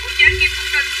hay của chế Kim Phúc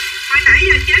Tinh. Hồi nãy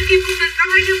giờ chế Kim Phúc Tinh có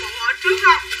thấy cái bộ ở trước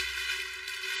không?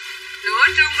 Nữa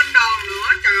Trương Minh Đòn nữa.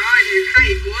 Trời ơi thì hay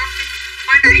của.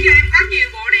 Hồi nãy giờ em có nhiều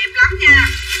bộ đẹp lắm nha.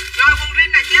 Rồi quần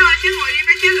rin này chế ơi chế ngồi im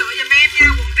nó chế lựa giùm em nha.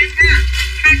 Quần rin ha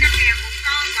 200.000 một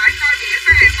con vải co dẻ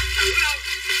có hàng mặt tử luôn.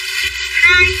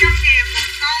 200.000 một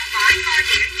con vải co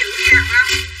dẻ dữ dằn lắm.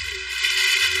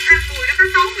 Anh Bùi nó có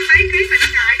 60 mấy ký mà nó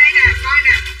ngại đây nè. Coi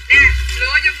nè. Nè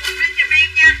lựa giùm quần rin giùm em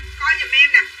nha. Coi giùm em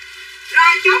nè.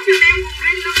 Rồi chốt giùm em quần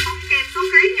rin lưng thun kèm số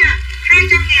ký nha.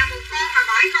 200.000 một con mà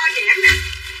vải co dẻ nè.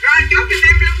 Rồi chốt giùm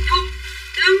em lưng thun.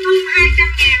 Lưng thun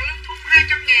 200.000. Lưng thun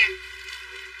 200.000.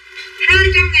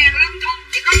 200.000 lưng thun.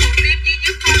 Chỉ có một đêm duy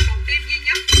nhất thôi. Một đêm duy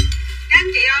nhất. Các anh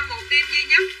chị ơi một đêm duy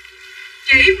nhất.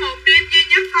 Chỉ một đêm duy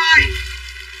nhất thôi.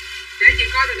 Để chị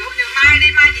coi được đủ như mai đi.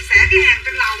 Mai chị xả cái hàng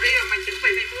trên lầu đi. Rồi mình chuẩn bị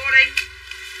mình mua đi.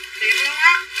 Thiệt luôn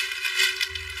á.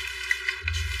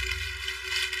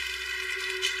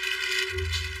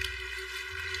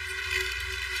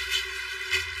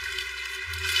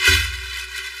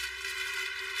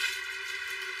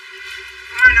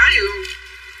 Không ai nói gì luôn.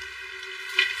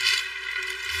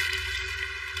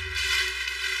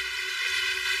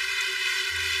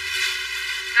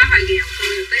 phải ghẹo tôi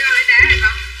rồi, tí lấy đá hay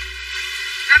không?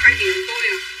 Nó phải ghẹo tôi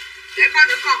rồi. Để coi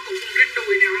thử còn cục vùng rinh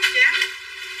đùi nào không nhé.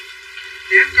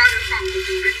 Để em coi thử còn cục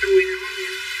vùng rinh đùi nào không nhé.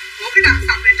 Ủa cái đằng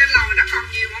sọc này trên lầu nó còn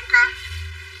nhiều không con?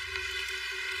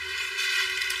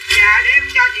 Dạ để em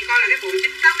cho chị coi là cái bộ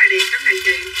chính tóc này đẹp lắm này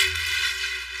chị.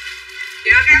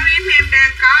 Giờ cái áo yếm em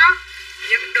đang có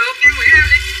vẫn được nha Nguyễn An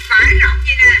Linh, vải rộng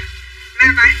vậy nè. Mà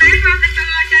vải bán lắm, anh ta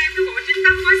cho em cái bộ chính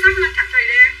tóc mới sắm lên thật thầy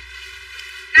đen.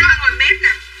 Nó ở ngoài mép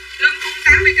nè, lưng thun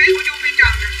 80kg của Du Vi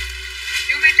Trần nè.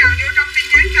 Du Vi Trần vô trong tin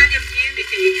nhắn cho giùm Duyên địa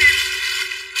chỉ nha.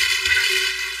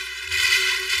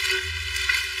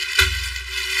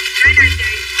 Đây nè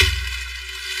chị.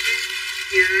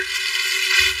 Dạ.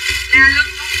 Nè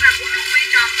lưng thun nè của Du Vi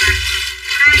Trần nè,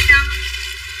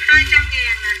 200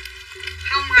 ngàn nè.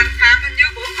 Hồng Hạnh Phạm hình như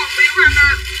bữa còn biếu anh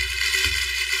ơi.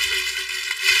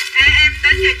 Em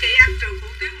đến nhà chị ăn trường hủ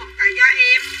tiếu mực tại do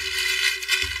em.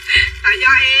 Tại do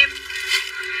em.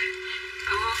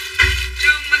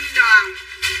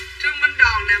 Trương Minh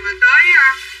Đoàn nè mà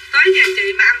tới nhà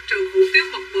chị mà ăn trường hủ tiếu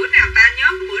mực bữa nào ta nhớ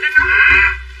bữa đó nó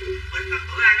mình bằng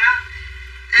tuổi anh đó.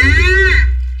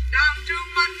 Đoàn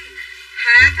Trương Minh,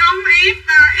 hệ thống F2,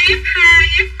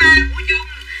 F3 của Dung,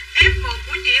 F1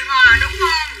 của chị Hòa đúng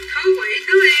không? Thứ quỷ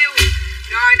thứ yêu.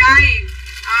 Rồi đây,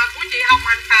 của chị Hồng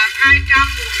Hạnh Phạm 200,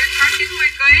 một Vinh có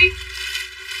 90kg.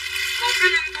 Một cái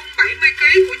lưng thun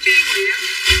 70kg của Chi Nguyễn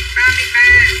 33.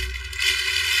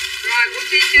 Rồi của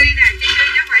Chi nè, Chi chứ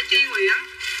không phải Chi Nguyễn.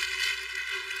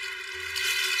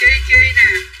 Chi nè,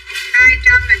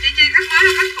 200 nè, Chi khách mới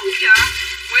là khách cũ vậy?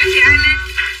 Nguyễn Thị Ai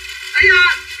Linh, thấy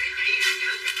không?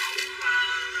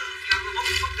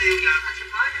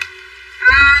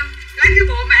 Lấy cái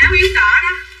bộ mà áo yếm đỏ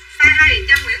đó, size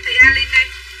 200 Nguyễn Thị Ai Linh đi.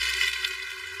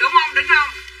 Đúng không, đúng không?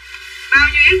 Bao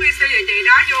nhiêu SVC vậy chị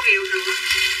đó, vô ghẹo nữa.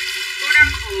 Tôi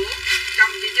đang khổ,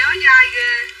 chồng chị nhớ dai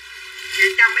ghê. Dạ,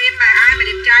 chồng em mà ai mà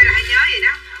đẹp trai là hay nhớ vậy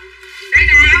đó. Đây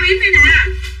nè, áo yếm đây nè.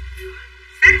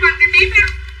 Sát quanh cái miếng đó.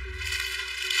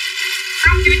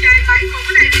 Xong chưa chị, phải cùng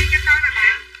cái này đi cho con nè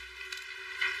bạn.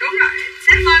 Đúng rồi,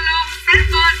 sát bên luôn, sát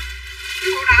bên. Cái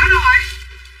bộ đỏ đâu rồi?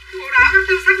 Cái bộ đỏ bác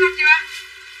Tư sắp lên chưa?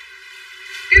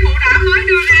 Cái bộ đỏ mới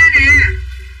đưa ra nè.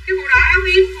 Cái bộ đỏ áo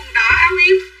yếm, quần đỏ áo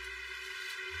yếm.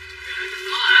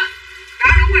 Đó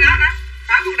đúng rồi đó, đó.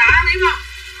 Đó quần đỏ áo yếm không?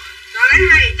 Rồi lấy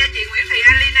hai cho chị Nguyễn Thị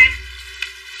An Linh đây.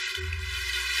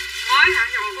 Mới hả?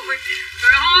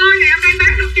 Trời ơi, ngày hôm nay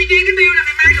bán được chi cái bill là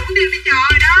ngày mai đủ tiền đi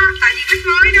trời đó. Tại vì khách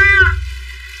mới đó.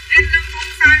 Trên lưng thun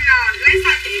size L, lấy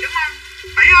size chị đúng không?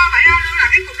 7 ô luôn là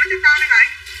cái cục đó cho con đi vậy.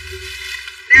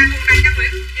 Nè quần này cho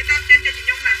Nguyễn, cho chị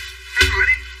Nhung nè. Tao hỏi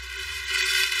đi.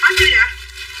 Hết chưa vậy?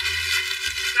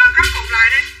 Rồi cắt cột lại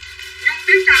đi. Nhung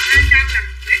Tuyết Trần 200 nè.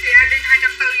 Nguyễn Thị Ai Linh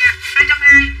 240 nha.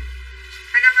 220.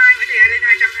 220 Nguyễn Thị Ai Linh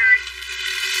 220.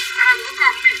 Bữa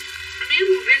còn miếng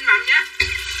quần riêng mà không nhớ.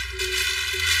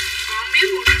 Còn miếng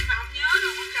quần riêng mà không nhớ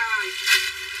luôn á trời.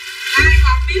 Đây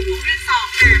còn miếng quần riêng sọt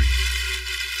nè.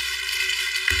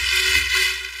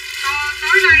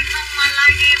 Tối nay không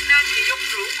live game nên chị Dung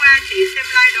rủ qua chị xem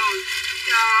live đồ.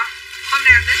 Hôm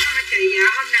nào đến thăm anh chị, dạ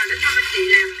hôm nào đến thăm anh chị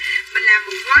mình làm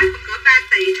một gói khoảng cỡ 3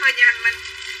 tỷ thôi nha anh Minh.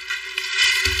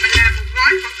 Mình làm một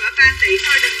gói khoảng cỡ 3 tỷ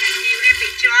thôi, đừng làm nhiều em bị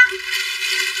choáng.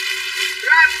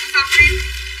 Rồi quần sọc riêng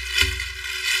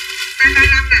size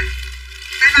 35 nè,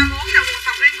 size 34 là quần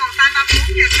sọc riêng, còn size 34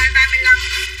 và size 35.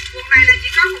 Quần này là chỉ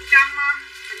có 100,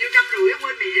 hình như 150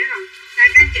 quên mẹ rồi. Đây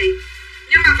các chị.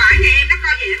 Nhưng mà vải này em nó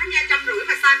co giãn lắm nha, 150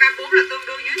 và size 34 là tương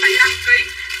đương dưới 75kg,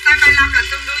 size 35 là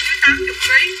tương đương dưới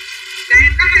 80kg. Để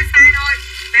em có 2 size thôi,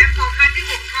 và em còn 2 cái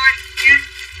quần thôi nha.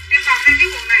 Em còn 2 cái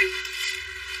quần này.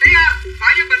 Thấy không? Bỏ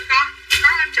vô bình con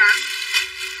lên trển.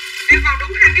 Em còn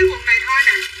đúng 2 cái quần này thôi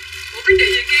nè. Ủa cái chị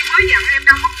gì kia mới dặn em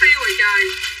đâu mất tiêu rồi trời.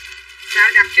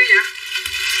 Đã đặt chưa vậy?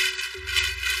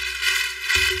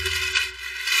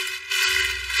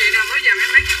 Chị nào mới dặn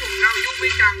em mấy cái quần đâu? Du Vi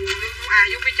Trần,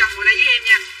 Du Vi Trần ngồi đây với em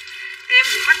nha. Em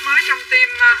cũng khách mới trong team,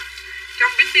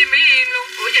 trong big team Mỹ Yên luôn.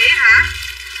 Ủa vậy hả?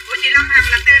 Ủa chị Lâm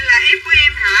Hằng là tên là F của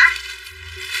em hả?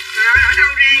 Trời ơi, ở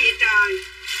đâu ra vậy trời?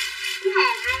 Cú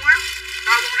hồn luôn á.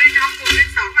 Rồi quần riêng không, quần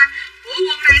riêng sọt ha. Ủa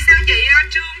quần này sao chị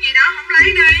Trương gì đó không lấy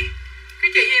đi?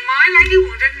 Cái chị gì mới lấy cái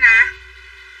quần riêng nè.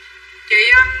 Chị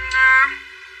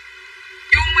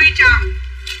Du Vi Trần.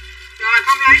 Rồi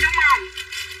không lấy đúng không?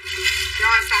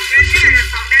 Rồi sọt riêng, cái này là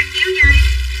sọt đang chiếu dây.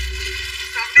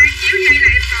 Sọt đang chiếu dây là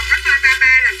em còn có size 33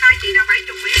 là size chị nào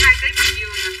 70, 72kg bằng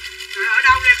giường nè. Rồi ở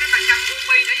đâu ra cái bàn chân Bu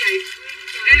Mi nữa vậy?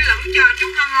 Đi lẫn chờ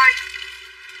chút thôi.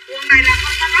 Quần này là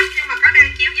không có lắc nhưng mà có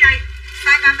đang chiếu dây.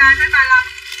 Size 33 tới 35.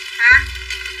 Hả?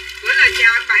 Gửi lời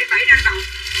chào anh 77 đang đọc.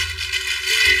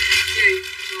 Gì?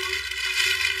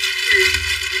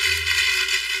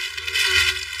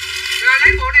 Rồi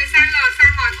lấy bộ này sang L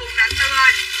sang ngoài cùng nè anh Tư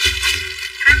ơi.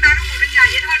 Em đang có quần đen dài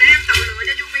vậy thôi để em tự lựa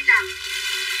cho Dung Mi Trần.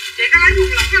 Chị có lấy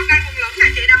quần lửng không? Đây quần lửng này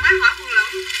chị đã mới hỏi quần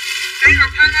lửng. Đây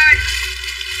Ngọc Hân ơi.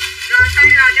 Rồi tay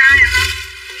L cho ai hả?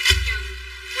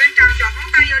 Nguyên Trần chọn ngón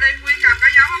tay vô đi. Nguyên Trần có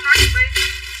dấu không nói gì đi.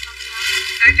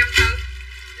 240.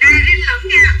 Nè rinh lửng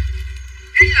nha.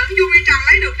 Rinh lửng Dung Mi Trần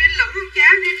lấy được rinh lửng không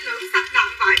cháu? Rinh lửng sắc đậm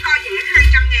vải co giãn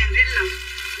 200.000 rinh lửng.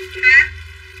 Nè.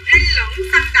 Rinh lửng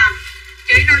xanh đậm.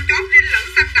 Chị nào chốt rinh lửng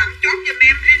xanh đậm chốt giùm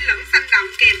em rinh lửng xanh đậm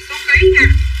kèm số ký nha.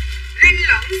 Rinh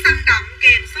lửng xanh đậm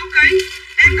kèm số ký.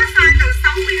 Em có size từ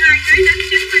 62 kg đến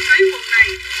 90 kg quần này.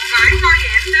 Vải co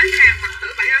giãn đến hàng mặt tử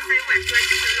 7 AC quạt quay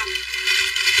cho mình luôn.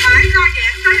 Vải co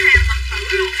giãn tới hàng mặt tử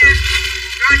luôn nha.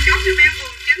 Rồi chốt giùm em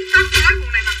quần chính tất tới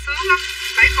quần này mặc sướng lắm.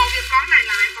 Bảy cột giùm con này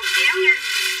lại còn chéo nha.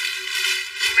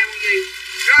 Quần này quần gì?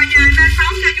 Rồi dài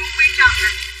 36 cho Dung Mi Trần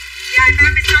nè. Dài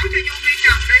 36 cho Dung Mi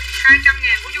Trần đi.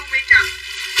 200.000 của Dung Mi Trần.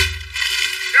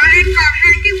 Rồi em còn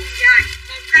hai cái quần dài.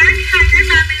 Một cái, hai cái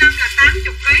 35 là 80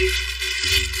 kg.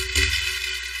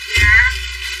 Dạ.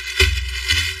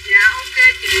 Dạ ok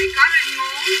chị. Có rinh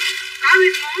ngốn. Có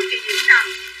rinh ngốn chị Diễm Trần.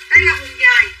 Đây là quần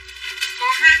dài.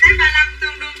 Còn hai cái 35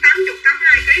 tương đương 80 tấm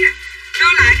 2 kg nè.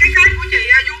 Đưa lại cái của chị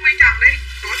Dung Mi Trần đi.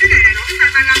 Đổi cái này đổi cái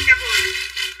size 35 cho vừa.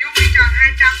 Dung Mi Trần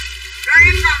 200. Rồi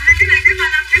em còn hai cái này cái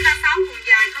 35 cái 36 quần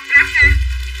dài không ráp nha.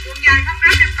 Quần dài không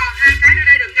ráp em còn hai cái đưa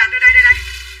đây đừng gạch đây.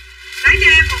 Lấy cho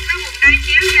em một cái quần đay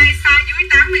chéo dây size dưới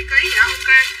 80 kg dạ ok.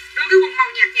 Đưa cái quần màu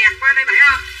nhạt nhạt qua đây bảy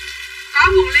không? Có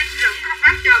quần linh rửng không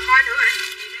ráp chờ coi nữa rồi.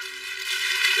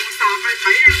 Quần sọt rồi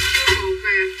bảy em chưa một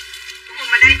về. Cái quần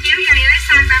mà đay chéo dây lấy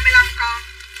size 35 con.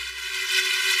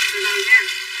 Từ từ nha.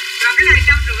 Rồi cái này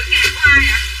 150.000 của ai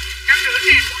ạ?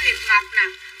 150.000 của Hiệp Ngọc nè.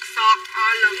 Sọt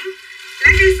lửng.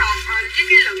 Lấy cái sọt với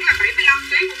cái lửng là 75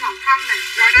 kg của Ngọc Hân nè.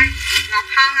 Rồi đây Ngọc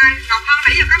Hân ơi. Ngọc Hân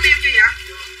nãy giờ có mail chưa vậy?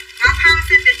 Ngọc Hân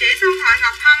xin địa chỉ số điện thoại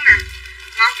Ngọc Hân nè.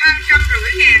 Ngọc Hân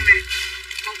 150.000 nè.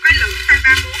 Một cái lửng size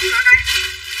 34 nữa đây.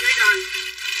 Đây rồi.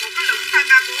 Một cái lửng size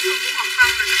 34 luôn của Ngọc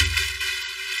Hân nè.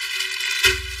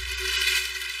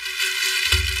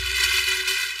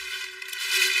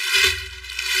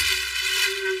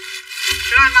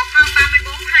 Rồi Ngọc Hân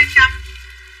 34 200.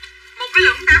 Một cái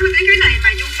lửng 80 cái này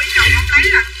mà Dung Mi Trần không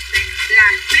lấy là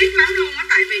tiếc lắm luôn á,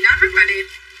 tại vì nó rất là đẹp.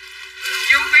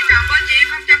 Dung Mi Trần bên chị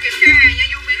không cho kiểm tra hàng nha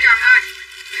Dung Mi Trần ơi.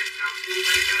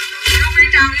 Dung Mi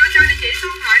Trần vô cho địa chỉ số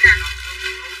điện thoại nè.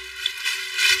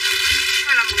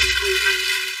 Đây là một cục nè.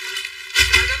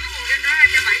 Rồi đưa cái quần trên đó ra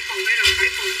cho 7 cục đây rồi 7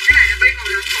 cục. Cái này là bi màu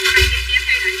lẫn cục này chép chép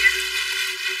đây này nha.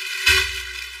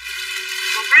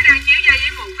 Một cái đang chéo dây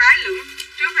với một cái lửng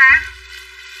trước ra.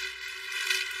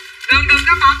 Đừng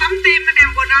có bỏ bấm tim ở đàn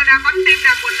quần ra bấm tim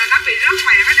đàn quần là nó bị rớt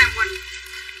mạng ở đàn quần.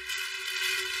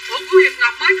 Ủa của Hiệp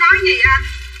Ngọc mới có gì anh?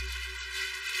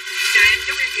 Chờ em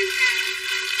chút em kiểm tra.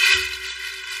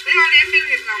 Thế thôi để em kêu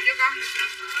Hiệp Ngọc cho con.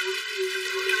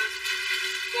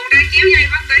 Quần đang chiếu dây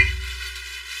con tí.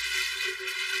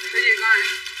 Cái gì coi?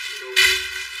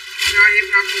 Rồi Hiệp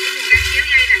Ngọc một cái quần đang chiếu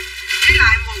dây nè. Với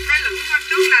lại một cái lửng bên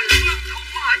trước là lửng lưng thun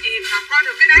của họ chị Hiệp Ngọc coi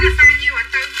được cái đó là size nhiêu anh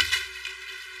Tư?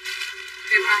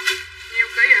 Hiệp Ngọc nhiêu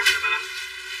ký vậy?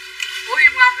 Ủa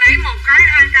Hiệp Ngọc nãy một cái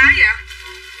hai cái vậy?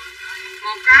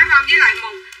 Một cái không với lại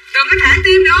một. Đừng có thả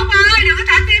tim nữa ông ơi. Đừng có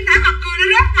thả tim thả mặt cười nó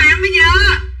rớt mạng bây giờ.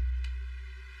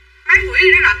 Mấy quỷ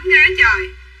nó rảnh ghê trời.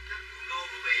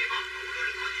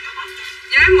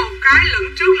 Với một cái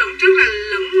lửng trước là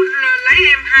lửng lấy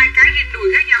em hai cái rinh đùi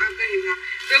khác nhau. Ok Hiệp Ngọc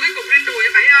đưa cái cục rinh đùi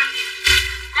phải không?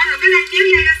 Con được cái đang chiếu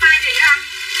dây ra size gì không?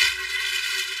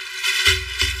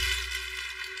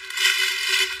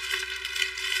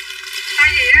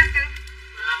 Size gì á Tư?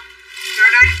 Rồi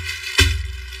đây.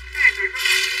 Cái này phải không?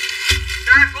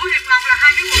 Rồi của Hiệp Ngọc là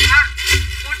hai cái quần ha.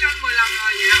 Mua trên 15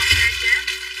 rồi dạ ok chế.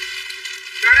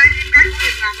 Rồi đây thêm cái của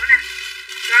Hiệp Ngọc nữa nè.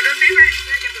 Rồi đưa tiếp đây.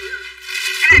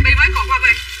 Cái này bi mới cột qua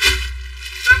bi.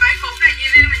 Rồi 7 cột này gì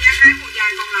riêng là nha, hai quần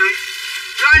dài còn lại.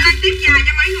 Rồi lên tiếp dài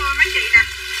cho mấy người mấy chị nè.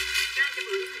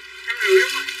 150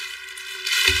 đúng rồi.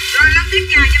 Rồi lên tiếp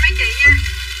dài cho mấy chị nha.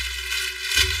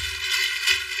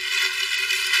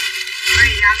 Mày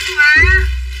rảnh quá.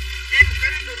 Em một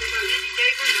cái đồ bự nha chị Chi,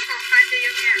 con nữa còn size Chi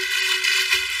không nha.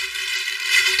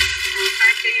 Còn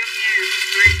size Chi không nha.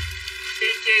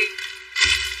 Đây, Chi.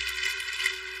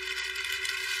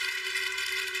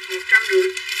 150.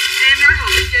 Em nói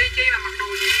hồi Chi mà mặc đồ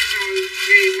vậy em rồi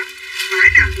ghiền lắm. Vải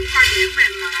nào cũng coi dẻo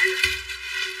mềm mại lắm.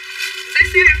 Tí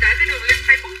xíu em để cái đường link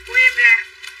Facebook của em ra.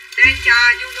 Đang cho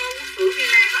Juno uống sữa Việt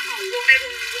Nam hết hồn. Quần này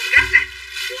quần rách nè.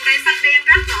 Quần này xanh đen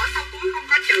rách đỏ sau túi không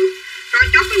có chữ. Rồi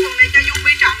chốt cái quần này cho Dung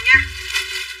Mi Trần nha.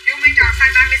 Dung Mi Trần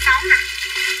size 36 nè.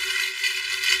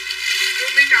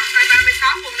 Dung Mi Trần size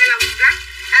 36 quần này là quần rách.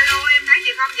 Alo em thấy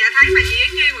chị không? Dạ thấy mà chị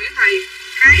Yến Nhi Nguyễn Thị.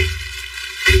 Thấy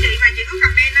chị mà chị có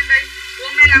comment lên đi.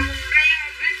 Quần này là quần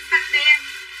ren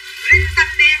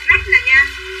xanh đen rách nè nha.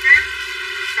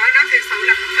 Rồi đó thực sự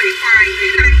là cũng bị hoài, nghĩ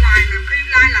lai hoài mà khi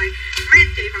lai lại mấy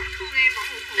anh chị vẫn thương em, vẫn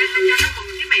ủng hộ em cho nó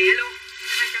mừng với mẹ luôn.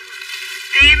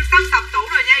 Em sắp sập tủ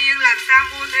rồi nha Yên, làm sao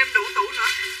mua thêm đủ tủ nữa.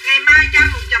 Ngày mai cho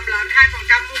một dòng lệnh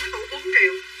 2% mua cái tủ 4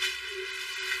 triệu.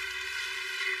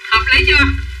 Hợp lý chưa?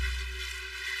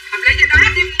 Hợp lý chưa? Đó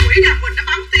đi mua quỹ Đàm Quỳnh nó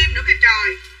bấm tim nữa kìa trời.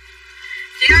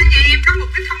 Chị ơi nhà em có một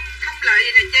cái thông lệ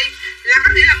gì này chi là có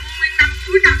nghĩa là mua nguyên năm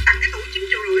cuối năm tặng cái tủ 9,5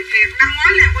 triệu. Thiệt năm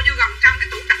ngoái làm bao nhiêu gần trăm cái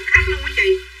tủ tặng khác luôn á chị.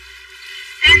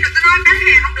 Em là tôi nói bán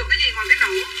hàng không được cái gì ngoài cái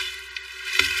nổ.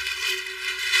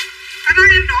 Tao nói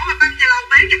em nổ mà bên nhà lầu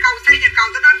bán nhà cầu xây nhà cầu,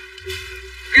 tao nói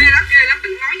ghê lắm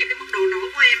đừng nói về cái mức độ nổ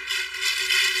của em.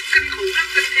 Kinh khủng lắm,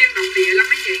 kinh thiên động địa lắm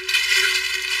mấy chị.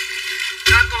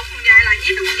 Rồi còn quần dài lại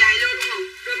nhét cái quần dài vô luôn rồi.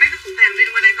 Đưa mấy cái cục hàng đi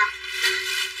qua đây con.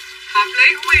 Hợp lý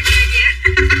của em nghe vậy.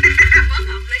 Bớt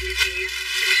hợp lý đi nè.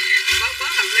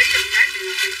 Bớt hợp lý dùm cái này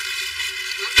lại.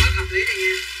 Bớt hợp lý này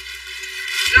nha.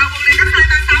 Rồi quần này có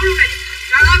 236 luôn này.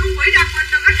 Rồi ơi con quỷ Đàm Quỳnh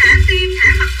đừng có thả tim, thả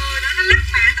mặt cười nữa, nó lắc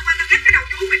mạng, tao qua tao ngắt cái đầu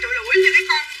chú mày trụi lũi như cái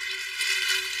con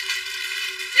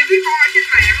ở trên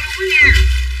mạng luôn á nha.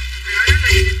 Trời ơi nó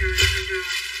liền nè trời.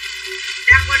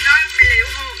 Đàm Quỳnh ơi mày liệu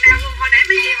hồn Đàm Quỳnh hồi nãy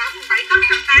mấy chị hỏi quần 7 tóc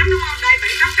 180 đúng không? Đây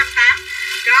 7 tóc 180.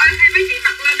 Trời ơi thấy mấy chị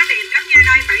mặc lên nó đẹp lắm nha,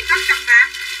 đây 7 tóc 180.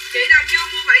 Chị nào chưa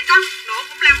mua 7 tóc nổ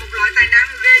cũng là một loại tài năng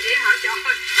ghê vậy hả trời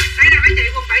ơi. Đây là mấy chị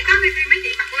quần 7 tóc đi, khi mấy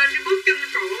chị mặc lên cái bước chân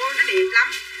trời ơi nó đẹp lắm.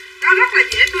 Nó rất là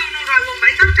dễ thương luôn. Rồi quần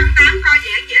 7 tóc 180 co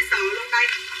giãn dễ sợ luôn đây.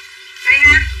 Đây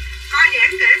ha, co giãn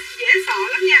dễ sợ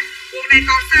lắm nha. Quần này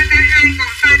còn size 32,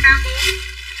 còn size 34,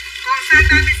 còn size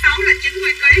 36 là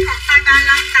 90kg, còn size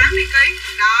 35 80kg.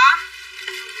 Đó.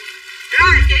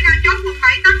 Rồi chị nào chốt quần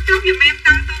 7 tóc chốt giùm em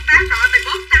tăng tương tác. Rồi mày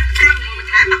bớt tăng cam rồi mày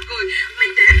thả mặt cười, mày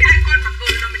để cái icon mặt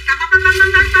cười rồi mày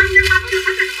bấm chưa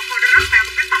thích thì một hồi nó rớt vào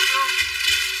một cái tập luôn.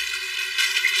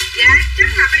 Dạ chắc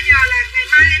là bây giờ là ngày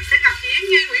mai em sẽ gặp chị Yến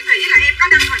Nhi Nguyễn Thị là em có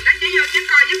đăng hình đó chứ vô chứ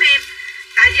coi giúp em.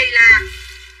 Tại vì là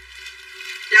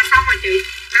xong rồi chị,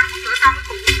 5 phút nữa xong cái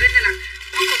cùng quần đinh này là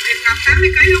cuối cùng Hiệp Ngọc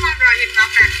 80kg đúng không? Rồi Hiệp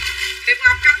Ngọc nè, Hiệp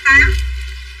Ngọc 180.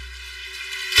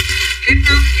 Hiệp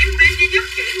Ngọc chỉ một đêm duy nhất,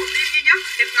 chỉ một đêm duy nhất.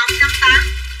 Hiệp Ngọc 180.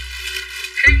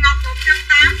 Hiệp Ngọc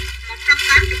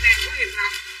 180 ngàn của Hiệp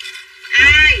Ngọc.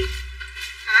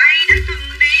 Ai đã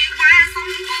từng đi qua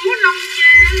sông Cú Long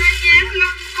Giang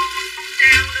Long Cô sông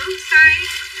trào nước say.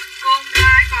 Con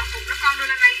lại còn cùng nó con đưa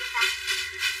lên đây con.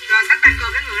 Rồi sách bàn cờ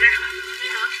cái ngựa đây.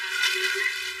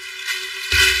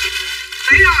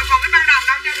 Đấy rồi còn cái ban đồng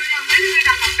đâu cho đưa lên mấy cái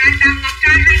đầm Ngọc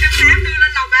Trai 280 đưa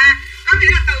lên lầu 3. Có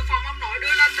nghĩa là từ phòng ông nội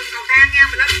đưa lên từng cầu thang nha,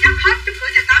 mình lên dắt hết trước cửa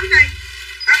nhà 8 cây.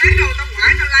 Tao thấy rồi tao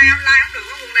quải tao like không được,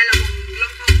 cái quần này là quần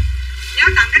lưng thun. Nhớ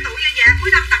tặng cái tủ da cuối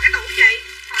năm tặng cái tủ chị.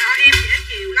 Trời ơi em dễ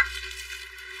chịu lắm.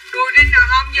 Đùi đinh nào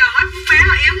không giờ hết muốn bán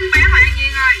rồi, em muốn bán rồi An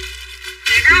Nhiên ơi.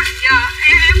 Thiệt á, giờ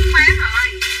em muốn bán rồi.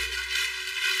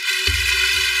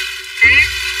 Thiệt,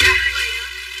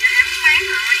 giờ em muốn bán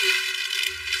rồi.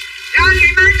 Rồi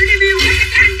ngày mai sẽ review hết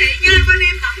các anh chị nha. Bên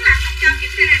em vẫn là không cho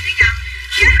kiểm tra hàng đi nhập.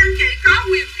 Các anh chị có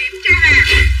quyền kiểm tra hàng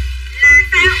là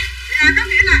sao? Là có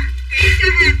nghĩa là kiểm tra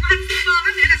hàng của anh shipper,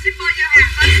 có nghĩa là shipper giao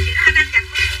hàng tới anh chị đó, anh nhận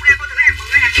con mua ra, con thử hàng bự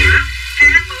hay hàng nhỏ.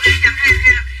 Hàng anh bự em nhận hàng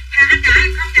anh nhỏ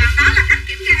em không nhận, đó là cách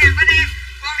kiểm tra hàng bên em.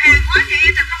 Còn hàng hóa nhà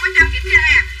em là không có cho kiểm tra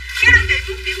hàng. Các anh chị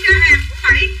muốn kiểm tra hàng của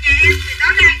Bảy nhà em thì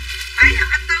tới đây, Bảy hoặc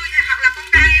anh Tư hoặc là con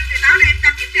trai em thì tới đây em cho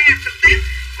kiểm tra hàng trực tiếp.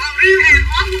 Còn riêng hàng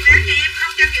hóa quần áo nhà em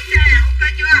không cho kiểm tra hàng, ok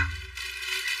chưa?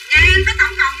 Nhà em có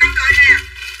tổng cộng 5 loại hàng.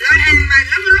 Loại hàng mà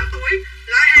lớn tuổi,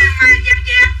 loại hàng mà già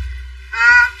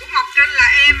của Ngọc Trinh là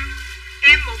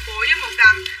em một bộ với một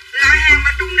đầm. Loại hàng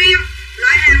mà trung niên,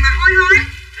 loại hàng mà hối,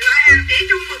 loại hàng trẻ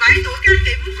trung 17 tuổi. Các anh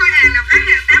chị muốn coi hàng nào khác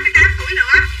hàng 88 tuổi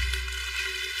nữa.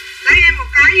 Lấy em một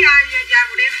cái dài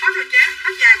màu đen hết rồi chế,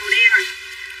 hết dài màu đen rồi.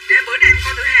 Để bữa nay em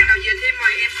coi thử hàng nào về thêm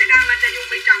rồi em sẽ đăng lên cho Dung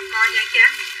Bi Trần coi nha chế.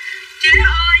 Chế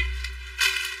ơi.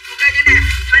 Ok vậy nè,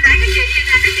 hồi nãy cái chị gì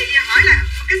nè, cái chị hỏi là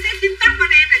cái set chính tắc bên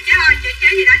em là chế ơi, chế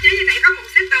gì đó, chế gì nãy có một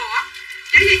set đồ á.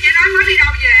 Chế gì chế nói mới đi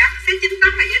đâu về á, set chính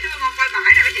tắc là dễ thương không, coi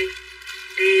bãi nè mấy chị.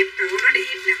 Đẹp, trời ơi, nó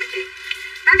đẹp nè mấy chị.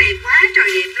 Nó đẹp quá trời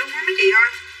đẹp luôn á mấy chị ơi.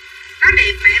 Nó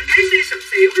đẹp mà em thấy suy sụp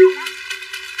xỉu luôn á.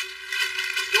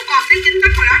 Ủa còn set chính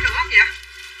tắc hồi đó nữa không vậy?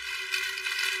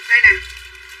 Đây nè.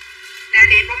 Nè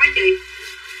đẹp không mấy chị.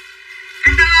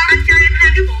 Anh Tư ơi, anh cho em hai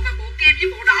cái bộ mà bộ kem với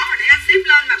bộ đỏ hồi nãy anh ship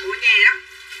lên mà bộ nhà đó.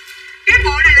 Cái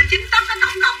bộ này là chính tóc, có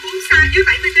tổng cộng 4 size, dưới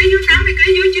 70kg, dưới 80kg,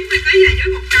 dưới 90kg và dưới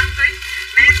 100kg.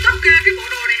 Mà em tóc kê cái bộ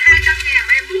đồ này 200 ngàn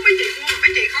mà em muốn mấy chị mua mà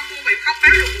mấy chị không mua mà em không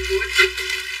bán được một bộ em tóc.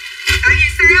 Tại vì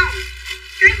sao?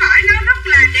 Cái vải nó rất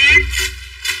là đẹp.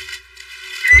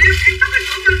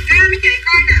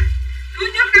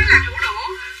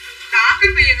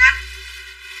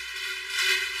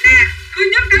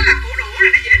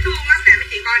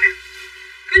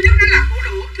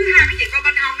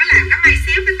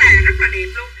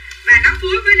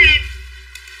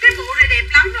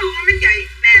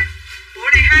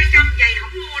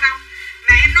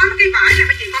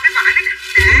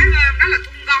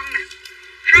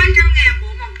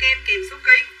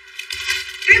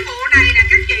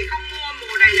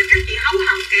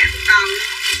 đầu.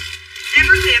 Em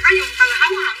nói thiệt, có dùng từ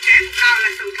hấu hận kẻ một đầu là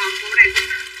sự thật. Bộ này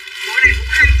cũng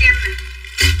 200 nè.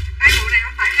 Đây, bộ này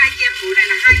không phải 200, bộ này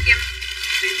là 200.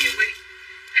 Để nhiêu vị?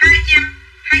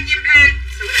 202.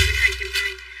 Sửa lại với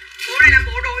 220. Bộ này là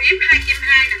bộ đồ yếm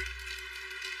 220 nè.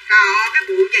 Trời ơi, cái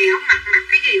bộ giày không mặc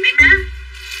cái gì mấy má.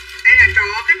 Đây là trời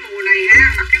ơi, cái mùa này ha,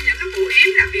 mặc những cái bộ yếm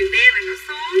là viền đen là nó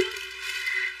xuống.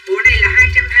 Bộ này là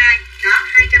 220. Đó,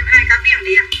 220 cả biết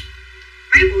đi à.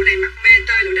 Mấy bộ này mặc mê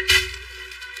tơi rồi đích.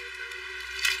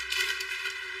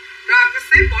 Rồi, cái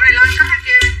xếp bộ này lên có hai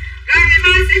kia. Rồi, ngày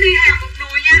mai sẽ đi hàng một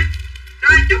nùi nha.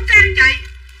 Rồi, chúc các anh chị.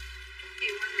 Chúc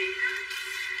nhiều anh mẹ đó.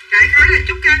 Đại khái là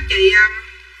chúc các anh chị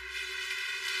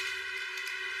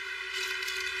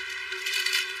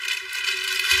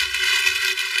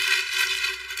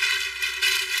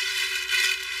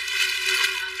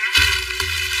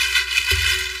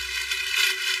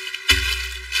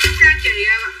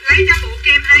lấy cho bộ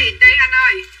kem hay đi anh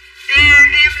ơi.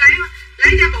 Em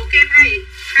lấy cho bộ kem hay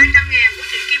 200.000 của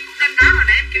chị Kim Cúc Đinh đó. Hồi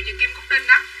nãy em kêu chị Kim Cúc Đinh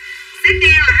đó. Set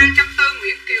đen là 240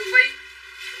 Nguyễn Kiều Vi.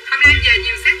 Hôm nay em về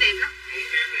nhiều set đẹp lắm.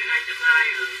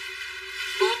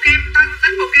 Bộ kem tôi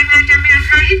tính bộ kem 200 em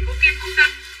 2x của Kim Cúc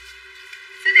Đinh.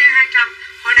 Set đen 200.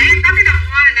 Hồi nãy em có cái đầm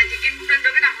hoa này nè, chị Kim Cúc Đinh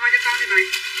đưa cái đầm hoa cho con đi vậy.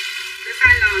 Đưa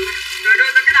size L nè. Rồi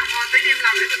đưa tới cái đầm hoa tới đêm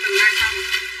lòng để từ từ like xong.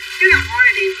 Cái đầm hoa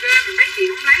này đẹp ghê mà mấy chị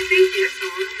không lấy tiếng dễ sợ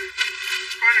luôn nè.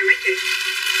 Con này mấy chị.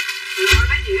 Trời ơi,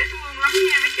 nó dễ thương lắm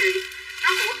nha mấy chị. Nó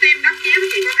cổ tim đắp chéo mấy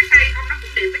chị coi cái tay không nó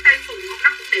cũng đẹp, cái tay phùng không nó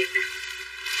cũng đẹp nè.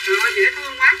 Trời ơi, dễ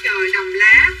thương quá trời. Đầm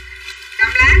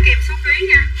lá kèm số ký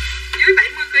nha. Dưới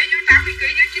 70kg, dưới 80kg,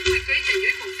 dưới 90kg và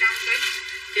dưới 100kg.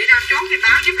 Chị nào chốt thì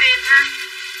báo giúp em ha.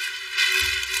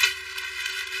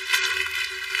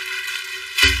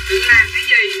 Đừng làm cái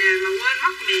gì nè mà quên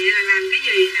mất mẹ là làm cái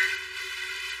gì nè.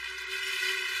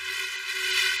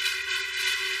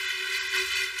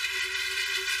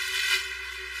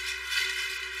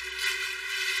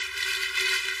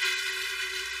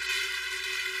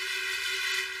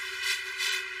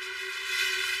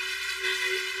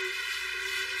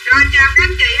 Rồi chào các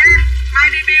anh chị ha. Mai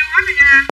review hết rồi nha.